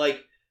thing where,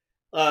 like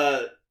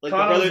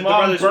Kano's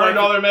mom burned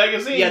all their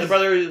magazines. Yeah, the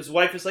brother's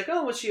wife is like,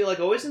 oh, was she, like,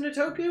 always into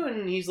Toku?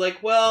 And he's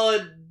like, well,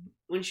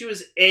 when she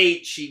was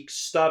 8, she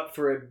stopped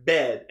for a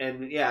bit.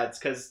 And, yeah, it's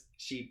because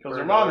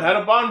her mom had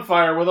a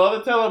bonfire with all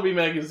the Teletubby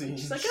magazines.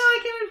 She's like, oh,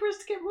 I can't wait for us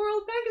to get more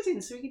old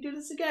magazines so we can do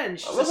this again.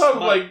 I love how,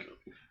 like,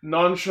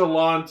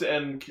 nonchalant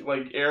and,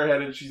 like,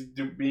 airheaded she's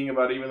being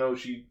about it, even though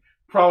she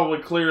probably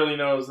clearly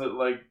knows that,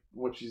 like,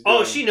 what she's doing.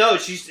 Oh, she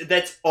knows.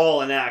 That's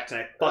all an act,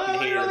 and I fucking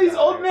hate it. These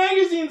old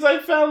magazines I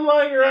found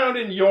lying around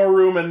in your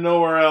room and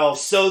nowhere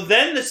else. So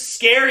then the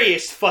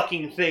scariest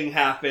fucking thing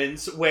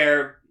happens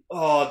where,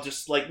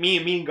 just, like, me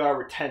and Gar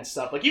were tensed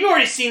up. Like, you've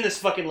already seen this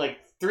fucking, like,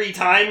 3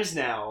 times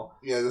now.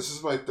 Yeah, this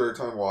is my 3rd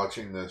time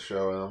watching this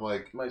show, and I'm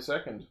like... My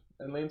 2nd,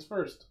 and Lane's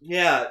 1st.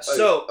 Yeah,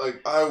 so...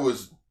 I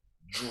was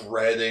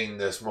dreading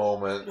this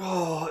moment.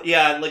 Oh,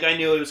 yeah, like, I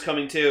knew it was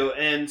coming, too.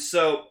 And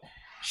so,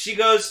 she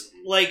goes,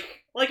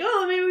 like,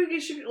 oh, maybe we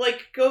should,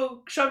 like,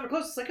 go shop for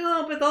clothes. It's like,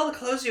 oh, but all the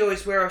clothes you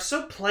always wear are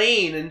so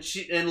plain.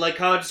 And like,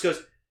 Kana just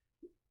goes,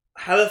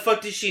 how the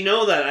fuck does she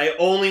know that? I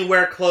only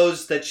wear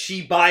clothes that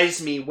she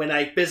buys me when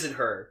I visit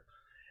her.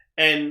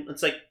 And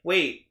it's like,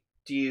 wait,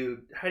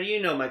 how do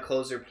you know my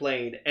clothes are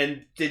plain?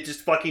 And it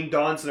just fucking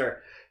dawns on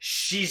her.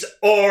 She's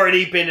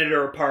already been at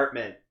her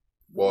apartment.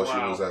 While she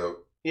was out.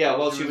 Yeah,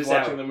 while she was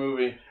watching out. the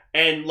movie.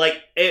 And,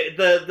 like,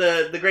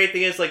 the great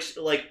thing is, like,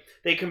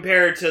 they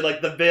compare it to,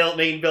 like, the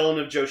main villain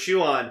of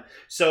Joshuan.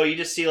 So you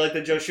just see, like,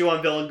 the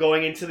Joshuan villain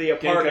going into the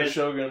apartment. Genkai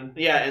Shogun.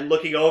 Yeah, and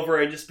looking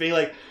over and just being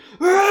like,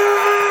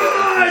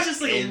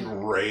 just, like,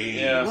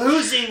 enraged.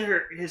 losing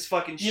his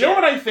fucking shit. You know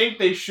what I think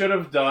they should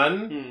have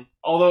done?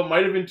 Although it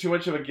might have been too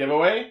much of a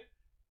giveaway?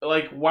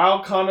 Like,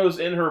 while Kano's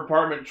in her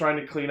apartment trying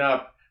to clean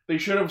up, they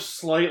should have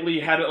slightly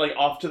had it, like,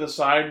 off to the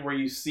side where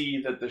you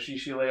see that the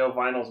Shishileo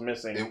vinyl's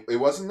missing. It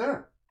wasn't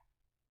there.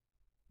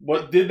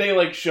 What, did they,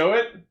 like, show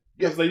it?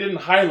 Because they didn't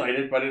highlight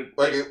it, but it...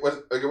 Like, it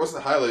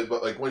wasn't highlighted,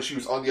 but, like, when she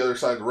was on the other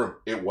side of the room,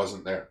 it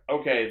wasn't there.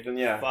 Okay, then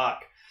yeah.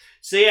 Fuck.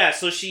 So yeah,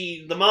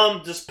 the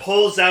mom just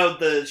pulls out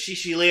the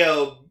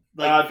Shishileo,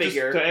 like,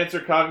 figure. Just to answer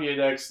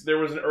Kaguya-Dex, there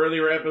was an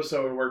earlier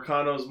episode where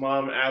Kano's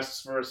mom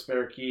asks for a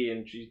spare key,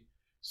 and she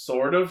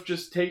sort of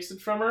just takes it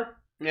from her.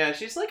 Yeah,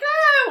 she's like,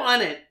 I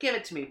want it. Give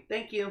it to me.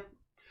 Thank you.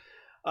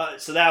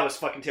 So that was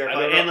fucking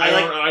terrifying.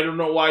 I don't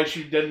know why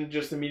she didn't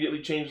just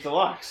immediately change the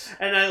locks.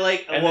 And I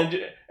like...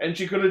 And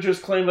she could have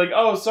just claimed, like,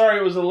 oh, sorry,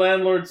 it was a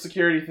landlord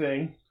security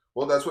thing.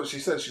 Well, that's what she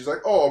said. She's like,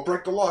 oh, I'll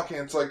break the lock. And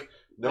it's like,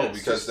 No, That's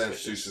because then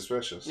suspicious. it's too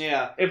suspicious.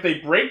 Yeah. If they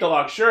break the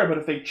lock, sure, but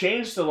if they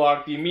change the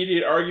lock, the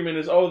immediate argument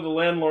is, oh, the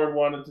landlord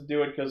wanted to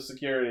do it because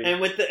security.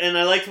 And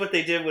I liked what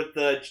they did with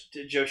the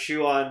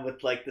Joshuan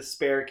with like the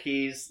spare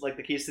keys, like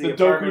the keys to the the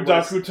apartment.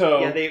 Doku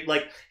Dakuto. Yeah, they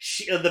like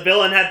the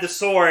villain had the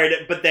sword,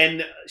 but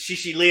then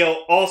Shishi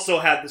Leo also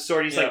had the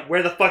sword. He's Yeah. like,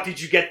 "Where the fuck did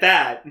you get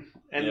that?"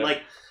 And Yeah.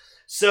 like,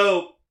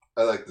 so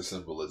I like the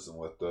symbolism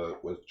with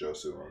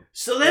Josu on.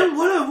 So then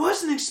what I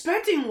wasn't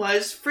expecting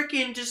was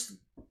freaking just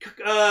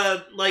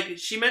like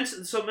she meant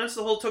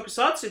the whole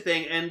tokusatsu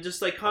thing, and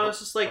just like Kano's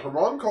just like, Her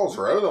mom calls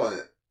her out on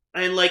it.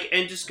 and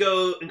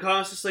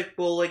Kano's just like,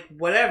 well, like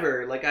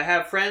whatever, like I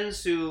have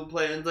friends who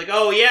play, and like,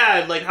 oh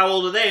yeah, like how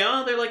old are they?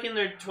 Oh, they're like in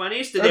their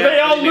 20s. Are they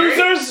all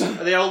losers?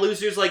 Are they all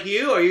losers like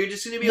you? Or are you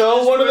just gonna be a No,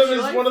 loser one for of the them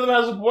rest is your one of them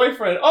has a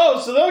boyfriend. Oh,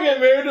 so they'll get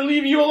married and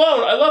leave you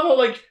alone. I love how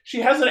like she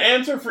has an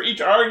answer for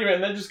each argument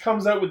and then just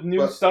comes out with new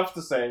But- stuff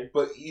to say.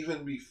 But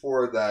even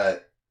before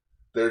that,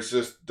 there's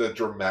just the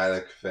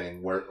dramatic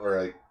thing where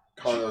like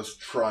Kano's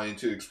trying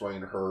to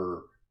explain her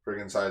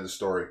freaking side of the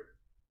story.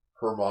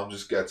 Her mom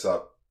just gets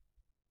up.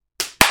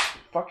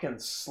 Fucking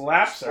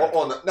slaps her.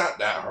 Well, not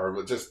that hard,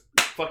 but just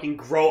fucking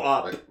grow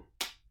up.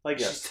 Like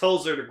Yes. she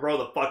tells her to grow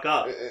the fuck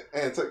up. and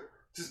it's like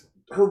just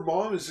her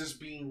mom is just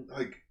being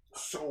like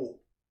so.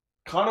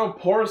 Kano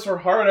pours her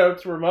heart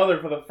out to her mother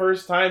for the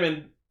first time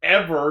in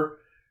ever,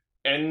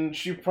 and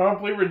she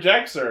promptly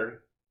rejects her.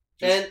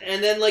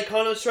 And then like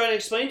Kano's trying to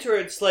explain to her,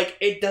 it's like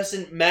it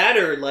doesn't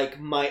matter like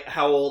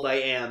how old I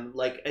am.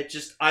 Like it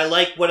just I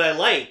like what I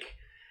like.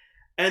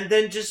 And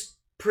then just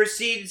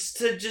proceeds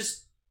to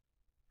just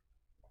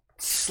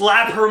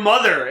slap her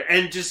mother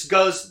and just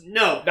goes,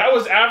 no. That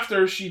was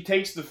after she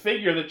takes the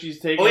figure that she's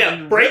taking. Oh yeah,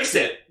 and breaks rips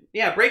it.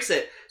 Yeah, breaks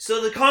it.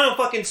 So the Kano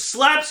fucking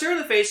slaps her in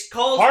the face,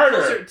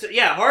 Harder.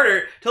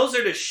 harder, tells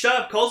her to shut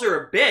up, calls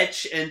her a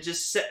bitch, and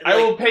just I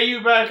will pay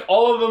you back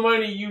all of the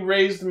money you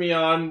raised me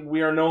on.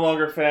 We are no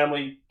longer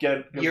family.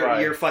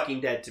 Goodbye. you're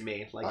fucking dead to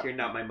me. Like you're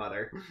not my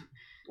mother.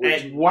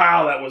 Which, and-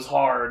 wow, that was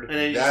hard.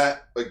 And then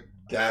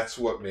That's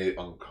what made it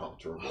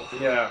uncomfortable.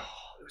 Yeah.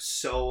 it was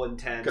so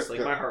intense. Like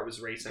my heart was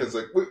racing. Because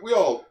like we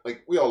all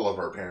love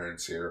our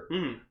parents here,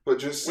 Mhm. but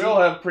just We all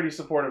have pretty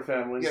supportive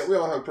families. we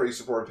all have pretty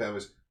supportive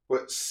families.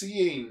 But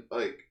seeing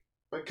like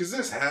because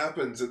this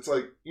happens, it's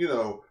like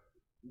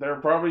There are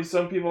probably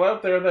some people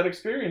out there that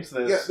experience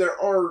this. yeah, there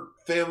are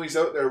families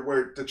out there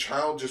where the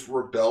child just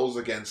rebels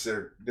against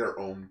their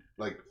own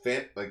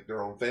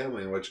their own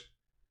family, which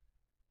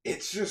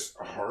it's just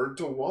hard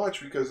to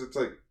watch because it's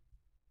like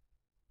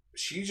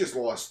she just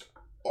lost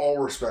all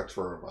respect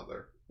for her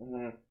mother.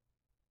 Mhm.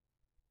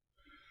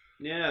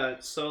 Yeah,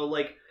 so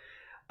like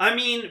I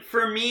mean,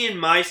 for me in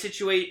my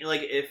situation,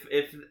 like if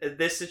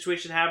this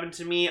situation happened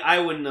to me, I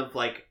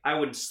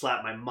wouldn't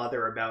slap my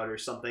mother about it or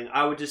something.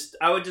 I would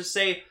just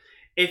say,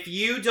 if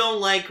you don't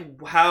like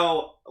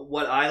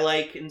what I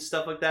like and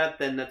stuff like that,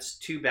 then that's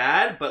too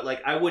bad. But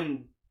like I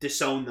wouldn't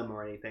disown them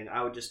or anything.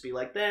 I would just be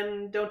like,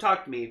 then don't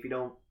talk to me if you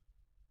don't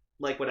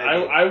like what I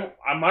do.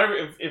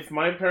 If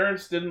my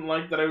parents didn't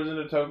like that I was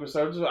into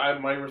tokusatsu,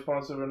 my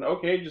response would have been,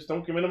 okay, just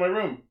don't come into my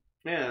room.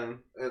 Yeah.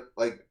 And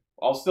like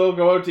I'll still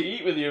go out to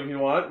eat with you if you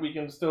want. We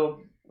can still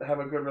have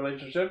a good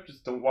relationship.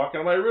 Just don't walk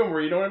into my room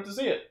where you don't have to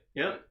see it.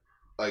 Yeah.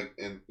 like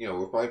and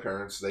with my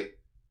parents,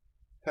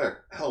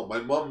 hell, my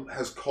mom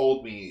has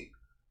called me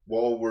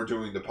while we're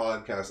doing the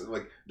podcast, and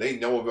like they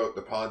know about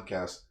the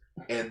podcast,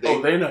 and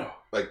they know.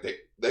 like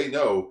they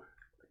know,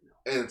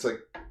 and it's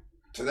like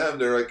to them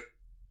they're like,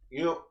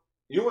 you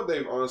know what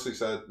they've honestly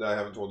said that I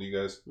haven't told you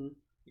guys. Hmm.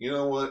 You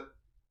know what?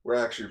 We're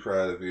actually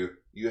proud of you.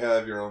 You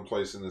have your own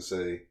place in the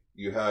city.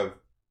 You have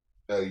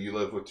you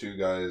live with two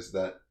guys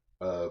that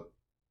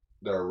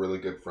are really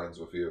good friends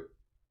with you.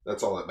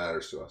 That's all that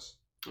matters to us.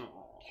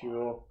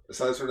 Cool.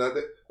 Aside from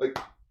that,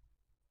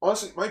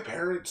 honestly, my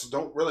parents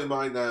don't really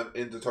mind that I'm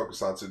into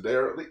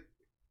tokusatsu.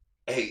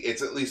 Hey,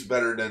 it's at least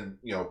better than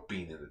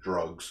being into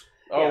drugs.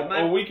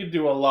 Yeah, we could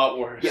do a lot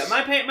worse. Yeah,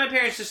 my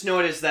parents just know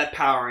it as that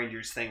Power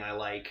Rangers thing I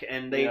like,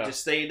 and they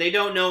they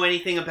don't know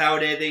anything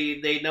about it.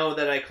 They know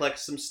that I collect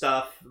some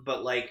stuff,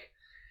 but like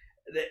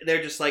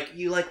they're just like,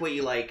 you like what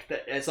you like.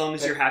 As long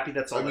as you're happy,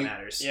 that's all that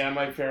matters. Yeah,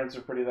 my parents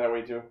are pretty that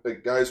way too.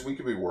 Like, guys, we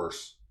could be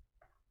worse.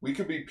 We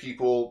could be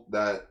people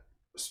that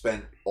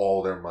spend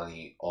all their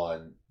money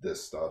on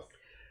this stuff.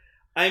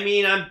 I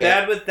mean, I'm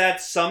bad with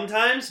that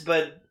sometimes,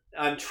 but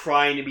I'm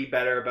trying to be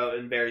better about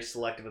and very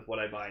selective with what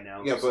I buy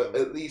now. Yeah, but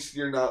at least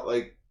you're not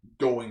like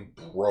going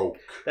broke.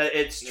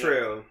 It's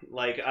true.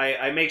 Like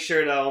I make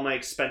sure that all my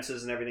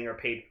expenses and everything are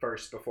paid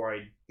first before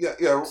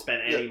I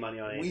spend any money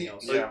on anything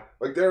else.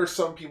 Like there are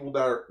some people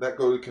that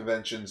go to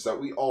conventions that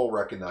we all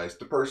recognize.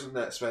 The person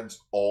that spends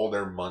all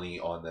their money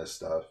on this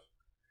stuff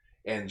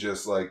and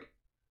just like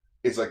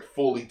is like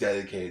fully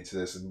dedicated to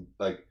this and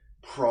like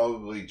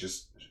probably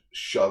just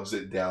shoves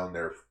it down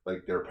their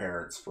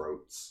parents'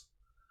 throats.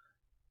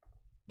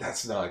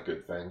 That's not a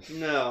good thing.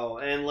 No,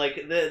 and like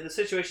the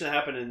situation that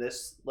happened in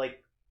this like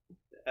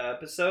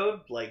episode,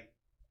 like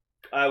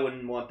I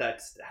wouldn't want that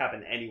to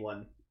happen to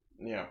anyone.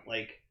 Yeah.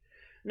 Like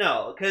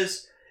no,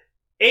 because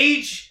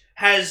age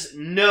has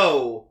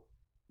no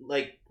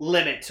like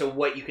limit to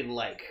what you can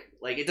like.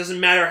 Like, it doesn't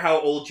matter how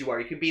old you are.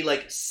 You could be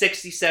like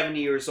 60, 70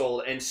 years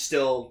old and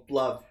still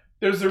love.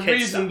 There's a Kid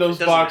reason stuff. those It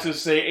doesn't boxes matter.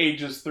 say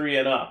ages 3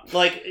 and up.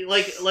 Like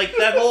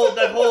that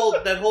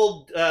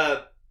whole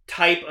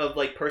type of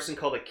like person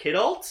called a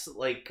kidult.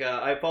 Like,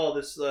 I follow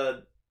this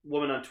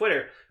woman on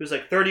Twitter who's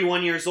like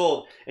 31 years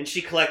old, and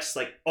she collects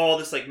like all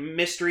this like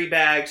mystery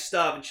bag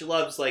stuff, and she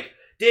loves like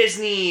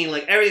Disney,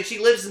 like everything. She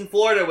lives in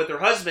Florida with her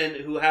husband,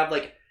 who have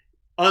like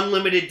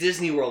unlimited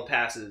Disney World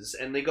passes,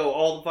 and they go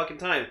all the fucking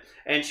time.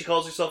 And she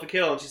calls herself a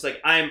kidult, and she's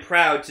like, I am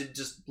proud to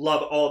just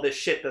love all this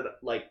shit that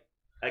like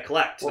I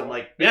collect. Well, I'm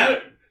like, being yeah.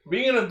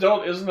 being an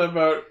adult isn't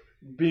about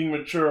being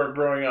mature or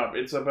growing up.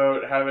 It's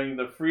about having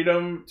the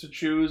freedom to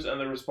choose and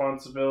the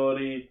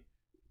responsibility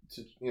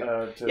to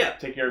Yeah.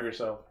 take care of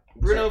yourself.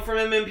 Bruno from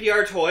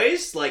MMPR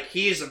Toys, like,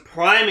 he's a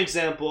prime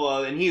example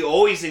of, and he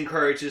always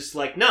encourages,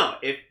 like, no,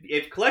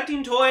 if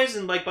collecting toys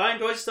and like buying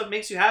toys and stuff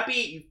makes you happy,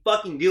 you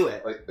fucking do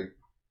it. Like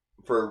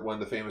for one of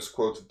the famous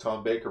quotes of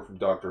Tom Baker from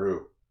Doctor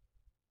Who,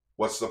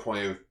 what's the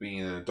point of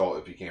being an adult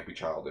if you can't be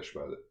childish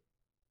about it?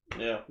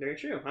 Yeah. Very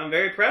true. I'm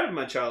very proud of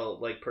my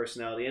childlike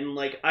personality, and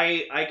like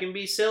I can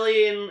be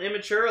silly and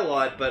immature a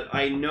lot, but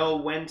I know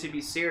when to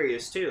be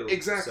serious too.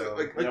 Exactly. So,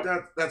 like Yep.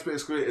 that's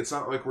basically it. It's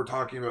not like we're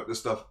talking about this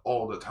stuff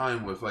all the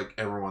time with like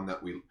everyone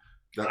that we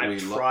I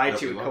lo- try that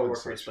to we with love and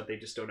coworkers, such. but they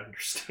just don't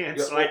understand,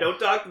 Yeah, so I don't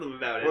talk to them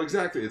about it. Well,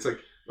 exactly. It's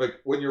like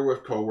when you're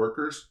with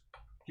coworkers,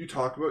 you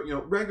talk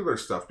about regular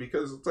stuff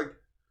because it's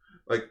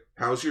like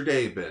how's your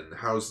day been?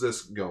 How's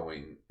this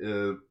going?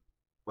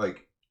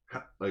 Like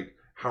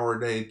how are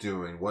they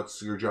doing?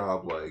 What's your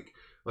job like?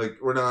 Like,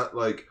 we're not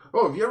like,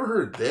 oh, have you ever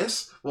heard of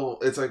this? Well,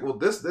 it's like, well,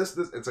 this.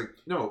 It's like,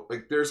 no,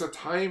 like there's a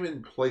time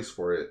and place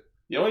for it.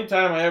 The only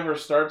time I ever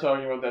start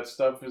talking about that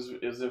stuff is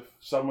if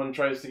someone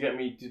tries to get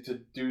me to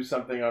do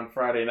something on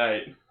Friday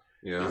night.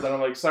 Yeah. Because then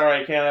I'm like,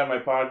 sorry, I can't have my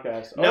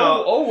podcast.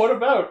 No. Oh, what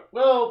about?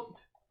 Well,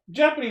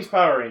 Japanese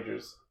Power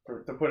Rangers,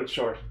 to put it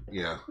short.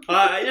 Yeah.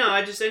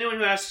 I just, anyone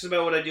who asks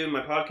about what I do in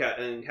my podcast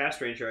and Cast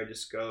Ranger, I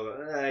just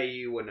go,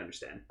 you wouldn't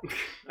understand.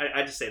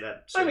 I just say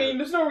that. I mean,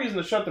 there's no reason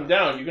to shut them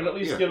down. You can at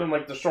least Yeah. give them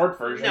like the short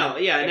version. No,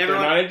 yeah, If and they're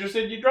everyone- not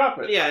interested, you drop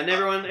it. yeah, and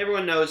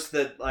everyone knows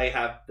that I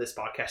have this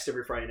podcast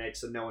every Friday night,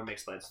 so no one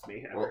makes plans with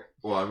me ever.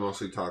 Well, I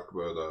mostly talk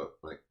about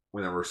like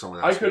whenever someone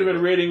I asks could have me been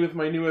about- raiding with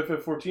my new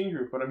FF14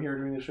 group, but I'm here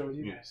doing the show with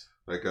you Yeah. guys.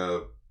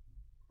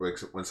 like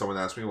when someone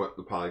asks me what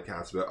the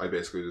podcast's about, I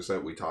basically just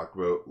said we talk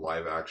about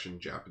live action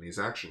Japanese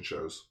action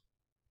shows.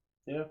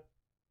 There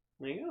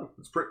you go.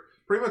 It's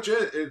pretty much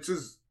it. It's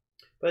just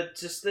But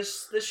just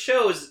this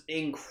show is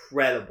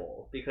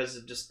incredible because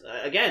of just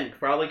again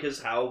probably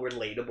because how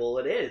relatable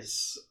it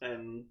is,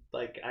 and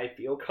like I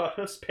feel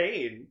Kano's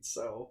pain.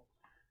 So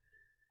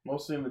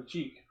Mostly in the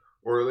cheek.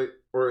 or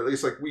at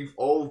least like we've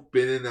all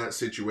been in that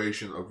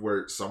situation of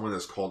where someone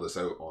has called us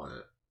out on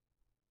it.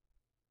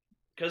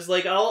 because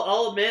like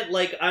I'll admit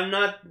like I'm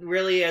not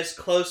really as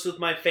close with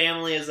my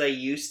family as I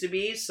used to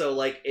be, so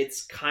like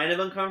it's kind of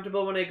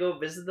uncomfortable when I go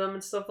visit them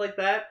and stuff like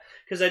that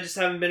because I just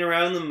haven't been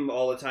around them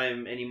all the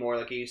time anymore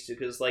like I used to.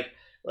 Because like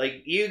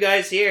you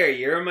guys here,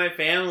 you're my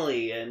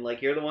family, and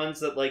like you're the ones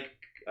that like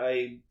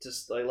I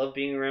love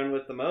being around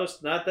with the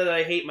most. Not that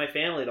I hate my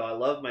family at all. I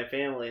love my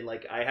family, and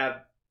like I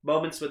have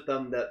moments with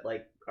them that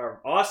like are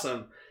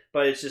awesome,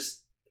 but it's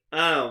just I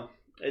don't know.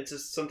 It's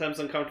just sometimes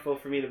uncomfortable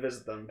for me to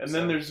visit them. And so.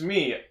 then there's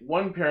me.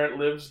 One parent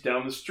lives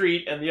down the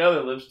street, and the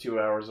other lives 2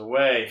 hours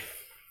away.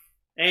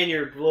 And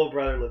your little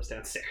brother lives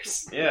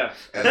downstairs. Yeah.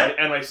 And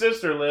And my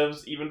sister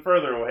lives even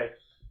further away.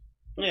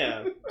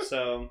 Yeah.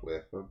 So,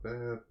 With a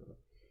bad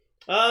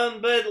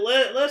but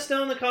let us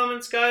know in the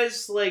comments,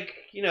 guys. Like,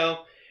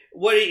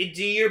 what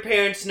do your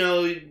parents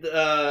know?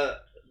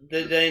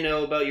 Do they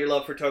know about your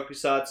love for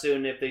Tokusatsu?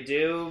 And if they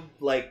do,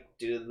 like,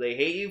 do they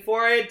hate you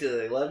for it? Do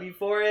they love you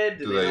for it?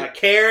 Do they not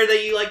care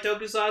that you like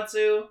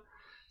Tokusatsu?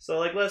 So,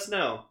 like, let us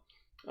know.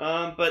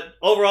 But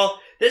overall,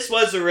 this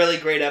was a really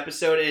great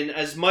episode, and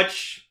as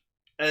much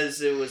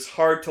as it was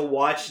hard to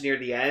watch near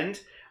the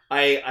end,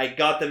 I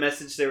got the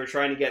message they were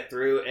trying to get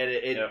through, and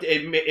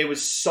it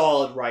was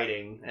solid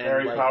writing. And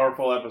Very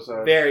powerful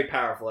episode. Very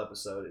powerful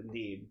episode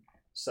indeed.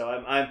 So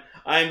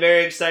I'm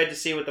very excited to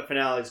see what the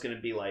finale is going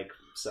to be like.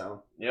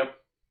 So Yep.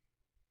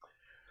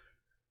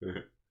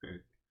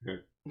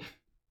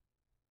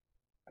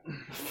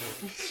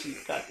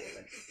 God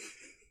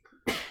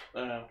damn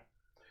it.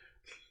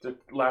 Just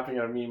laughing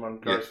at a meme on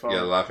Gar's phone.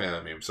 Yeah, laughing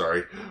at me. I'm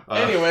sorry.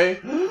 Anyway,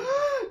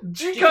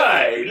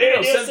 Jikai,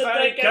 Leo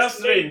Senpai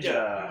Cast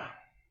Ranger.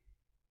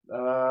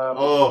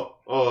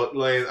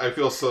 Lane, I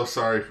feel so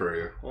sorry for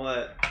you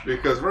What?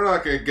 because we're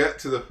not going to get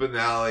to the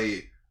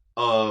finale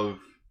of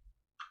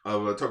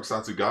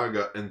Tokusatsu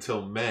Gaga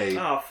until May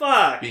Oh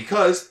fuck!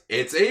 because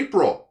it's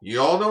April.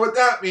 You all know what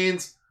that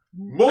means.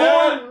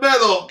 More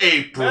Metal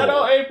April.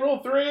 Metal April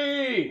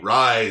 3!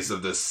 Rise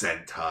of the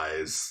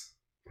Sentais.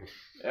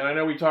 And I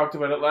know we talked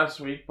about it last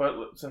week, but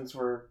since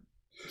we're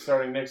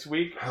starting next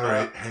week... All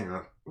right, hang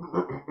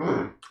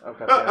on.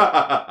 Okay,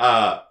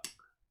 yeah.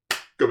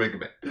 Go make a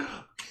bet.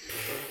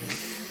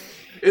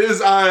 It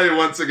is I,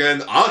 once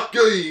again,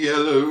 Aka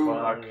Yellow.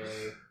 Fuck.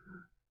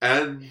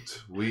 And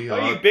we Why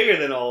are are... you bigger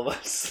than all of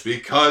us?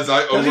 Because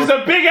I Because he's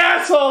a big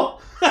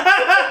asshole!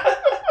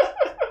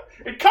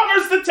 It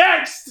covers the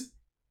text!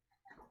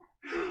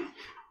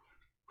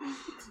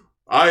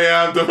 I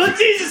am the...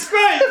 Jesus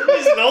Christ!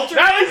 This is an ultra.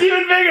 That is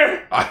even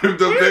bigger! I am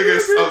the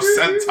biggest of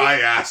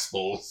Sentai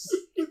assholes.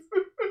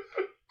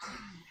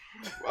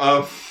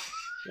 Oh,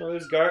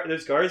 there's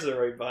Garza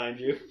right behind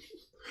you.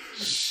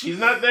 She's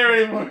not there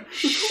anymore.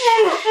 He's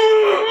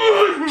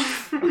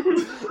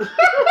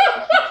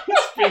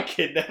been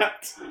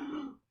kidnapped.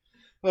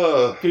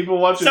 People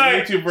watching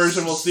Sorry. the YouTube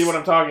version will see what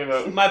I'm talking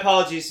about. My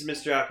apologies to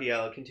Mr.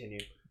 Akiela. Continue.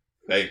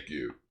 Thank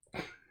you.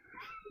 I'm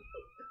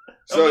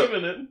So,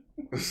 leaving it.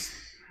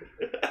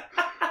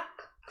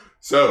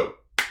 so,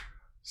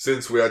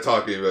 since we are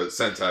talking about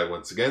Sentai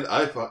once again,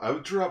 I thought I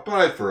would drop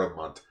by for a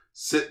month,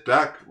 sit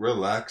back,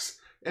 relax,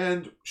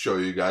 and show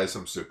you guys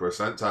some Super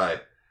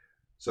Sentai.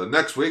 So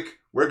next week,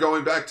 we're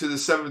going back to the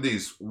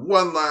 70s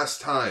one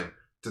last time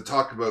to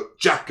talk about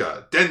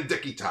Jaka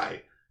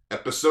Dendekitai,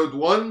 Episode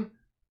 1,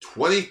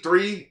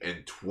 23,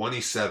 and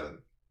 27.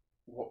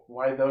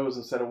 Why those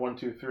instead of 1,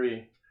 2,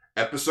 3?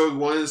 Episode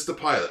 1 is the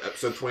pilot.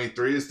 Episode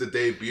 23 is the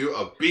debut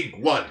of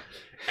Big One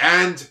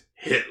and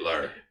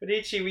Hitler.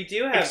 Bonichi, we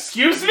do have.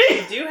 Excuse me?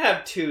 We do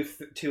have 2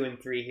 and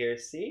 3 here.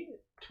 See,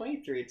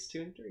 23. It's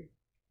 2 and 3.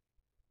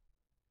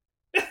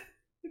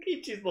 Look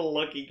at the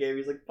look he gave.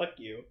 He's like, "Fuck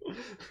you."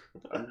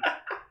 I'm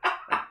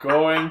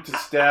going to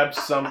stab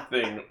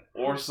something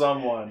or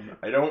someone.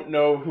 I don't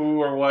know who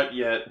or what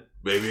yet.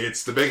 Maybe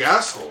it's the big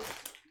asshole.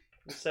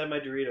 I said my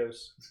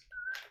Doritos.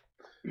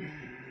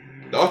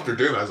 Dr.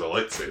 Doom has a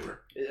lightsaber.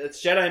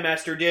 It's Jedi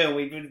Master Doom.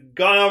 We've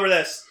gone over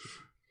this.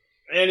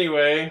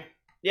 Anyway,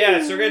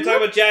 Yeah, so we're gonna talk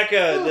about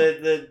Jaka,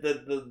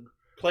 the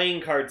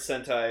playing card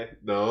Sentai.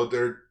 No,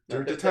 they're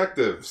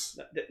detectives.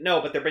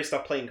 No, but they're based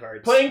off playing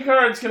cards. playing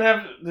cards can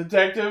have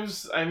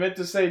detectives. I meant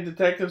to say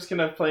detectives can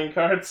have playing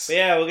cards. But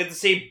yeah, we'll get to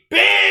see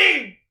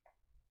Big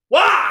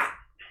Wah!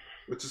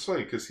 Which is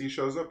funny, because he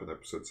shows up in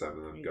episode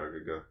 7 of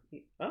Gagaga.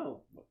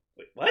 Oh,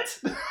 wait, what?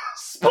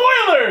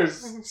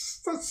 Spoilers!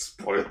 That's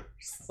spoilers.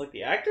 Like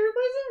the actor who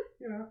plays him?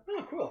 Yeah.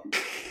 Oh, cool.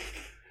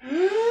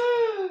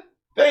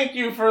 Thank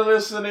you for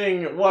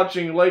listening,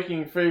 watching,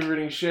 liking,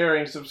 favoriting,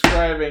 sharing,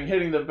 subscribing,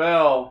 hitting the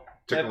bell.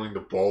 Tickling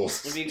the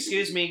balls. If you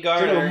excuse me,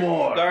 Little Gar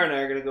more. and I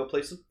are gonna go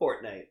play some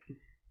Fortnite.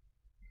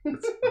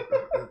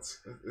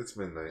 It's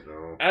midnight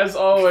now. As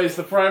always,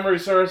 the primary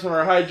source of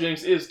our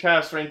hijinks is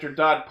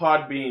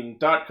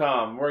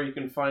castranger.podbean.com, where you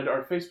can find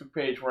our Facebook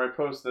page where I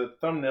post the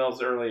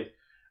thumbnails early,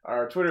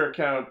 our Twitter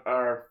account,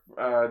 our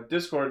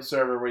Discord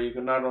server where you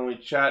can not only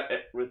chat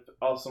with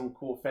awesome,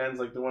 cool fans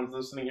like the ones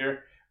listening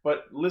here,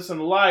 but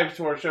listen live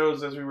to our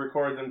shows as we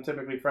record them,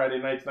 typically Friday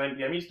nights, 9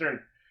 p.m. Eastern.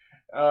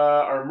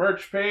 Our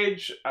merch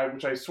page,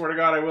 which I swear to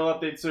God I will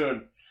update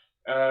soon.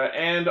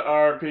 And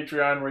our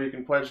Patreon, where you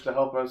can pledge to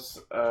help us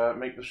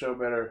make the show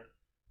better.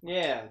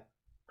 Yeah.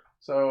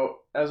 So,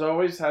 as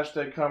always,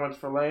 hashtag comments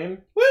for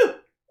Lane. Woo!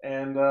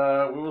 And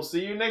we will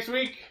see you next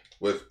week.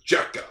 With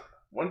Jaka.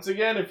 Once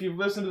again, if you've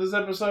listened to this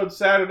episode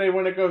Saturday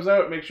when it goes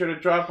out, make sure to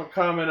drop a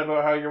comment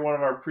about how you're one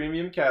of our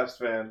premium cast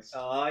fans.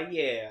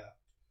 Yeah.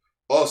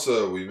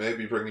 Also, we may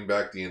be bringing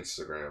back the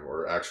Instagram,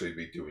 or actually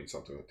be doing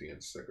something with the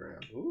Instagram.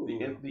 Ooh.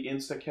 The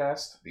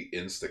Instacast. The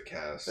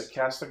Instacast. The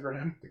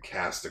Castagram. The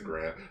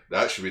Castagram.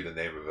 That should be the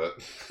name of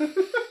it.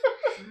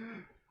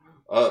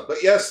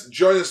 But yes,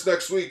 join us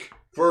next week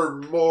for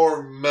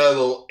more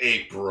Metal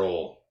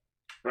April.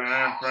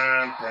 I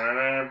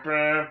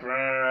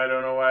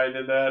don't know why I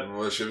did that.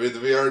 What should be the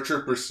VR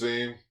Troopers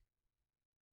theme?